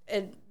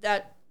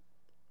that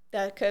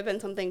could have been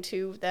something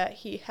too that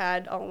he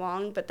had all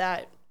along, but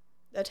that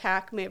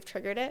attack may have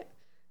triggered it.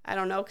 I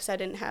don't know because I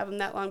didn't have him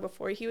that long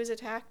before he was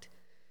attacked.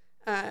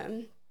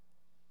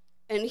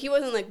 And he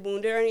wasn't, like,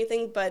 wounded or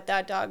anything, but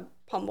that dog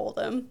pummeled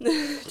him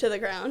to the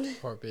ground.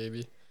 Poor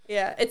baby.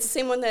 Yeah, it's the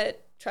same one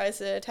that tries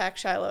to attack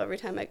Shiloh every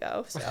time I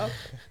go, so.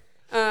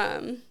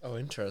 Oh,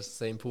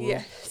 interesting. Same poodle?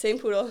 Yeah, same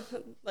poodle,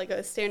 like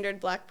a standard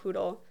black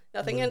poodle.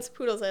 Nothing against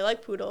poodles. I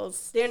like poodles.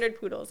 Standard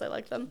poodles, I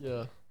like them.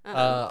 Yeah.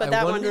 But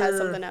that one has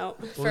something out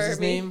for me. What was his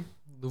name?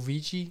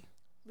 Luigi,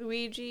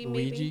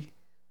 maybe?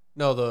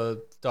 No,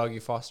 the dog you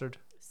fostered.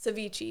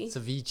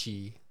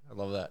 Ceviche. I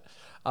love that.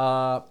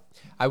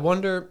 I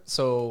wonder.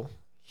 So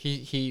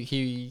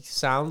he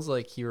sounds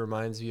like he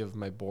reminds me of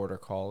my border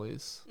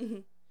collies. Mm-hmm.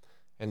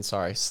 And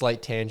sorry,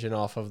 slight tangent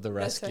off of the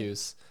That's fine.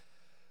 rescues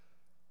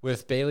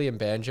with Bailey and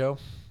Banjo.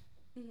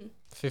 Mm-hmm.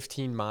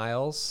 15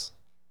 miles,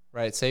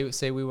 right?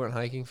 Say we went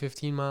hiking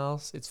 15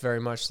 miles. It's very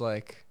much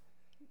like,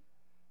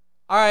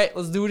 all right,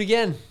 let's do it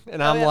again.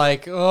 And I'm yeah.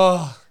 like,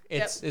 oh,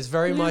 Yep. it's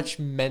very much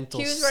mental.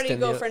 He was ready to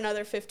go for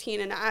another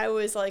 15, and I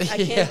was like, I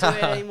can't do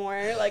it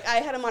anymore. Like, I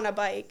had him on a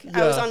bike.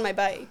 I was on my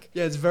bike.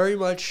 Yeah, it's very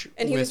much.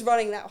 And he was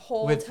running that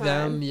whole with time.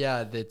 them.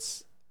 Yeah,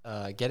 that's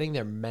getting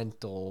their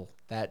mental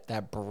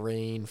that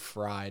brain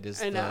fried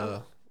is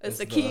It's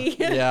the key.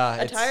 Yeah,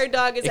 a tired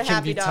dog is a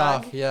happy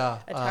dog. Tough, yeah,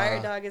 a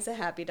tired dog is a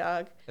happy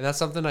dog. And that's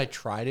something I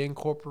try to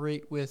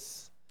incorporate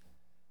with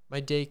my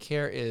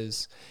daycare.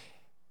 Is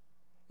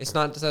it's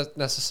not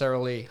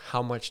necessarily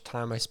how much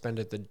time I spend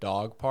at the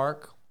dog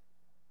park,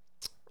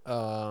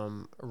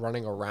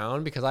 running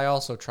around, because I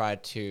also try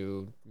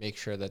to make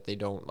sure that they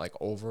don't like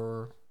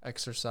over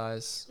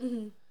exercise.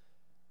 Mm-hmm.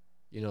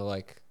 You know,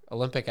 like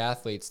Olympic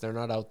athletes, they're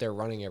not out there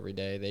running every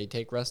day. They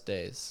take rest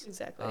days.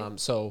 Exactly.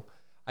 So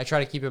I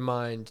try to keep in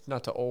mind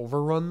not to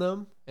overrun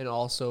them, and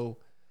also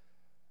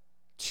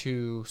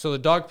so the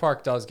dog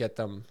park does get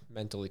them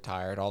mentally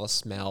tired, all the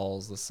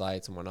smells, the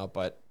sights and whatnot,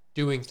 but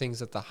doing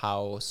things at the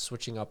house,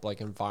 switching up like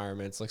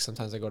environments. Like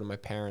sometimes I go to my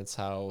parents'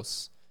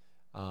 house.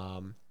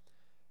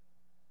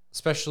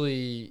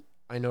 Especially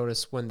I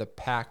notice when the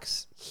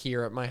packs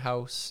here at my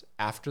house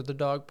after the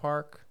dog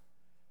park,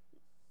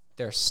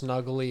 they're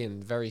snuggly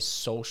and very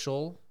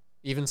social.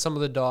 Even some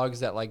of the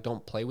dogs that like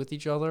don't play with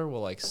each other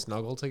will like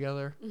snuggle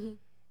together. Mm-hmm.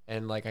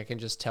 And like I can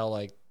just tell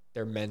like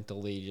they're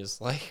mentally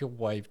just like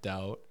wiped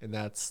out. And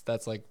that's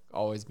like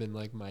always been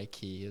like my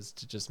key, is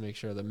to just make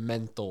sure the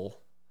mental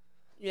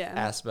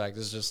aspect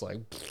is just like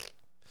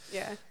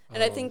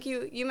And I think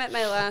you met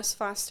my last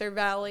foster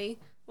Valley.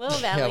 Little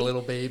Valley. Yeah,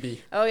 little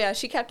baby. Oh yeah,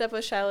 she kept up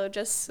with Shiloh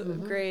just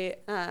great.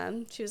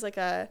 She was like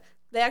they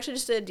actually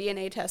just did a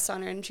DNA test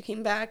on her, and she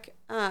came back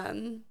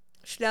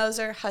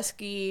Schnauzer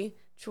Husky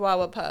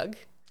Chihuahua Pug.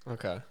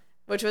 Okay.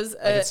 Which was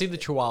I can see the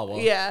Chihuahua.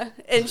 Yeah,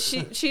 and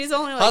she's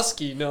only like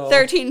Husky, no.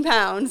 13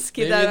 pounds.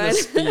 Keep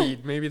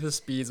Maybe the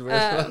speed's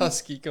where the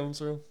Husky comes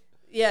from.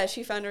 Yeah,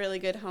 she found a really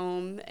good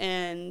home,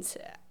 and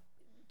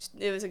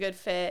it was a good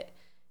fit.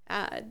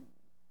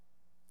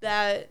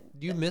 Do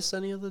you miss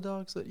any of the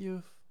dogs that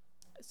you've?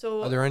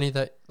 So are there any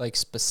that like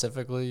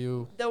specifically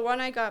you? The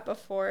one I got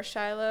before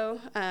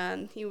Shiloh,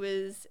 he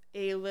was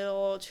a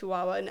little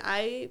Chihuahua, and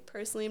I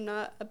personally am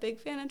not a big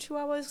fan of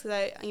Chihuahuas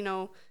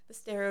because the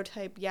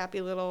stereotype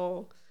yappy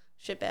little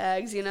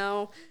shitbags,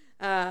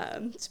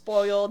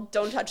 spoiled,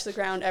 don't touch the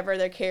ground ever.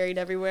 They're carried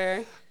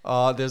everywhere.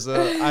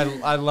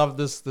 I love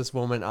this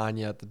woman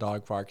Anya at the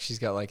dog park.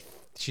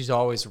 She's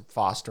always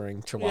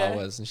fostering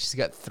Chihuahuas, and she's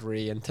got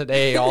 3. And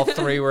today, all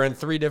 3 were in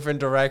 3 different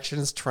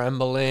directions,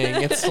 trembling.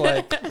 It's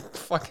like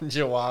fucking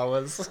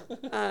Chihuahuas.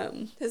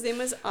 His name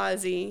was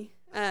Ozzy.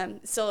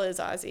 Still is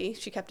Ozzy.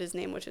 She kept his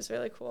name, which is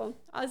really cool.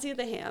 Ozzy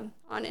the Ham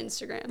on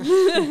Instagram.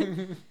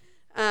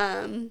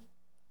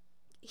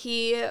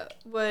 He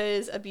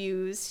was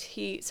abused.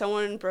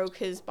 Someone broke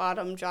his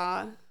bottom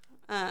jaw.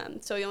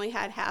 So he only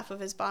had half of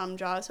his bottom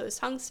jaw, so his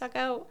tongue stuck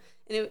out.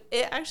 And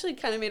it actually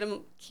kind of made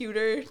him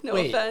cuter, no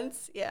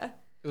offense. Yeah.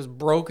 It was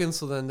broken,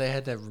 so then they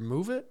had to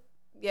remove it?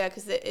 Yeah,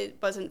 because it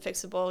wasn't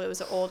fixable. It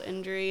was an old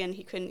injury, and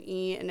he couldn't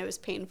eat, and it was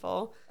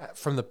painful.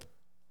 From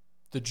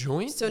the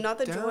joint? So not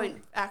the down?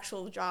 joint,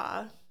 actual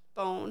jaw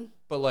bone.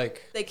 But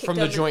like from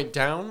the joint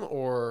down,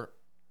 or?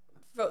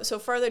 So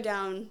further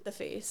down the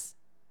face.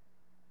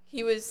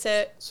 He was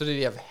set. So did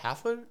he have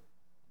half of it?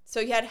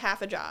 So he had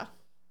half a jaw.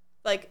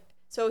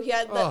 So he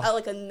had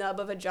like a nub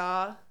of a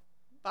jaw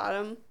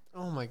bottom.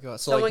 Oh my god!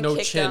 So Someone like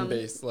no chin him.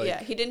 base, like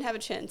yeah, he didn't have a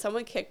chin.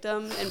 Someone kicked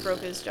him and broke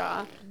his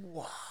jaw.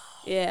 Wow.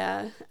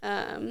 Yeah.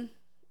 And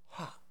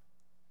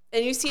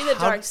you see the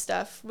dark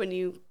stuff when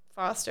you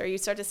foster. You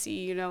start to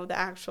see, the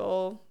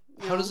actual.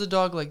 How does a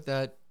dog like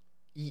that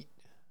eat?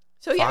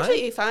 So he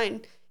actually ate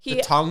fine.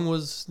 The tongue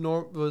was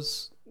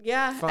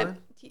fine.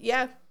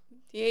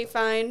 He ate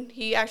fine.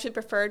 He actually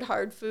preferred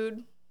hard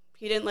food.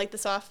 He didn't like the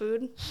soft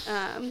food.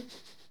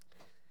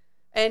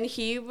 And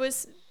he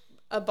was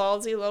a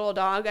ballsy little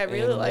dog. I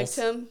really liked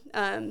him.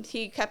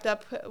 He kept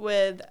up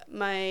with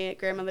my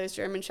grandmother's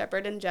German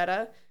Shepherd in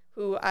Jeddah,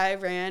 who I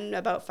ran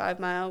about 5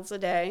 miles a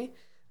day.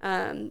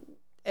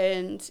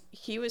 And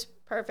he was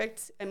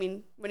perfect. I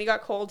mean, when he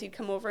got cold, he'd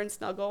come over and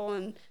snuggle,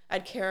 and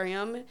I'd carry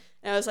him. And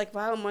I was like,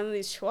 wow, I'm one of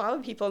these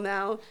Chihuahua people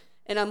now.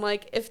 And I'm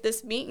like, if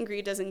this meet and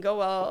greet doesn't go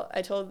well,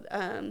 I told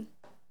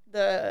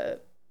the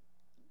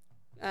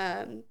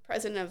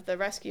president of the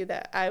rescue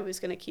that I was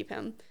going to keep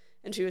him.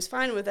 And she was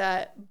fine with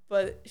that,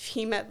 but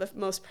he met the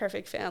most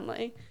perfect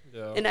family.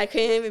 Yeah. And I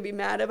can't even be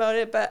mad about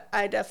it, but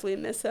I definitely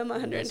miss him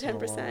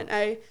 110%.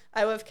 I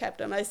would have kept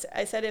him. I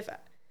said if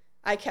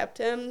I kept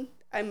him,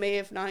 I may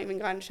have not even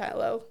gone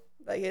Shiloh.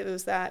 Like, it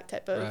was that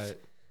type of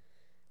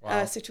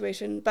Wow.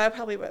 situation. But I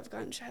probably would have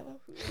gotten Shiloh.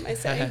 Who am I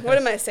saying? What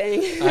am I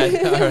saying? I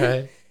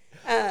know,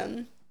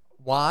 Um,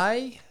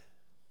 right?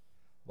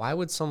 Why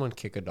would someone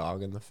kick a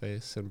dog in the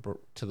face and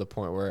to the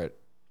point where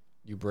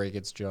you break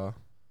its jaw?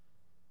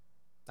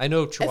 I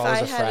know if Chihuahuas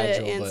I are had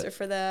fragile, an answer but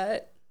for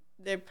that,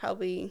 they'd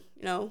probably,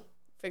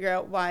 figure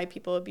out why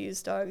people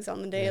abuse dogs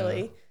on the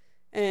daily.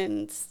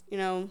 And,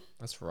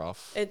 that's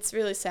rough. it's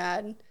really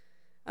sad.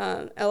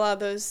 A lot of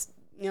those,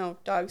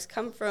 dogs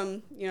come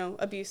from,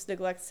 abuse,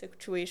 neglect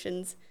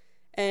situations.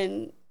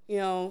 And,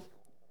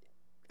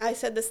 I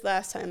said this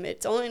last time,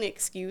 it's only an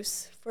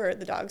excuse for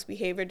the dog's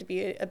behavior to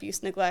be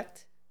abuse,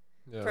 neglect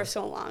for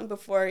so long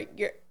before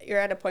you're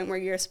at a point where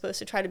you're supposed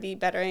to try to be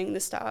bettering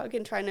this dog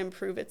and trying to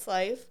improve its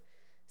life.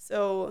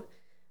 So,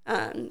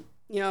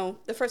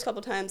 the first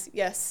couple times,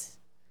 yes,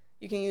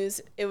 you can use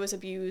it was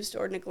abused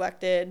or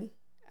neglected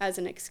as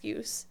an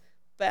excuse.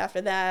 But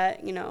after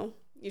that,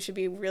 you should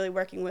be really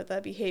working with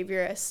a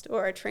behaviorist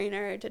or a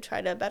trainer to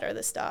try to better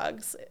this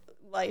dog's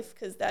life,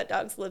 because that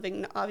dog's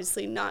living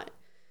obviously not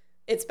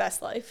its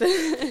best life.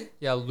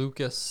 Yeah,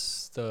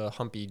 Lucas, the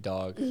humpy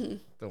dog,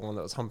 the one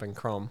that was humping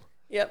Crumb.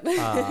 Yep.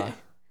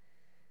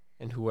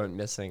 And who went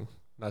missing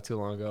not too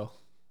long ago.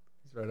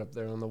 He's right up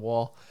there on the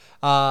wall.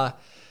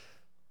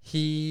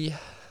 He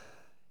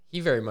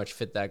very much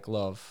fit that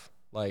glove.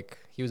 Like,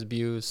 he was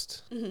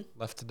abused,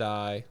 left to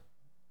die,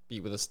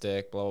 beat with a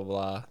stick, blah, blah,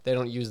 blah. They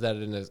don't use that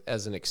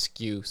as an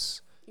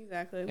excuse.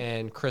 Exactly.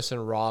 And Chris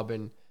and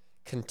Robin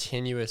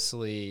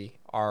continuously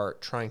are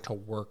trying to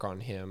work on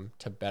him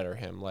to better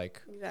him.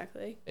 Like,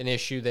 exactly. An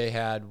issue they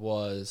had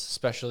was,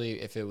 especially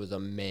if it was a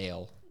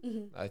male,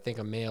 I think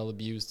a male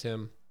abused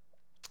him.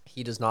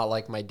 He does not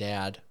like my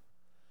dad.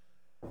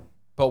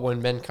 But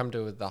when men come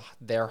to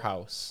their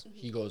house,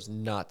 he goes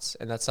nuts.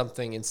 And that's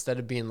something, instead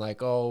of being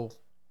like, oh,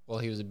 well,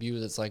 he was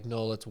abused, it's like,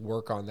 no, let's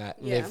work on that.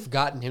 And they've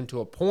gotten him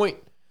to a point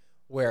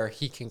where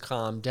he can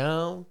calm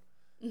down,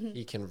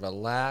 he can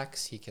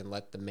relax, he can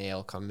let the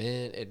male come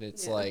in. And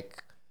it's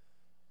like,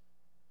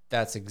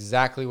 that's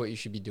exactly what you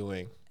should be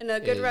doing. And a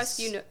good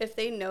rescue, if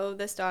they know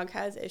this dog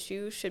has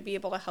issues, should be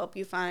able to help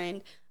you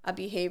find a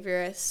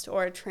behaviorist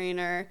or a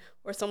trainer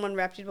or someone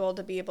reputable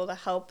to be able to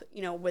help,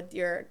 with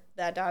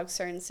that dog's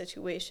certain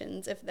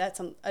situations, if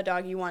that's a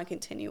dog you want to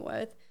continue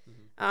with.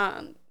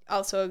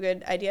 Also a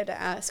good idea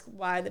to ask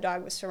why the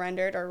dog was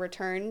surrendered or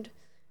returned,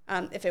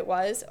 if it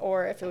was,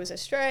 or if it was a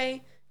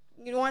stray.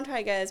 You want to try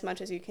to get as much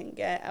as you can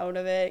get out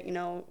of it,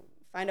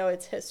 find out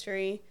its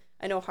history.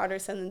 I know harder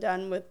said than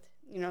done with,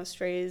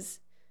 strays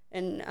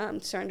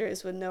and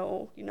surrenders with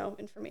no,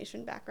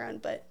 information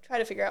background, but try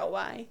to figure out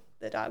why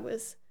the dog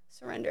was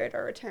surrendered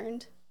or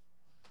returned.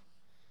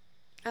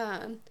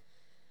 Other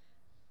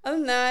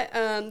than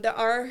that, there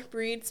are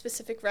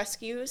breed-specific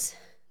rescues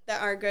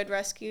that are good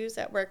rescues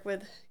that work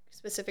with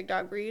specific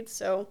dog breeds.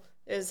 So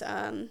there's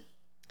a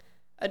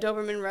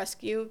Doberman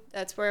rescue.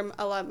 That's where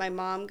a lot of my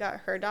mom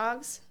got her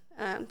dogs,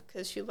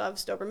 because she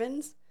loves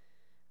Dobermans.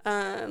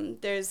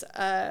 There's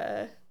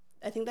I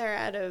think they're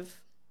out of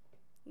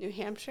New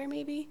Hampshire,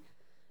 maybe.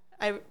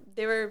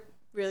 They were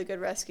really good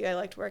rescue. I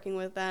liked working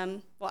with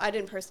them. Well, I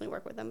didn't personally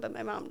work with them, but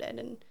my mom did,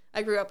 and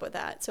I grew up with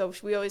that. So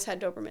we always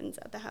had Dobermans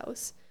at the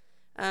house.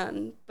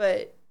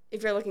 But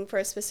if you're looking for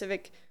a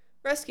specific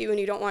rescue and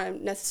you don't want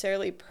to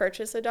necessarily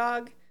purchase a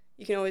dog,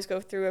 you can always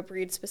go through a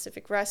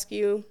breed-specific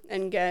rescue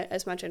and get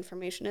as much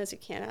information as you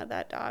can out of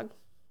that dog.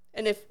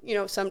 And if,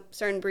 some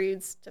certain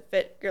breeds to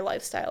fit your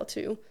lifestyle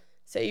too.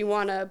 Say you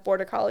want a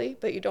Border Collie,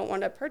 but you don't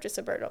want to purchase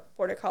a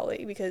Border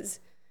Collie because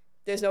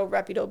there's no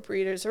reputable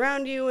breeders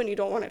around you and you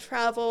don't want to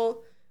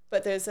travel,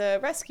 but there's a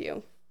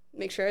rescue.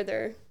 Make sure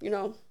they're,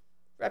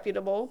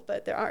 reputable,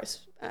 but there are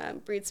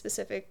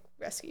breed-specific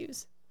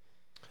rescues.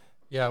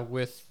 Yeah,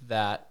 with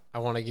that, I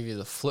want to give you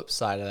the flip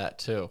side of that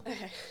too.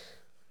 Okay.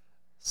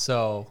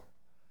 So,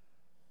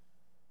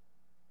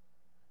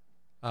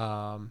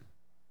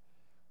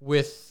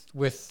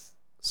 with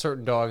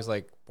certain dogs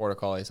like Border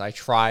Collies, I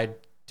tried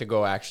to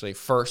go actually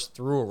first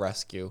through a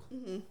rescue,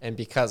 and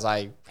because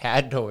I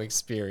had no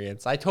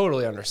experience, I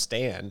totally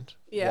understand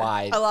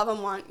why. A lot of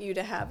them want you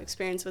to have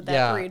experience with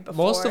that breed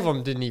before. Most of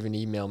them didn't even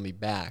email me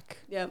back.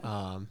 Yep.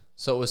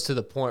 So it was to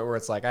the point where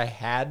it's like I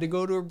had to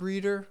go to a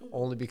breeder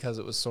only because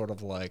it was sort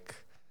of like,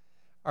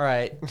 all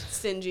right,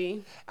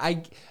 stingy.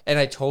 I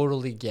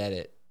totally get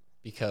it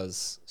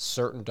because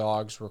certain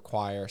dogs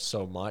require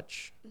so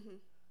much.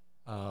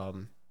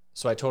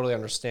 So I totally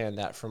understand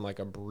that from like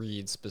a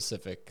breed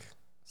specific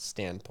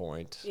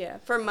standpoint. Yeah,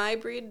 for my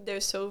breed,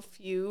 there's so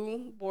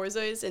few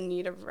Borzois in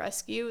need of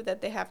rescue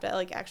that they have to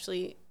like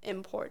actually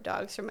import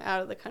dogs from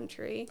out of the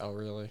country. Oh,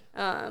 really?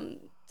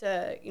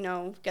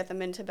 To get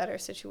them into better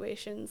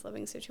situations,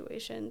 living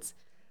situations.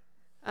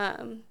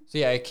 So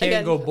yeah, it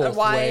can't go both ways.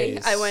 Why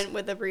I went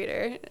with a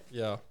breeder.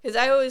 Yeah. Because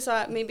I always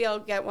thought maybe I'll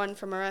get one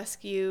from a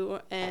rescue,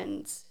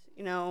 and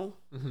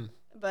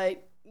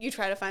but you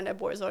try to find a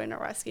Borzoi in a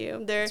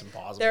rescue. They're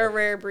a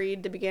rare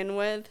breed to begin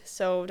with,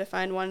 so to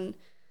find one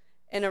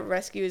in a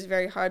rescue is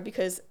very hard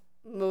because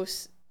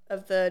most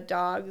of the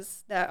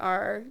dogs that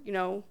are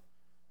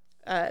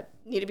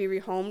need to be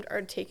rehomed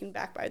or taken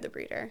back by the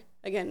breeder.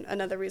 Again,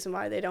 another reason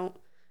why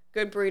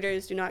good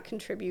breeders do not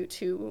contribute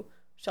to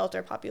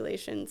shelter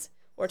populations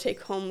or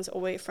take homes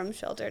away from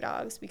shelter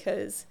dogs,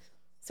 because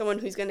someone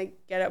who's going to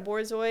get a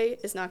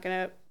Borzoi is not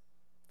going to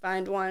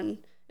find one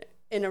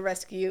in a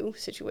rescue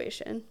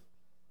situation.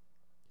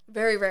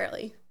 Very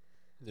rarely.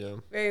 Yeah.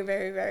 Very,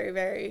 very, very,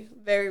 very,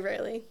 very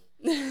rarely.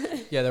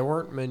 Yeah, there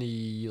weren't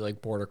many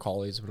like border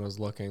collies when I was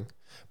looking.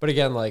 But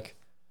again, like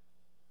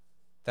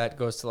that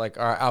goes to like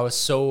I was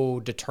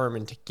so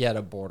determined to get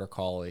a border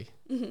collie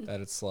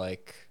that it's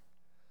like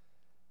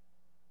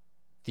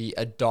the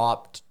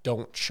adopt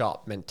don't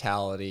shop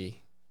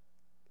mentality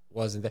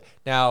wasn't there.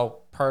 Now,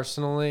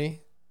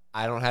 personally,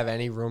 I don't have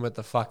any room at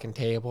the fucking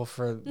table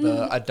for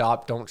the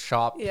adopt don't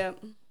shop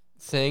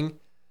thing,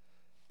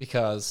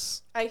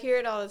 because I hear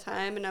it all the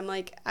time, and I'm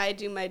like, I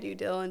do my due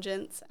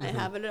diligence. I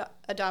have an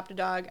adopt a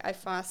dog, I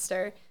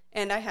foster,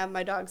 and I have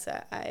my dogs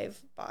that I've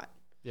bought.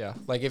 Yeah,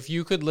 like if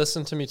you could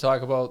listen to me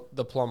talk about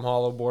the Plum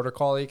Hollow Border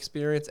Collie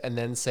experience and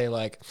then say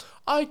like,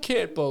 I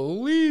can't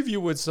believe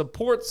you would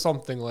support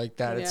something like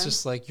that. It's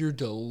just like, you're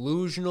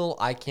delusional.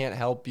 I can't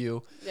help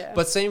you. Yeah.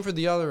 But same for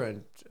the other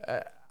end.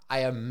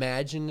 I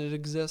imagine it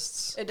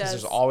exists. It does.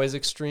 There's always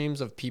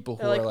extremes of people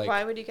who They're are like,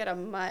 why would you get a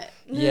mutt?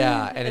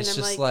 Yeah, and it's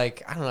I'm just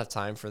like, I don't have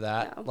time for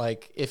that. No.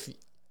 Like if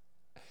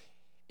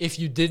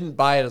you didn't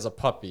buy it as a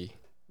puppy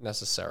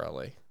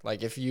necessarily,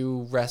 like if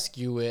you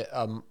rescue it,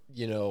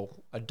 you know,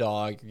 a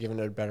dog, you're giving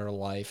it a better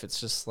life,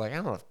 it's just like, I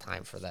don't have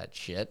time for that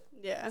shit.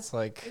 Yeah, it's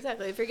like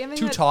exactly. If you're giving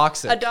too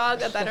toxic. A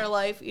dog a better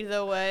life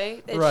either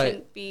way, it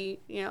shouldn't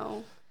be, you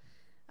know.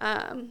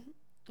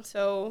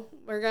 So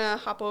we're gonna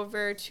hop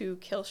over to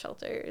kill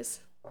shelters.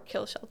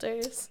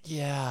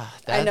 Yeah,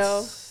 I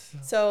know.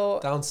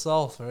 So down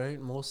south, right?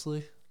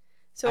 Mostly.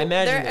 So I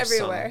imagine they're there's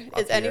everywhere. some up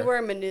It's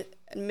anywhere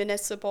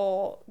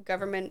municipal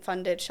government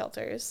funded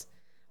shelters.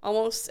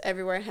 Almost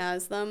everywhere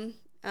has them,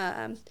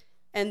 and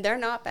they're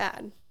not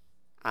bad.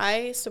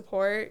 I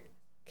support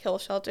kill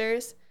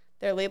shelters.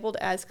 They're labeled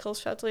as kill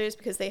shelters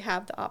because they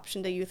have the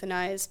option to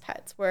euthanize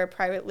pets, where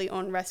privately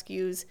owned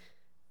rescues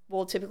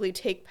will typically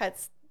take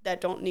pets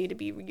that don't need to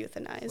be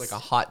euthanized. Like a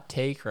hot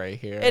take right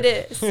here. It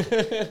is.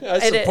 I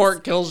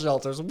support kill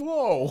shelters.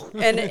 Whoa.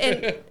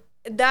 And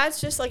that's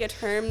just like a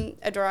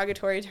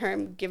derogatory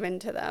term given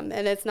to them.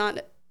 And it's not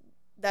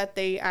that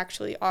they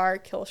actually are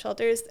kill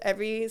shelters.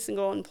 Every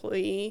single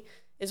employee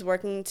is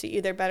working to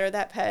either better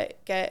that pet,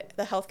 get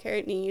the healthcare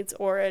it needs,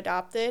 or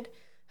adopted.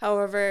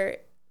 However,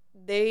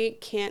 they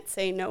can't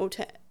say no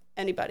to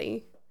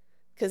anybody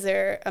because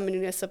they're a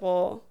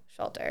municipal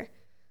shelter.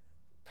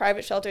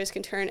 Private shelters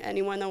can turn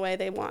anyone away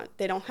they want.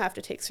 They don't have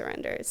to take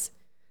surrenders.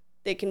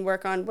 They can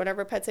work on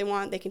whatever pets they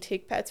want. They can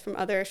take pets from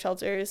other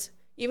shelters,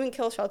 even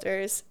kill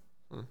shelters.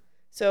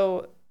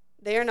 So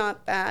they are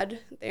not bad.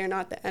 They are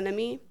not the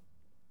enemy.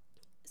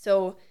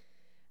 So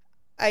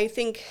I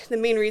think the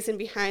main reason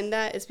behind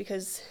that is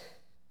because,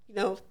 you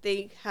know,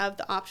 they have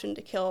the option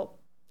to humanely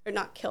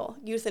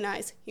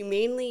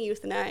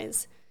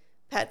euthanize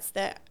pets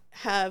that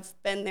have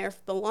been there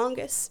for the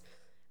longest,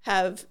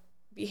 have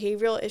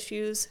behavioral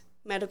issues,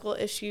 medical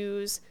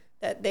issues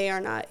that they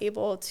are not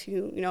able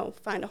to, you know,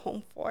 find a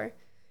home for.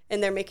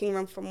 And they're making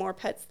room for more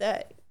pets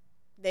that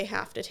they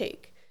have to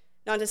take.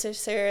 Not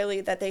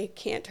necessarily that they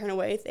can't turn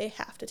away, they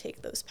have to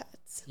take those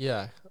pets.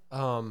 Yeah.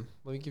 Let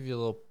me give you a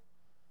little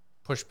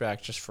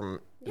pushback just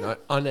from an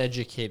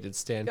uneducated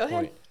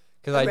standpoint.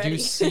 Because I do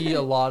see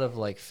a lot of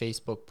like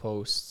Facebook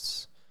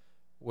posts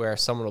where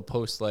someone will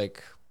post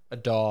like a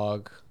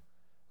dog.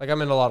 Like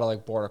I'm in a lot of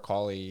like border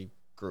collie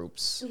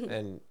groups,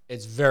 and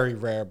it's very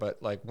rare,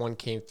 but like one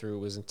came through,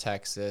 was in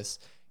Texas.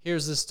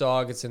 Here's this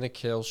dog, it's in a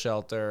kill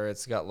shelter.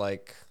 It's got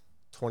like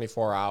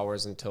 24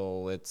 hours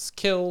until it's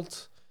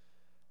killed.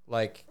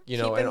 Like, you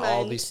know, and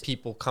all these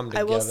people come together.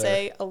 I will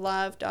say a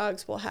lot of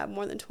dogs will have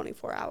more than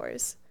 24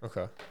 hours.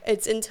 Okay.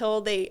 It's until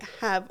they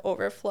have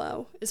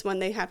overflow is when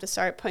they have to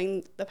start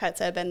putting the pets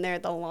that have been there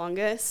the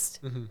longest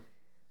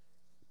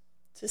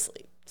to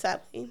sleep,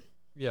 sadly.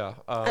 Yeah.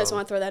 I just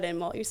want to throw that in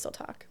while you still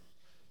talk.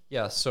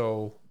 Yeah,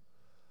 so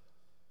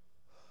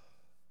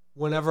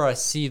whenever I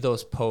see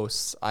those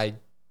posts, I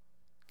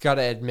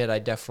gotta admit I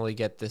definitely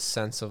get this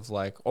sense of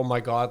like, oh my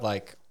God,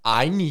 like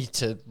I need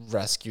to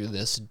rescue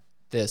this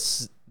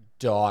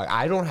dog.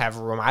 I don't have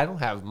room. I don't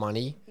have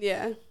money.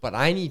 Yeah. But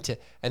I need to.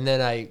 And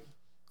then I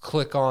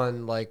click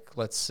on like,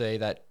 let's say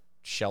that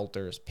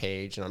shelters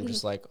page, and I'm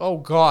just like, oh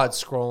God,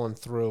 scrolling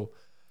through.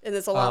 And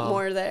there's a lot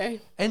more there.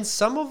 And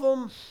some of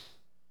them,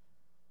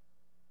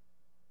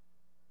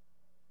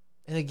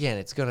 and again,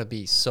 it's going to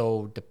be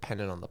so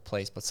dependent on the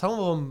place, but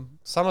some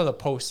of the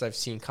posts I've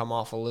seen come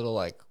off a little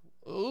like,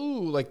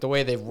 ooh, like the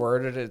way they've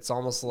worded it, it's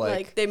almost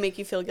like they make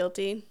you feel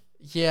guilty.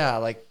 Yeah,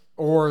 like,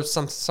 or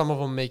some of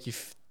them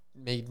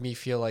made me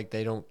feel like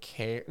they don't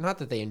care. Not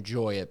that they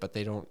enjoy it, but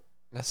they don't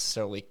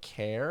necessarily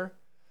care.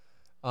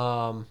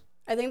 I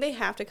think they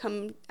have to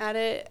come at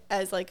it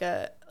as like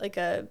a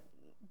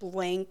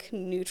blank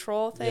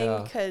neutral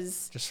thing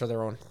because just for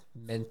their own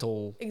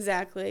mental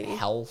exactly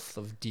health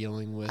of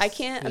dealing with. I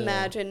can't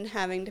imagine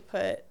having to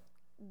put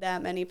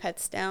that many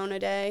pets down a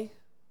day.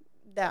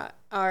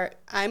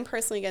 I'm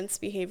personally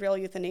against behavioral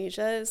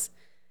euthanasias.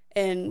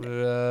 And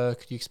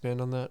could you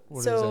expand on that? What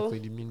exactly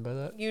do you mean by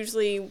that?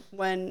 Usually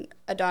when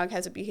a dog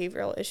has a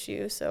behavioral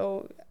issue,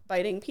 so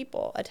biting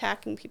people,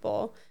 attacking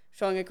people,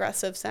 showing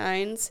aggressive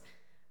signs,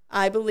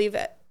 I believe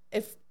that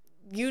if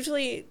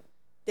usually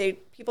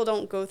people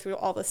don't go through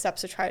all the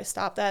steps to try to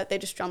stop that, they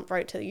just jump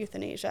right to the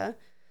euthanasia.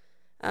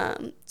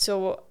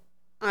 So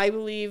I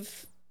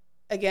believe,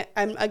 again,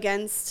 I'm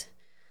against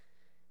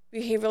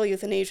behavioral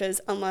euthanasias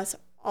unless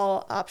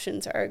all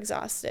options are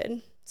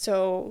exhausted.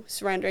 So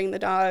surrendering the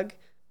dog,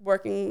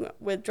 working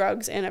with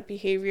drugs and a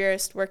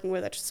behaviorist, working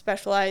with a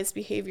specialized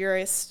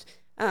behaviorist,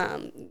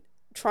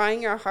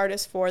 trying your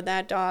hardest for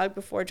that dog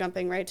before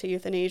jumping right to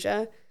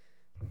euthanasia.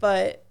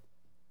 But,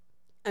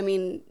 I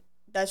mean,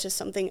 that's just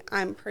something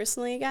I'm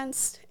personally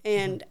against,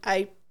 and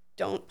I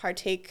don't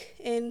partake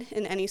in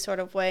any sort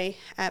of way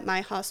at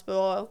my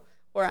hospital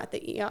or at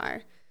the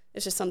ER.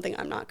 It's just something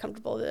I'm not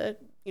comfortable to,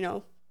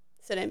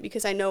 sit in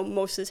because I know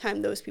most of the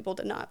time those people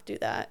did not do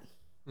that,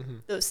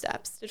 those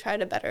steps to try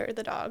to better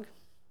the dog.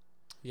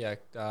 Yeah,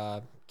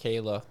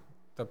 Kayla,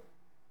 the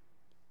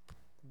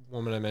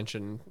woman I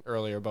mentioned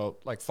earlier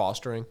about like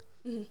fostering,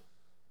 and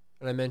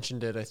I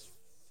mentioned it, I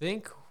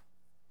think,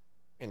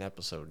 in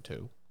episode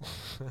 2.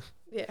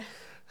 Yeah.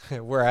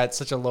 We're at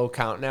such a low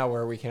count now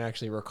where we can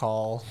actually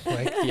recall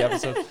like the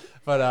episode.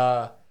 But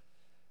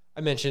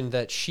I mentioned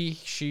that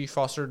she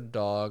fostered a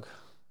dog,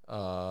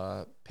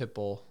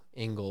 Pitbull,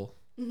 Ingle.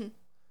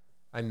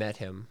 I met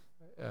him.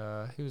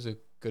 He was a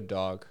good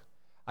dog.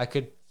 I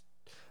could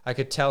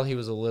tell he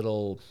was a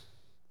little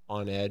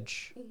on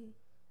edge.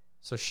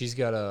 So she's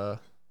got a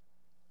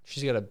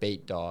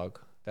bait dog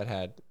that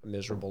had a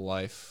miserable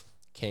life,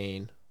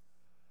 Kane.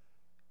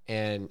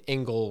 And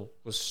Ingle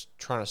was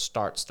trying to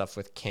start stuff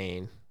with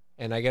Kane.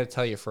 And I got to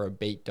tell you, for a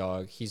bait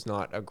dog, he's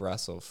not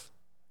aggressive.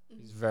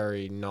 He's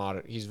very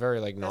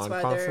like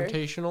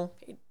non-confrontational.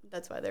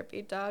 That's why they're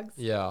bait dogs.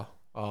 Yeah.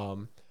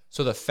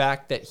 So the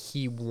fact that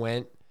he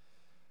went,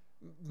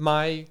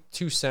 my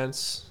 2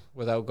 cents,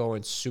 without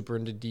going super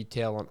into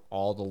detail on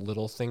all the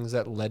little things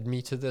that led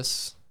me to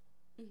this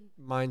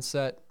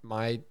mindset,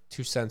 my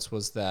 2 cents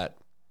was that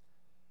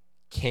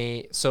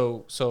Kane.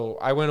 So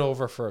I went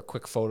over for a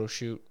quick photo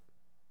shoot.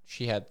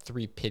 She had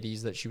 3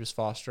 pitties that she was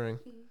fostering.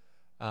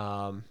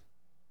 I'll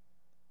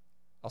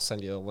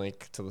send you the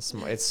link to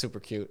the it's super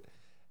cute.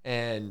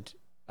 And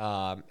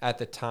at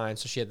the time,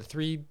 so she had the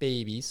 3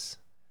 babies.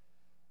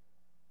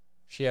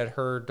 She had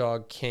her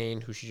dog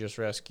Kane, who she just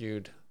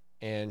rescued,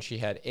 and she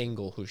had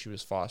Ingle, who she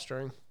was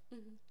fostering.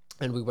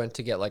 And we went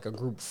to get like a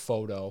group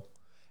photo.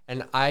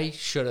 And I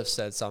should have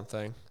said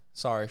something.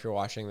 Sorry if you're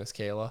watching this,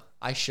 Kayla.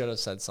 I should have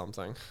said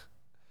something.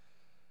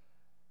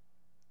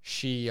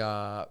 She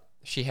had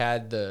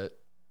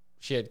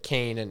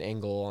Kane and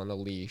Ingle on a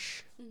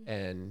leash,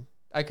 and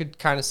I could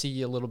kind of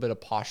see a little bit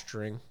of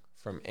posturing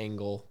from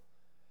Ingle.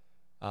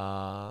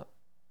 And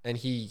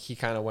he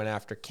kind of went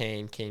after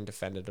Kane. Kane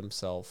defended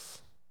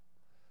himself.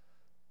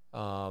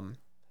 The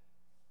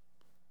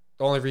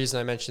only reason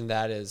I mentioned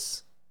that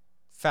is,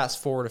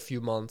 fast forward a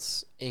few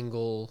months,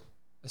 Ingle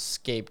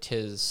escaped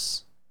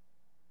his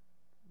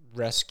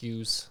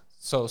rescues.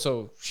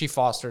 So she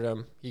fostered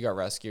him. He got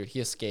rescued.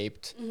 He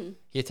escaped.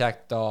 He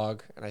attacked the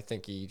dog, and I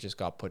think he just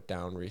got put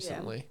down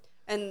recently.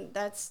 Yeah. And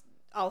that's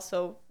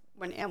also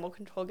when animal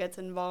control gets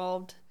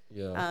involved.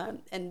 Yeah.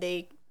 And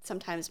they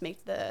sometimes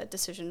make the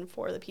decision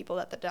for the people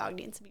that the dog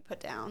needs to be put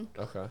down.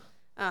 Okay.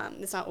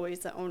 It's not always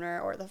the owner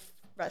or the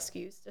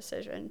rescue's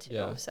decision too.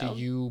 Yeah. So. Do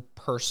you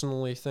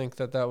personally think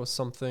that was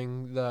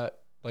something that,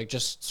 like,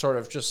 just sort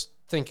of just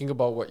thinking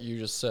about what you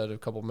just said a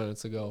couple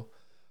minutes ago,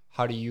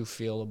 how do you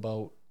feel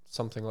about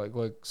something like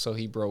so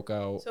he broke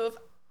out? So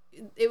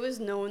if it was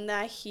known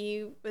that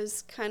he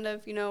was kind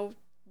of,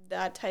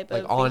 that type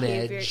like of on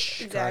behavior,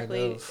 edge, exactly,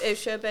 kind of. It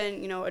should have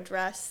been,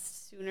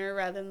 addressed sooner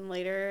rather than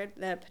later,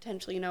 that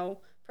potentially,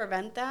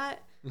 prevent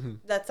that.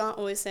 That's not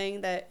always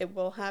saying that it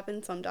will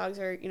happen. Some dogs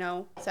are,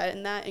 set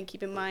in that. And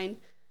keep in mind,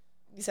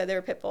 you said they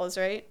were pit bulls,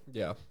 right?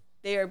 Yeah.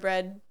 They are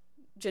bred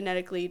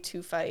genetically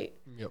to fight.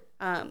 Yep.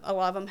 A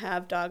lot of them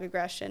have dog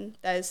aggression.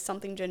 That is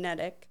something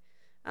genetic.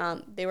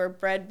 They were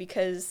bred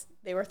because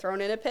they were thrown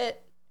in a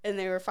pit and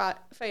they were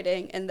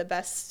fighting, and the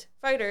best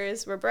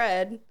fighters were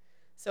bred.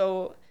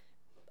 So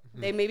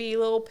they may be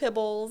little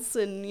pibbles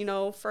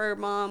and, fur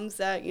moms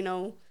that,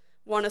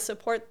 want to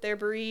support their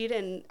breed.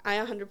 And I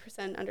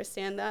 100%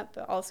 understand that,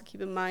 but also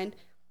keep in mind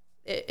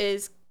it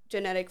is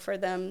genetic for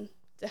them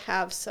to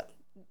have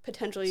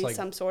potentially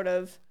some sort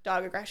of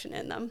dog aggression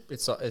in them.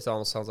 It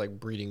almost sounds like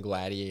breeding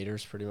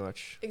gladiators, pretty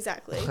much.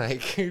 Exactly.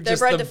 Like, they're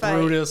just bred the to fight.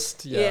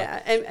 brutest.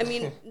 Yeah. And I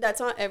mean,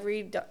 that's not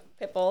every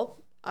pit bull.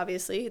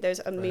 Obviously, there's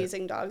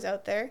amazing dogs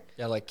out there.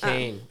 Yeah, like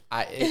Kane.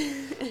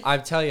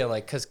 I tell you,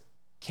 like, because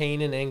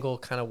Kane and Ingle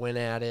kind of went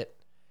at it,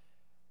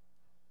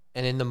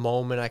 and in the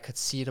moment I could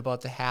see it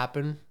about to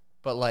happen,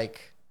 but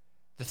like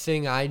the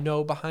thing I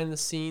know behind the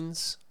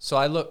scenes. So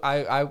I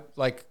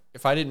like,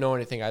 if I didn't know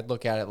anything, I'd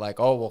look at it like,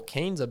 oh, well,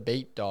 Kane's a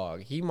bait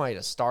dog. He might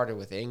have started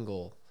with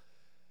Engel.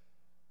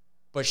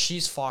 But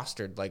she's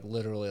fostered like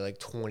literally like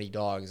 20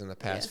 dogs in the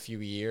past few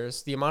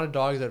years. The amount of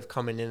dogs that have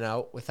come in and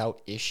out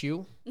without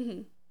issue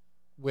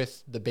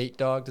with the bait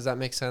dog, does that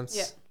make sense?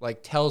 Yeah.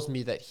 Like tells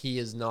me that he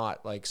is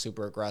not like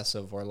super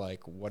aggressive or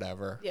like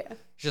whatever. Yeah.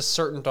 Just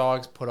certain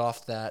dogs put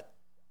off that.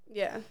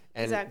 Yeah.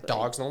 And exactly.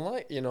 dogs don't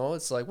like,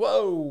 it's like,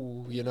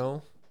 whoa,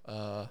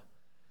 all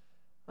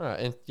right.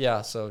 And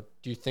yeah, so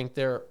do you think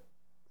there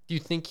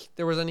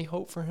was any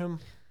hope for him?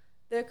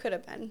 There could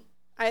have been.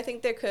 I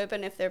think there could have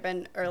been if there had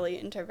been early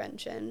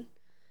intervention.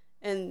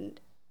 And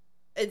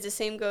it's the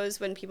same goes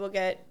when people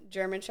get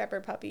German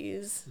Shepherd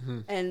puppies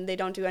and they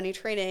don't do any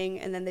training,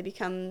 and then they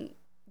become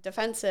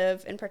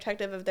defensive and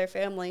protective of their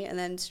family, and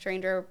then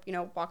stranger,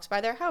 walks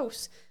by their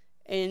house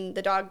and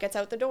the dog gets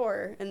out the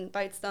door and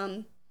bites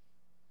them.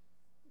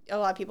 A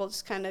lot of people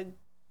just kind of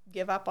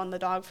give up on the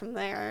dog from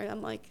there.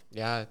 I'm like,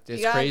 yeah,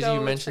 it's crazy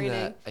you mentioned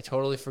that. I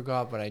totally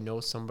forgot, but I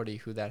know somebody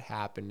who that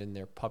happened in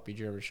their puppy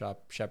German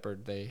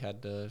Shepherd. They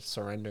had to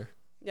surrender.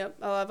 Yep,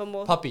 a lot of them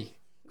will. Puppy,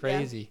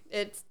 crazy.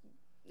 Yeah,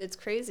 it's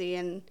crazy,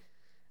 and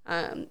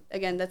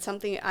again, that's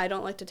something I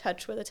don't like to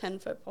touch with a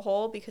 10-foot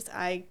pole, because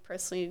I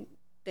personally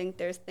think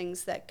there's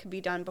things that could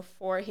be done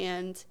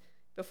beforehand,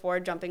 before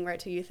jumping right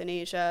to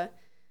euthanasia.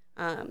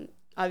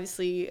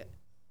 Obviously,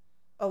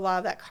 a lot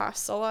of that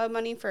costs a lot of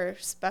money for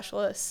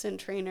specialists and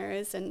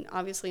trainers, and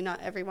obviously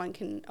not everyone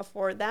can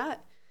afford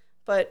that,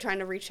 but trying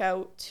to reach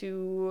out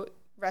to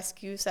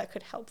rescues that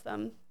could help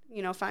them,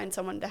 find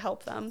someone to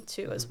help them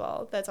too as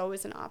well. That's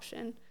always an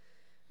option.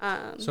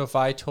 So if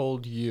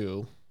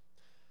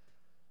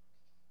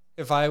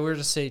I were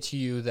to say to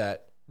you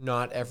that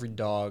not every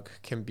dog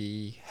can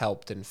be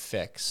helped and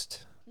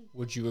fixed,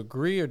 would you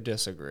agree or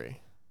disagree?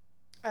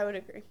 I would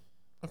agree.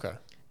 Okay.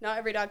 Not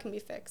every dog can be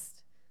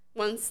fixed.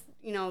 Once,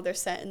 they're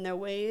set in their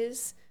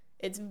ways,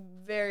 it's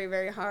very,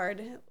 very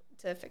hard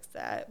to fix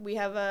that. We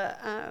have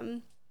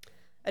a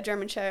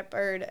German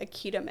Shepherd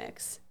Akita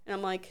mix, and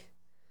I'm like,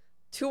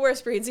 two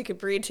worst breeds you could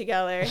breed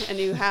together, and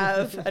you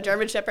have a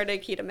German Shepherd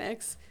Akita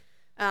mix.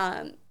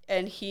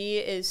 And he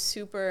is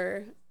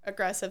super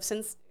aggressive.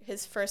 Since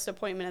his first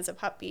appointment as a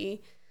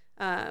puppy,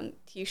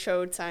 he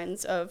showed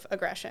signs of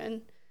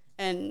aggression.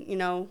 And,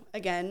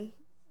 again,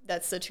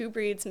 that's the two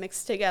breeds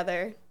mixed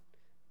together.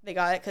 They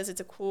got it because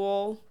it's a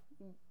cool,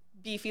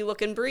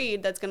 beefy-looking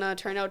breed that's going to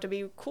turn out to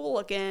be cool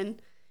looking.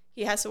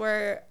 He has to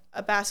wear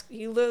a basket.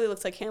 He literally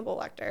looks like Hannibal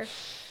Lecter.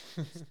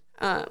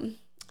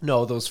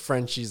 No, those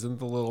Frenchies and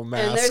the little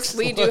masks. And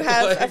we do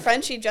have a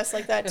Frenchie just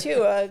like that,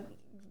 too.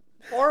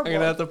 Horrible. I'm going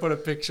to have to put a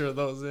picture of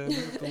those in.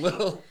 The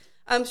little...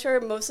 I'm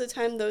sure most of the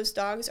time those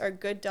dogs are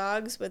good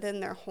dogs within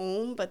their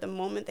home, but the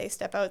moment they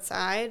step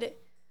outside,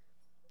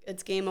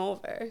 it's game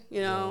over,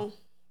 Yeah.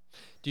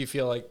 Do you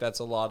feel like that's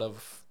a lot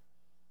of...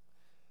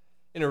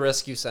 In a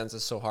rescue sense,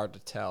 it's so hard to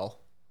tell.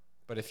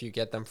 But if you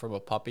get them from a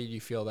puppy, do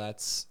you feel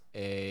that's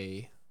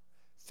a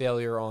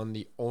failure on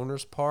the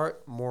owner's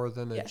part more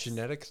than a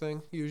genetic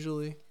thing,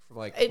 usually?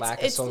 Like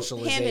lack of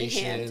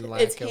socialization, hand in hand.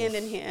 lack It's of... hand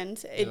in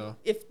hand.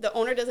 If the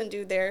owner doesn't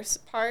do their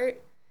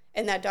part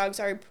and that dog's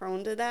already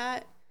prone to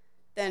that,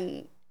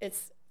 then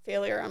it's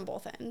failure on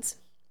both ends.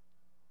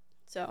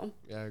 So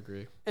yeah, I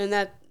agree. And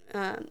that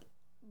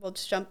we'll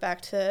just jump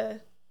back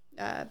to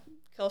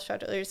kill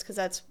shelters, because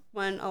that's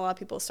when a lot of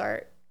people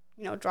start,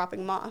 dropping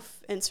them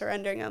off and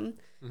surrendering them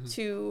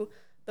to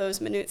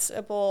those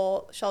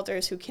municipal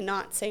shelters who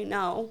cannot say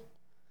no,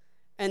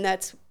 and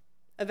that's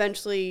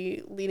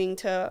eventually leading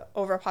to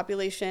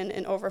overpopulation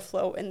and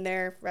overflow in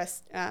their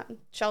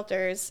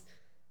shelters,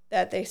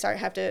 that they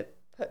have to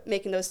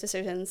making those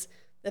decisions.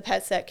 The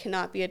pets that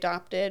cannot be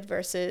adopted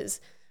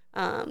versus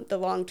the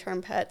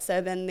long-term pets that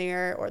have been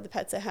there, or the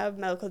pets that have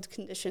medical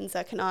conditions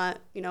that cannot,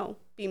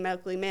 be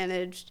medically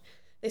managed.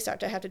 They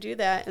start to have to do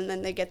that, and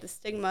then they get the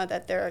stigma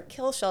that they're a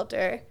kill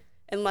shelter,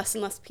 and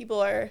less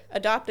people are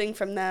adopting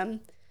from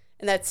them,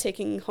 and that's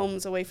taking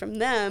homes away from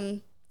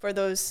them for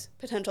those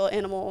potential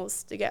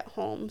animals to get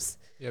homes.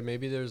 Yeah,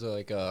 maybe there's so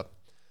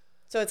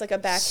it's like a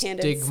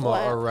backhanded stigma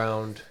slap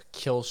around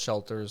kill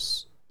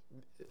shelters.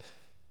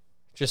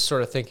 Just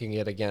sort of thinking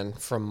it again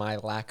from my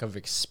lack of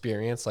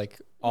experience,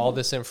 like all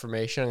this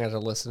information, I'm going to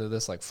listen to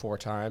this like 4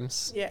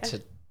 times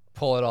to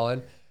pull it all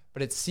in.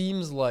 But it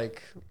seems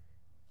like...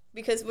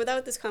 Because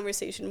without this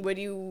conversation, would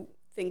you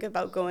think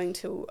about going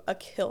to a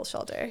kill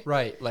shelter?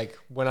 Right. Like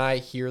when I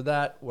hear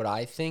that, what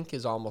I think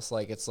is almost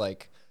like it's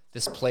like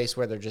this place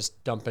where they're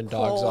just dumping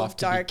dogs off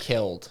to be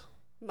killed.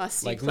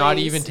 Musty like place. Not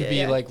even to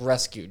be like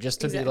rescued,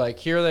 just to be like,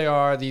 here they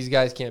are, these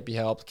guys can't be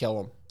helped,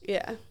 kill them.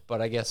 Yeah.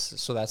 But I guess,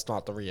 so that's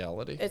not the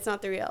reality. It's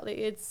not the reality.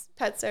 It's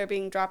pets that are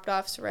being dropped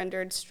off,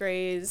 surrendered,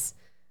 strays,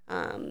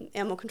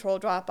 animal control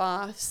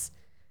drop-offs.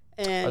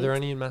 And are there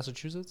any in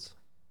Massachusetts?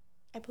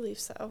 I believe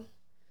so.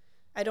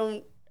 I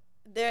don't...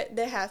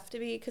 There have to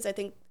be, because I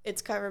think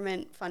it's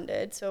government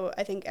funded. So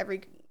I think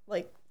every,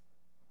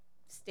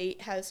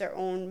 state has their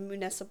own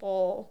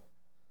municipal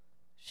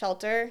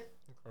shelter,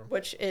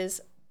 which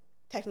is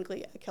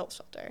technically a kill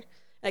shelter.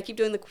 And I keep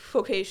doing the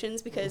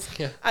quotations because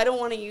Yeah. I don't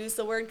want to use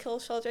the word kill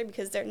shelter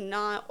because they're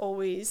not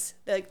always,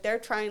 like, they're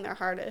trying their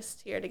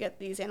hardest here to get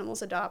these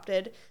animals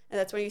adopted. And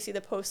that's when you see the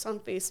posts on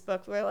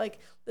Facebook where, like,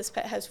 this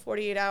pet has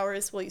 48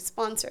 hours, will you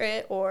sponsor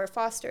it or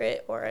foster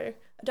it or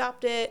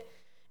adopt it?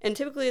 And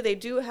typically they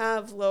do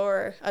have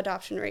lower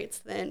adoption rates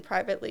than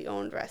privately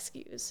owned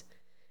rescues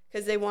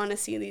because they want to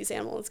see these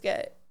animals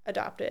get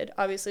adopted.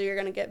 Obviously, you're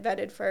going to get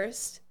vetted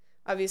first.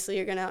 Obviously,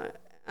 you're going to,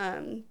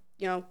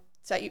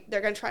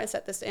 they're going to try to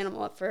set this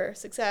animal up for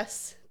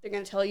success. They're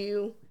going to tell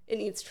you it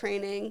needs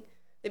training.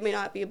 They may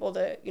not be able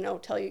to,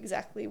 tell you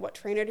exactly what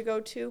trainer to go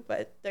to,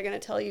 but they're going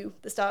to tell you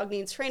this dog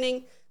needs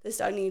training, this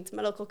dog needs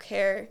medical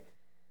care.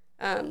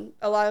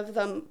 A lot of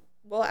them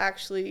will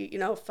actually,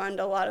 fund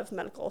a lot of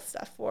medical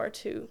stuff for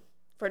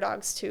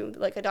dogs too.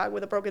 Like a dog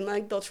with a broken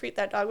leg, they'll treat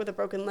that dog with a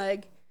broken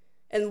leg,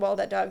 and while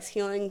that dog's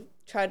healing,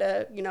 try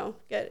to,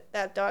 get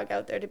that dog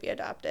out there to be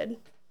adopted.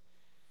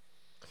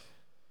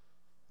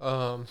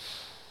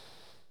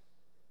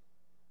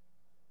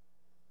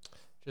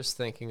 Just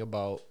thinking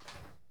about,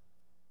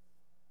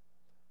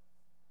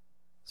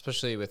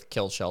 especially with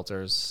kill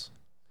shelters,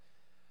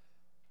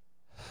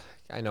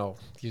 I know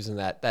using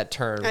that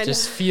term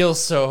just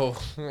feels so,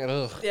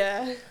 ugh.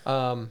 Yeah.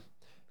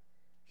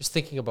 Just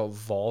thinking about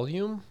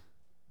volume,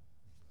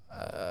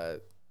 I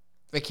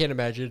can't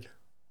imagine.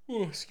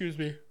 Oh, excuse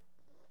me.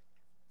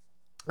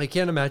 I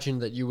can't imagine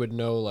that you would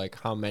know like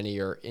how many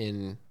are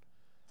in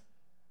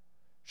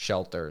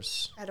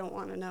shelters. I don't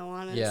want to know,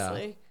 honestly.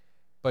 Yeah.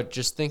 But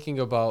just thinking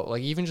about,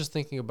 like, even just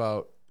thinking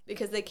about...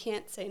 Because they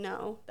can't say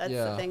no. That's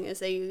the thing, is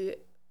they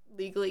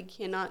legally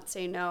cannot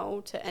say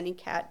no to any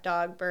cat,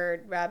 dog,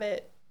 bird,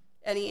 rabbit,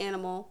 any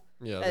animal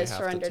that is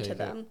surrendered to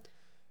them.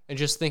 And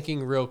just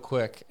thinking real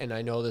quick, and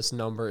I know this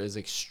number is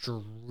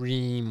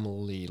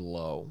extremely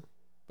low,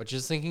 but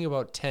just thinking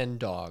about 10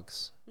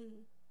 dogs.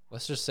 Mm-hmm.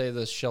 Let's just say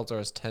this shelter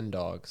has 10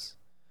 dogs.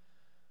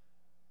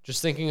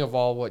 Just thinking of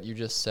all what you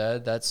just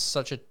said, that's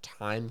such a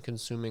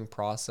time-consuming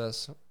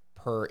process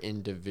per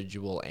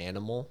individual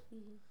animal,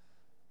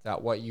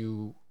 that what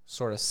you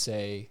sort of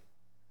say,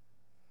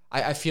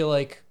 I feel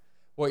like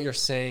what you're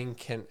saying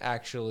can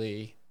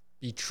actually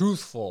be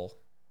truthful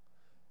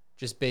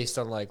just based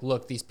on like,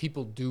 look, these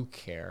people do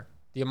care.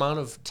 The amount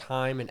of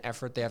time and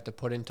effort they have to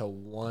put into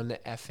one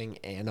effing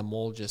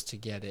animal just to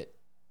get it.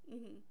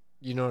 Mm-hmm.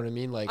 You know what I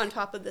mean? Like, on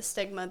top of the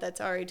stigma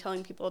that's already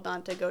telling people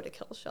not to go to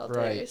kill shelters.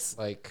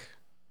 Right. Like,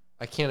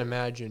 I can't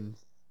imagine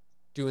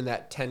doing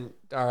that 10,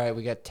 all right,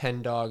 we got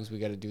 10 dogs, we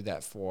got to do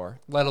that for,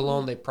 let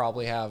alone they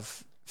probably have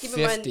 50. Keep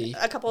in mind,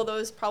 a couple of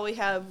those probably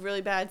have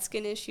really bad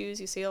skin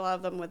issues. You see a lot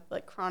of them with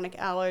like chronic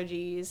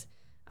allergies,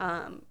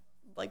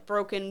 like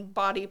broken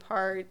body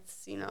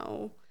parts,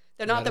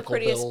 they're not the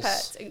prettiest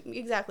pets.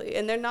 Exactly.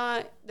 And they're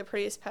not the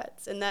prettiest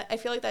pets. And that, I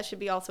feel like that should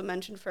be also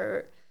mentioned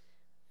for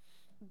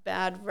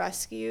bad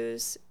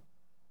rescues,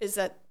 is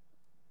that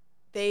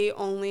they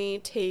only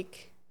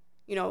take,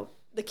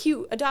 the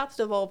cute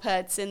adoptable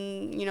pets,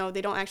 and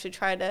they don't actually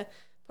try to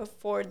put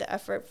forward the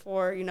effort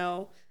for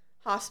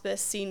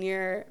hospice,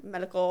 senior,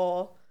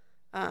 medical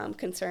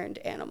concerned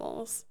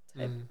animals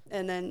type.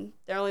 And then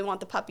they only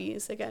want the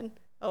puppies. Again,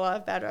 a lot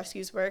of bad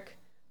rescues work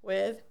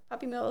with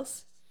puppy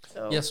mills.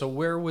 So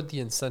where would the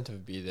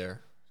incentive be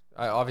there?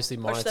 Obviously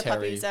monetary. Push the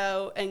puppies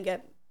out and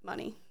get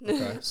money.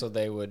 Okay, so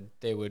they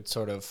would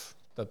sort of,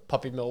 the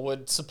puppy mill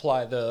would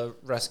supply the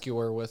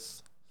rescuer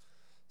with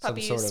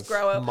puppies, some sort of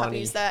grow up money.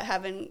 Puppies that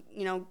haven't,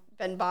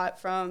 been bought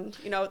from,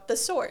 the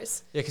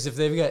source. Yeah, because if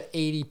they've got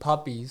 80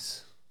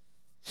 puppies,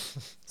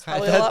 it's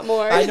probably a lot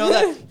more. I know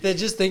that. They're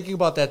just thinking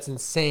about that's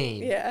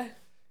insane. Yeah.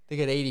 They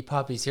got 80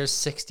 puppies. Here's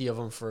 60 of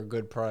them for a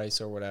good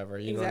price or whatever.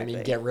 You know what I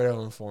mean? Get rid of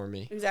them for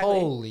me. Exactly.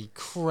 Holy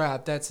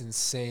crap, that's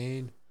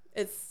insane.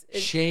 It's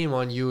shame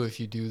on you if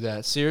you do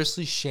that.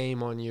 Seriously,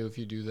 shame on you if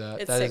you do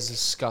that. That is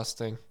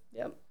disgusting.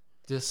 Yep.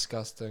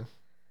 Disgusting.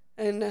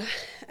 And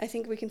I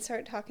think we can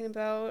start talking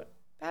about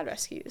bad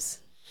rescues.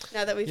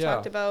 Now that we've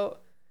talked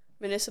about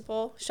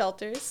municipal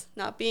shelters,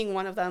 not being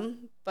one of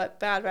them, but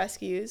bad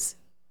rescues,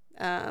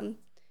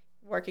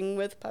 working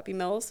with puppy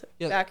mills,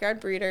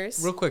 backyard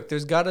breeders. Real quick,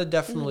 there's got to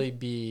definitely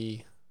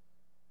be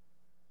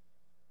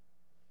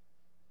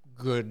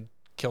good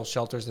kill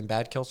shelters and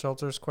bad kill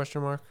shelters,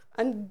 question mark?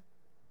 I'm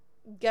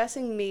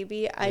guessing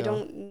maybe. I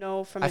don't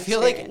know from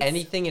experience. I feel like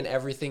anything and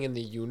everything in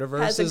the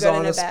universe is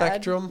on a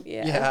spectrum.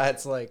 Yeah,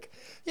 it's like,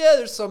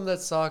 there's some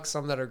that suck,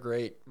 some that are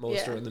great.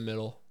 Most are in the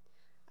middle.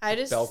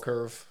 Bell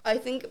curve. I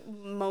think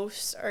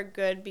most are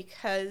good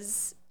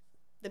because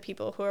the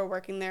people who are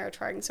working there are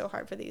trying so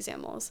hard for these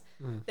animals.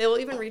 They will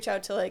even reach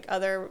out to like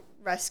other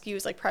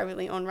rescues, like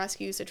privately owned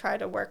rescues, to try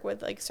to work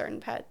with like certain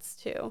pets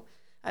too.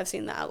 I've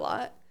seen that a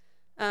lot.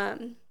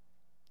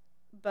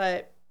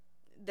 But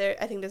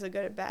I think there's a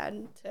good and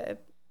bad to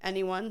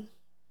anyone.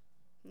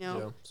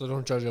 So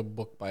don't judge a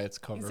book by its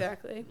cover.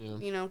 Exactly.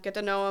 Get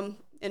to know them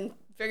and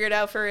figure it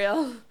out for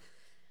real.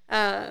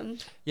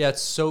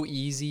 It's so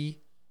easy.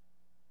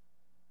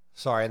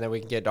 Sorry, and then we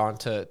can get on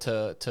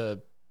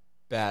to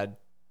bad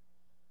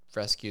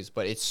rescues,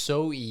 but it's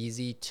so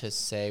easy to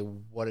say,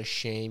 what a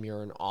shame,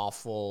 you're an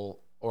awful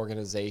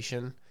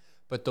organization.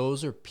 But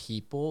those are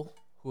people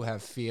who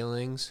have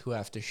feelings, who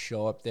have to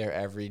show up there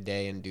every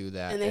day and do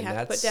that. And they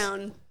have to put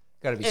down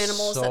gotta be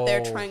animals that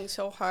they're trying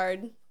so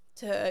hard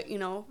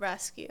to,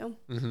 rescue.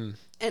 Mm-hmm.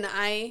 And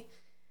I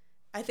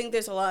think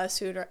there's a lot of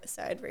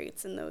suicide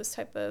rates in those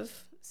type of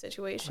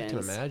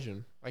situations.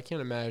 I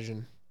can't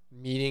imagine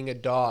meeting a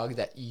dog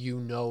that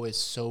is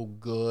so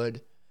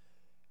good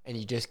and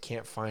you just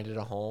can't find it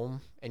a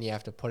home and you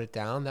have to put it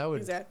down. That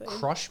would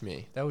crush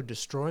me. That would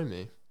destroy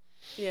me.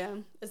 Yeah,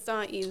 it's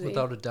not easy.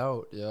 Without a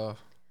doubt, yeah.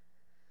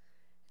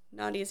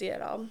 Not easy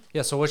at all.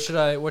 Yeah, so what should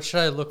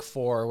I look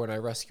for when I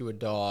rescue a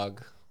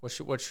dog?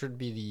 What should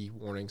be the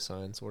warning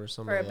signs? What are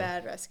some for a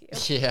bad rescue?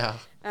 Yeah.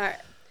 All right.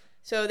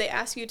 So they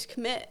ask you to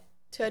commit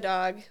to a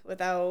dog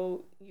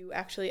without you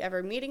actually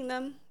ever meeting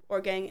them or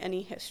getting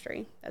any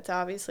history. That's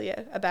obviously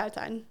a bad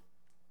sign.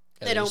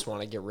 Yeah, they just want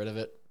to get rid of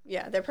it.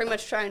 Yeah, they're pretty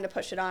much trying to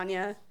push it on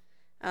you.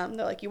 They're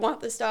like, you want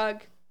this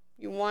dog,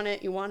 you want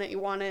it, you want it, you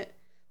want it.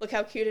 Look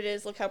how cute it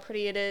is. Look how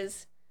pretty it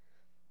is.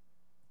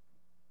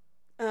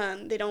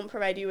 They don't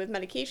provide you with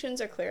medications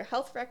or clear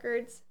health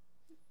records.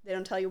 They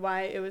don't tell you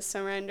why it was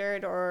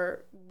surrendered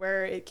or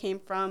where it came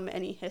from,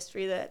 any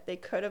history that they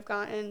could have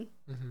gotten.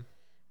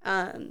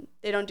 Mm-hmm.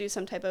 They don't do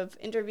some type of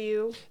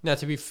interview. Now,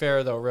 to be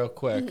fair, though, real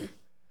quick, mm-hmm.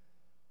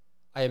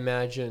 I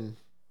imagine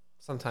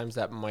sometimes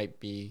that might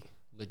be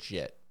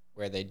legit,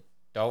 where they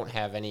don't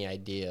have any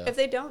idea. If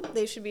they don't,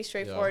 they should be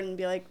straightforward and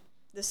be like,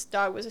 this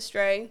dog was a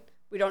stray.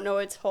 We don't know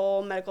its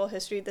whole medical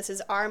history. This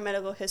is our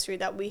medical history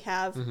that we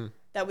have, mm-hmm.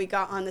 that we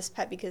got on this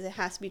pet because it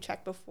has to be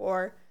checked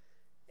before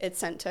it's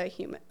sent to a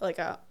human.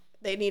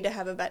 They need to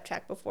have a vet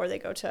check before they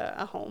go to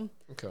a home.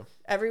 Okay.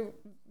 Every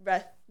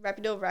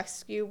reputable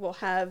rescue will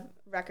have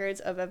records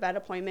of a vet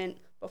appointment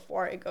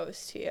before it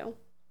goes to you.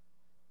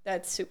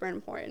 That's super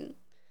important.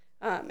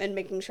 And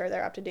making sure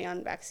they're up to date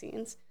on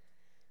vaccines.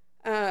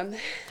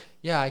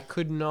 Yeah, I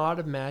could not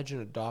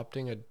imagine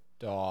adopting a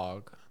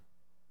dog.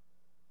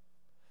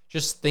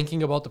 Just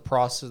thinking about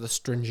the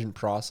stringent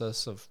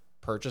process of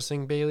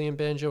purchasing Bailey and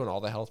Banjo and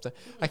all the health.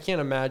 I can't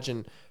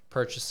imagine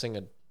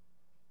purchasing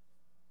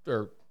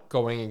or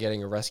going and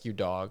getting a rescue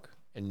dog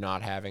and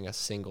not having a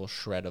single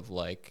shred of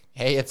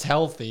hey, it's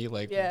healthy.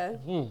 Yeah.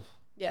 Ooh.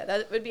 Yeah,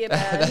 that would be a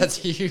bad. That's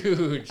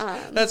huge.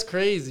 That's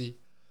crazy.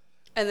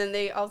 And then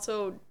they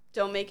also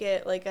don't make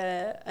it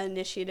a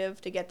initiative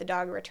to get the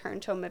dog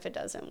returned to them if it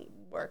doesn't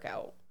work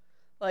out.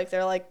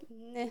 They're like,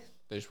 nah.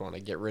 They just want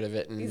to get rid of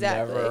it and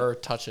never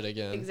touch it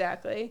again.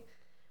 Exactly.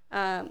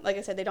 Like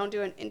I said, they don't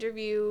do an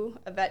interview,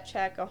 a vet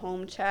check, a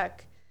home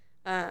check.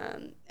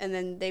 And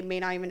then they may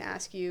not even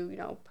ask you,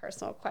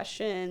 personal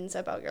questions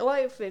about your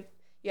life. If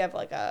you have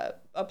a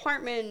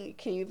apartment,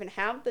 can you even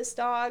have this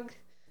dog?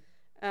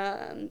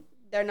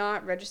 They're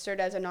not registered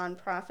as a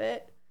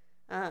nonprofit.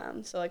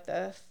 So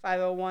the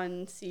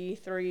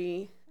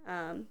 501c3,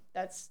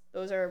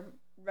 those are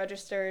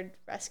registered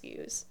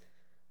rescues.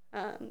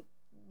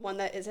 One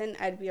that isn't,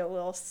 I'd be a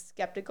little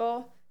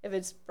skeptical. If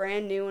it's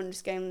brand new and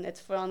just getting its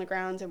foot on the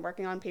ground and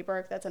working on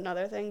paperwork, that's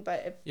another thing.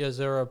 But is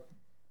there a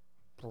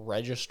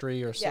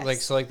registry or something?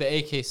 Yes. So the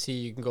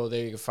AKC, you can go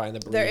there, you can find the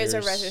breeders. There is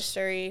a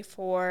registry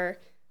for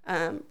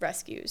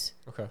rescues.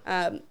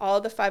 Okay. All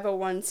the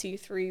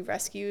 501c3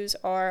 rescues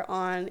are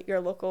on your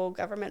local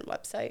government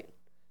website.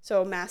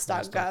 So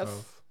mass.gov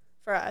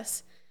for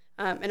us.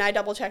 And I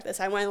double checked this.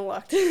 I went and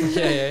looked.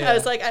 Yeah. I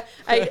was like,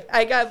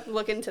 I got to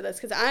look into this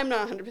because I'm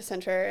not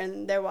 100% sure,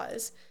 and there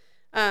was.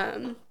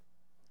 And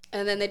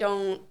then they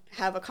don't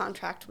have a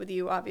contract with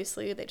you,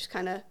 obviously. They just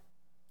kind of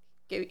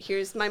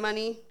here's my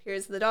money,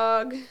 here's the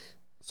dog.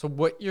 So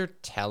what you're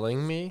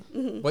telling me,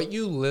 mm-hmm. what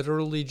you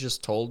literally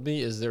just told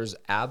me is there's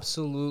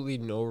absolutely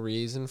no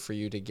reason for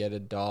you to get a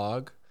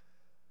dog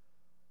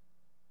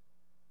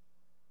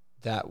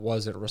that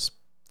wasn't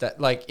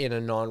in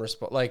a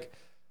non-response.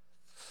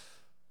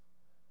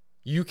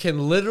 You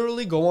can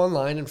literally go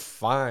online and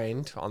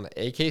find on the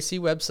AKC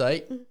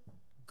website mm-hmm.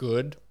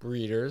 good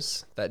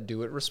breeders that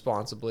do it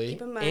responsibly,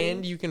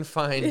 and you can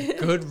find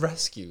good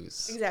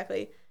rescues.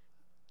 Exactly.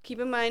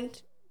 Keep in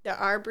mind, there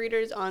are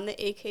breeders on the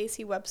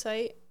AKC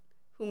website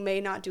who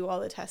may not do all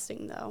the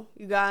testing, though.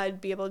 You gotta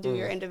be able to do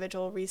your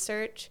individual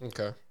research.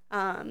 Okay.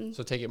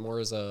 So take it more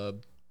as a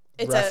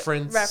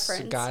reference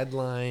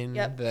guideline.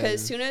 Yep. Because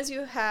as soon as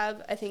you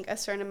have, I think, a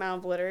certain amount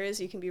of litters,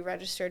 you can be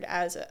registered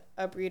as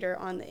a breeder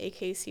on the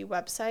AKC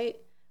website.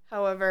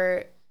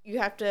 However, you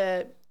have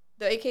to.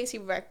 The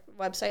AKC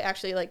website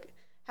actually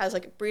has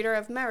breeder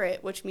of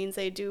merit, which means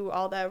they do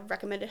all the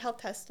recommended health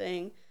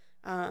testing.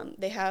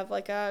 They have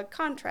a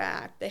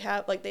contract. They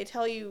have they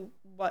tell you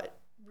what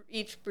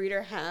each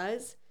breeder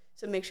has.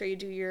 So make sure you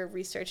do your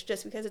research.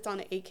 Just because it's on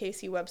an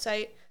AKC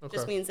website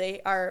just means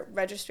they are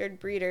registered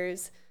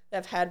breeders that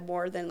have had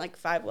more than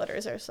 5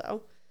 litters or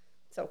so.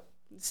 So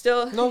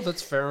still, no,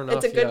 that's fair enough.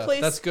 It's a good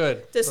place. That's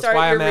good. That's start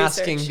why your I'm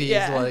research. Asking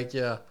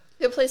these.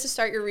 Good place to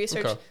start your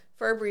research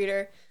for a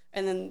breeder,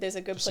 and then there's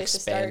a good place to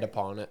start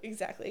upon it.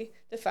 Exactly,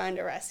 to find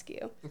a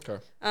rescue. Okay.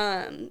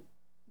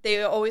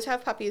 They always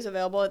have puppies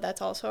available.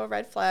 That's also a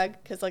red flag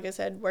because, like I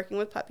said, working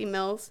with puppy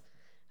mills.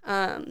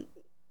 And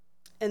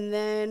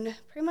then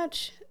pretty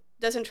much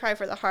doesn't try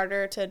for the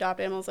harder to adopt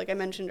animals, like I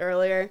mentioned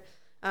earlier.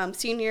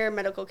 Senior,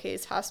 medical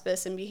case,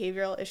 hospice, and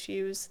behavioral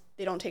issues,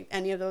 they don't take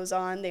any of those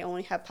on. They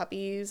only have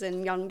puppies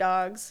and young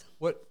dogs.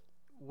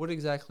 What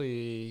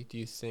exactly do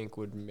you think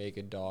would make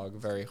a dog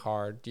very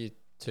hard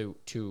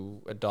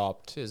to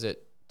adopt? Is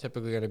it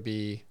typically going to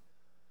be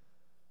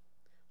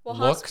Well,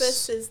 looks?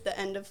 hospice is the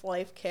end of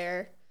life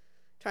care,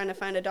 trying to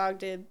find a dog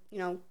to,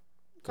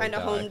 find a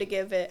home to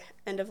give it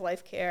end of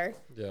life care.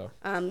 Yeah.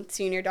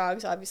 Senior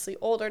dogs, obviously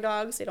older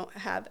dogs, they don't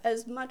have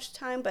as much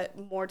time, but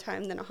more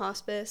time than a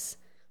hospice.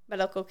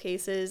 Medical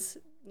cases,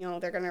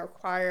 they're going to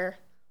require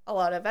a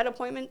lot of vet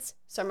appointments.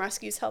 Some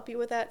rescues help you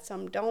with that,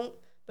 some don't,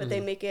 but they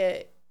make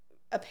it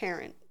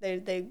apparent.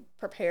 They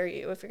prepare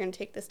you. If you're going to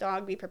take this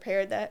dog, be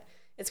prepared that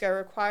it's going to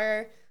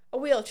require a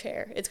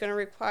wheelchair. It's going to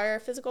require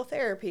physical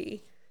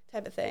therapy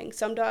type of thing.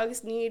 Some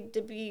dogs need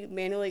to be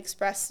manually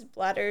express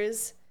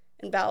bladders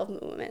and bowel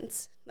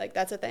movements. Like,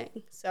 that's a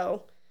thing.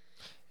 So,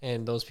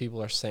 And those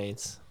people are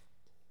saints.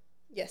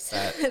 yes,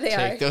 That they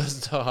take are.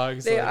 those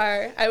dogs. They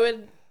are.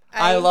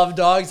 I love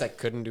dogs. I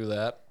couldn't do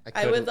that.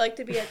 I would like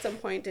to be at some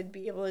point to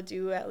be able to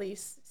do at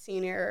least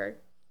senior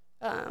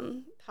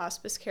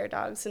hospice care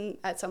dogs and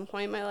at some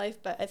point in my life,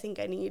 but I think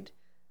I need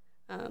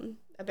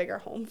a bigger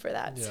home for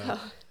that. Yeah. So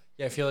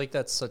Yeah, I feel like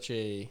that's such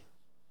a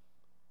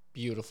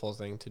beautiful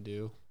thing to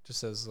do.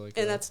 Just as like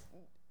and a that's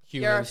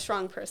human. you're a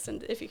strong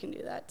person if you can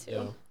do that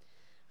too.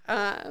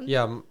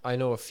 Yeah. I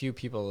know a few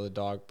people at the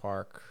dog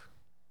park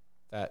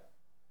that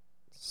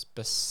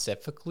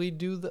specifically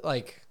do that.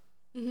 Like,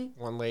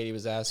 one lady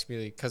was asking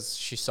me because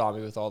she saw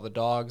me with all the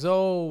dogs.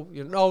 Oh,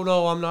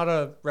 no, I'm not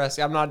a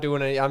rescue. I'm not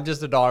doing any. I'm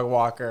just a dog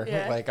walker.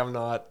 Yeah. Like, I'm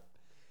not.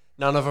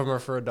 None of them are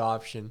for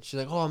adoption. She's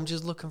like, oh, I'm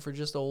just looking for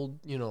just old,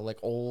 like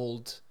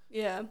old.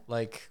 Yeah.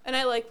 Like. And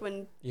I like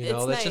when it's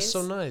that's nice. just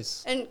so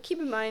nice. And keep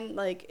in mind,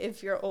 like,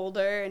 if you're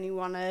older and you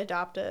want to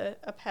adopt a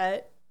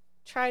pet,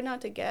 try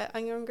not to get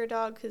a younger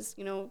dog because,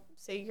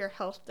 say your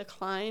health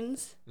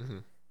declines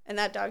and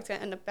that dog's going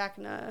to end up back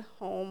in a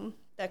home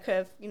that could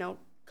have,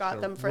 got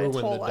them for its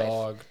whole life. Ruin the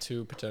dog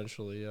too,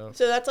 potentially, yeah.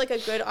 So that's like a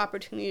good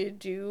opportunity to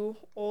do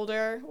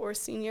older or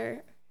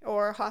senior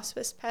or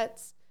hospice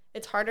pets.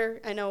 It's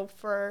harder, I know,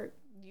 for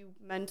you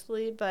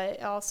mentally, but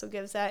it also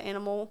gives that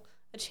animal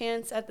a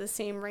chance at the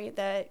same rate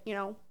that,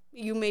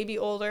 you may be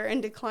older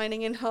and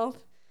declining in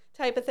health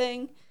type of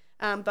thing.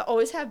 But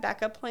always have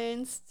backup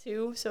plans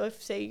too. So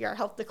if, say, your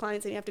health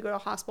declines and you have to go to a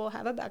hospital,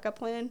 have a backup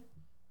plan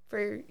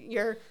for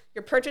your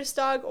purchased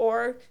dog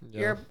or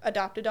your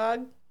adopted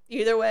dog.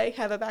 Either way,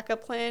 have a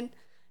backup plan.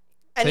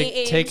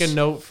 Take a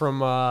note from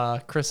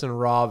Chris and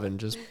Robin.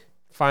 Just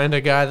find a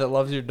guy that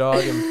loves your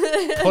dog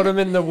and put him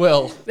in the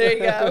will. There you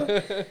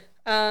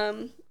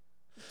go.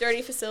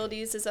 Dirty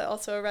facilities is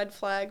also a red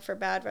flag for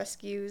bad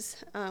rescues.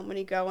 When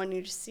you go and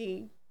you just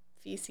see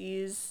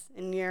feces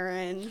and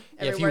urine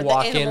everywhere. If you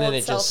walk the animal in and it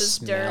itself just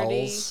is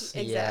dirty. smells.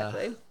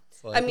 Exactly. Yeah.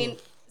 Like, I mean,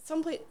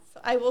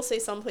 I will say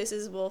some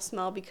places will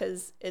smell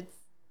because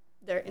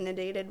they're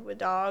inundated with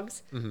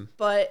dogs.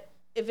 But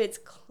if it's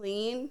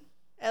clean,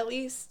 at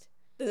least,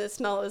 then the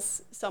smell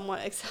is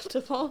somewhat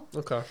acceptable.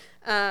 Okay.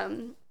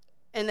 And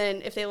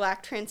then if they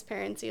lack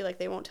transparency, like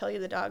they won't tell you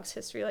the dog's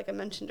history, like I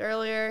mentioned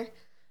earlier.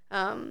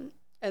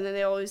 And then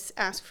they always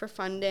ask for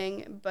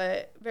funding,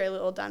 but very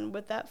little done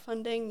with that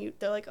funding.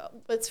 They're like,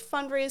 oh, let's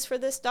fundraise for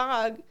this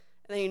dog. And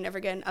then you never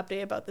get an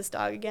update about this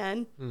dog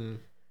again.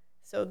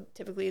 So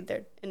typically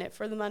they're in it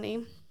for the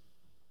money.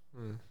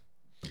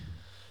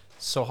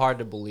 So hard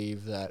to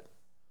believe that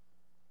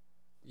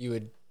you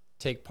would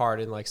take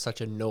part in like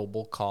such a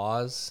noble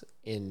cause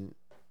in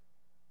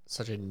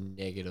such a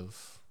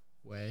negative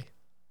way.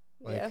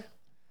 Like,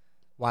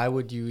 why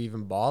would you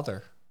even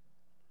bother?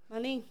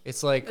 Money.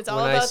 It's like it's all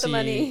about the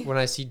money. When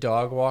I see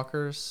dog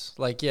walkers,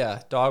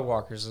 dog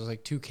walkers, there's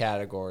like two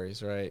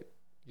categories, right?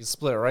 You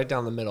split it right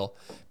down the middle.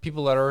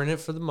 People that are in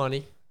it for the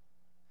money.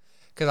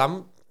 Because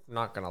I'm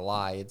not going to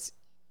lie, it's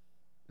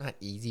not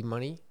easy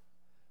money,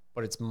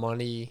 but it's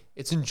money.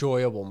 It's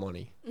enjoyable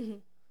money.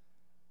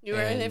 You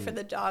are in it for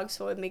the dog,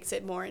 so it makes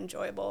it more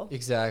enjoyable.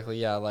 Exactly,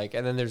 yeah. Like,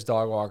 and then there's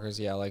dog walkers,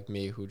 like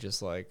me, who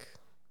just like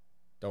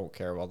don't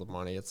care about the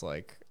money. It's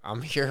like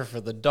I'm here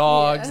for the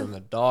dogs and the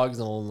dogs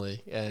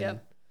only. And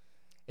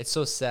it's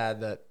so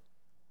sad that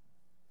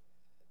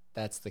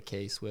that's the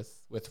case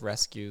with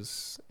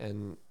rescues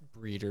and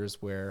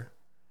breeders where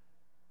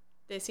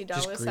they see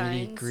dollar just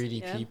signs.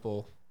 greedy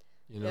people,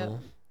 know.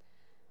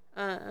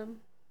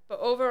 But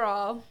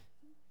overall,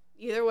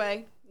 either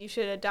way, you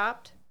should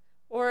adopt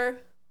or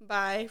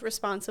buy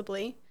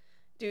responsibly.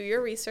 Do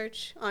your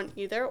research on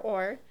either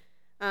or.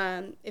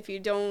 If you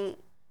don't,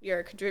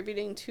 you're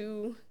contributing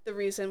to the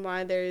reason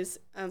why there's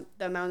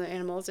the amount of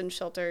animals in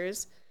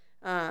shelters.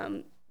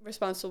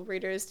 Responsible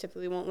breeders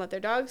typically won't let their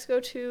dogs go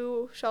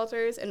to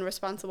shelters, and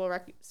responsible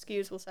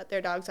rescues will set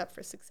their dogs up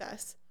for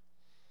success.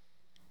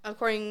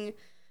 According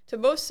to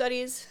both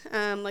studies,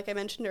 like I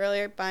mentioned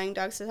earlier, buying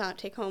dogs does not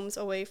take homes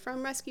away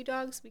from rescue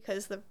dogs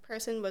because the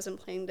person wasn't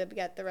planning to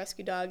get the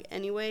rescue dog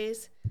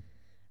anyways.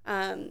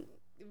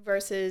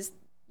 Versus,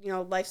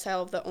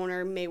 lifestyle of the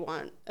owner may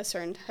want a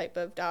certain type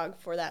of dog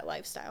for that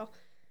lifestyle.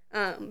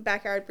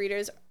 Backyard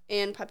breeders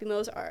and puppy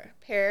mills are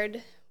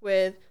paired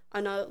with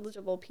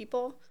uneligible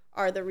people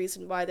are the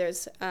reason why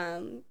there's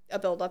a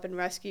buildup in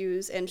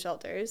rescues and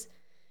shelters.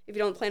 If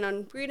you don't plan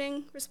on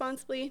breeding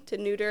responsibly, to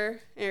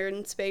neuter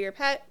and spay your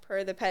pet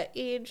per the pet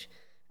age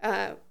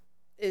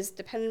is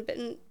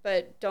dependent,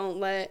 but don't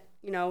let,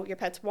 your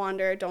pets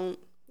wander. Don't,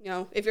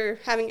 if you're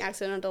having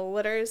accidental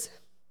litters,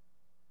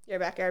 you're a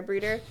backyard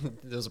breeder.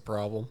 There's a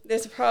problem.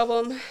 There's a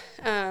problem.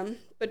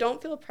 But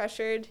don't feel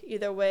pressured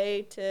either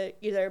way to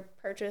either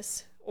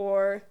purchase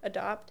or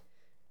adopt.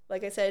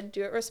 Like I said,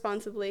 do it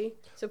responsibly.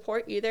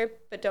 Support either,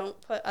 but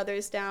don't put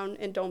others down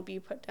and don't be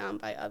put down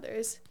by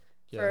others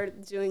for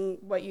doing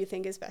what you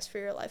think is best for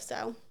your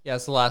lifestyle. Yeah,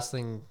 it's the last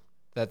thing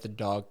that the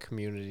dog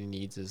community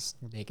needs is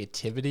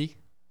negativity.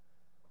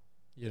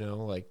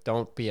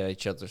 Don't be at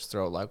each other's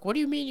throat. Like, what do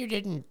you mean you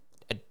didn't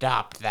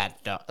adopt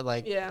that dog?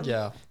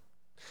 Yeah.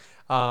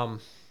 Oh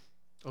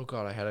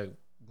God, I had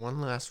one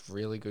last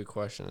really good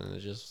question and it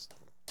just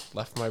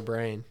left my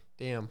brain.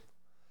 Damn.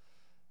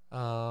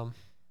 Wow,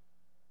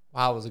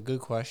 it was a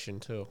good question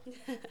too.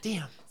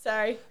 Damn.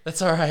 Sorry.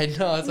 That's all right.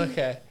 No, it's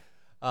okay.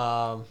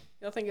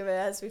 You'll think of it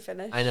as we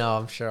finish. I know.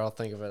 I'm sure I'll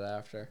think of it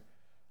after.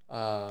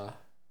 All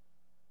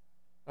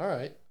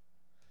right.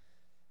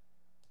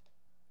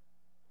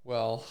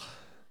 Well,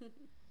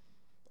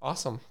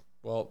 awesome.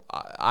 Well,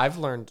 I've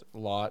learned a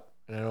lot,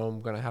 and I know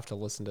I'm gonna have to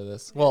listen to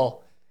this.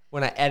 Well,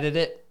 when I edit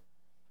it,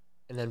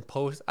 and then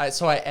post.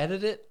 So I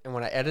edit it, and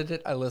when I edit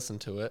it, I listen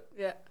to it.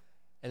 Yeah.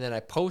 And then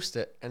I post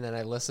it, and then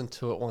I listen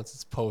to it once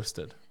it's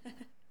posted.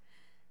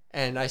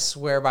 And I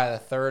swear by the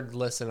third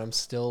listen, I'm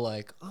still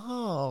like,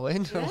 oh,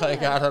 and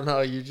I don't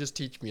know. You just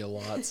teach me a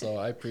lot, so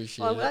I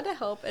appreciate it. Well, I'm glad to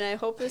help, and I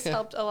hope this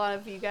helped a lot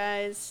of you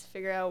guys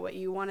figure out what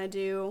you want to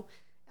do.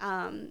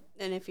 And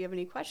if you have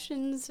any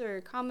questions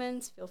or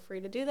comments, feel free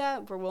to do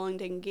that. We're willing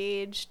to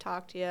engage,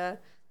 talk to you.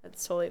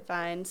 That's totally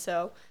fine.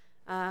 So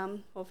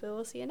hopefully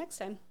we'll see you next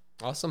time.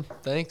 Awesome.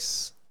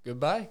 Thanks.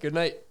 Goodbye. Good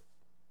night.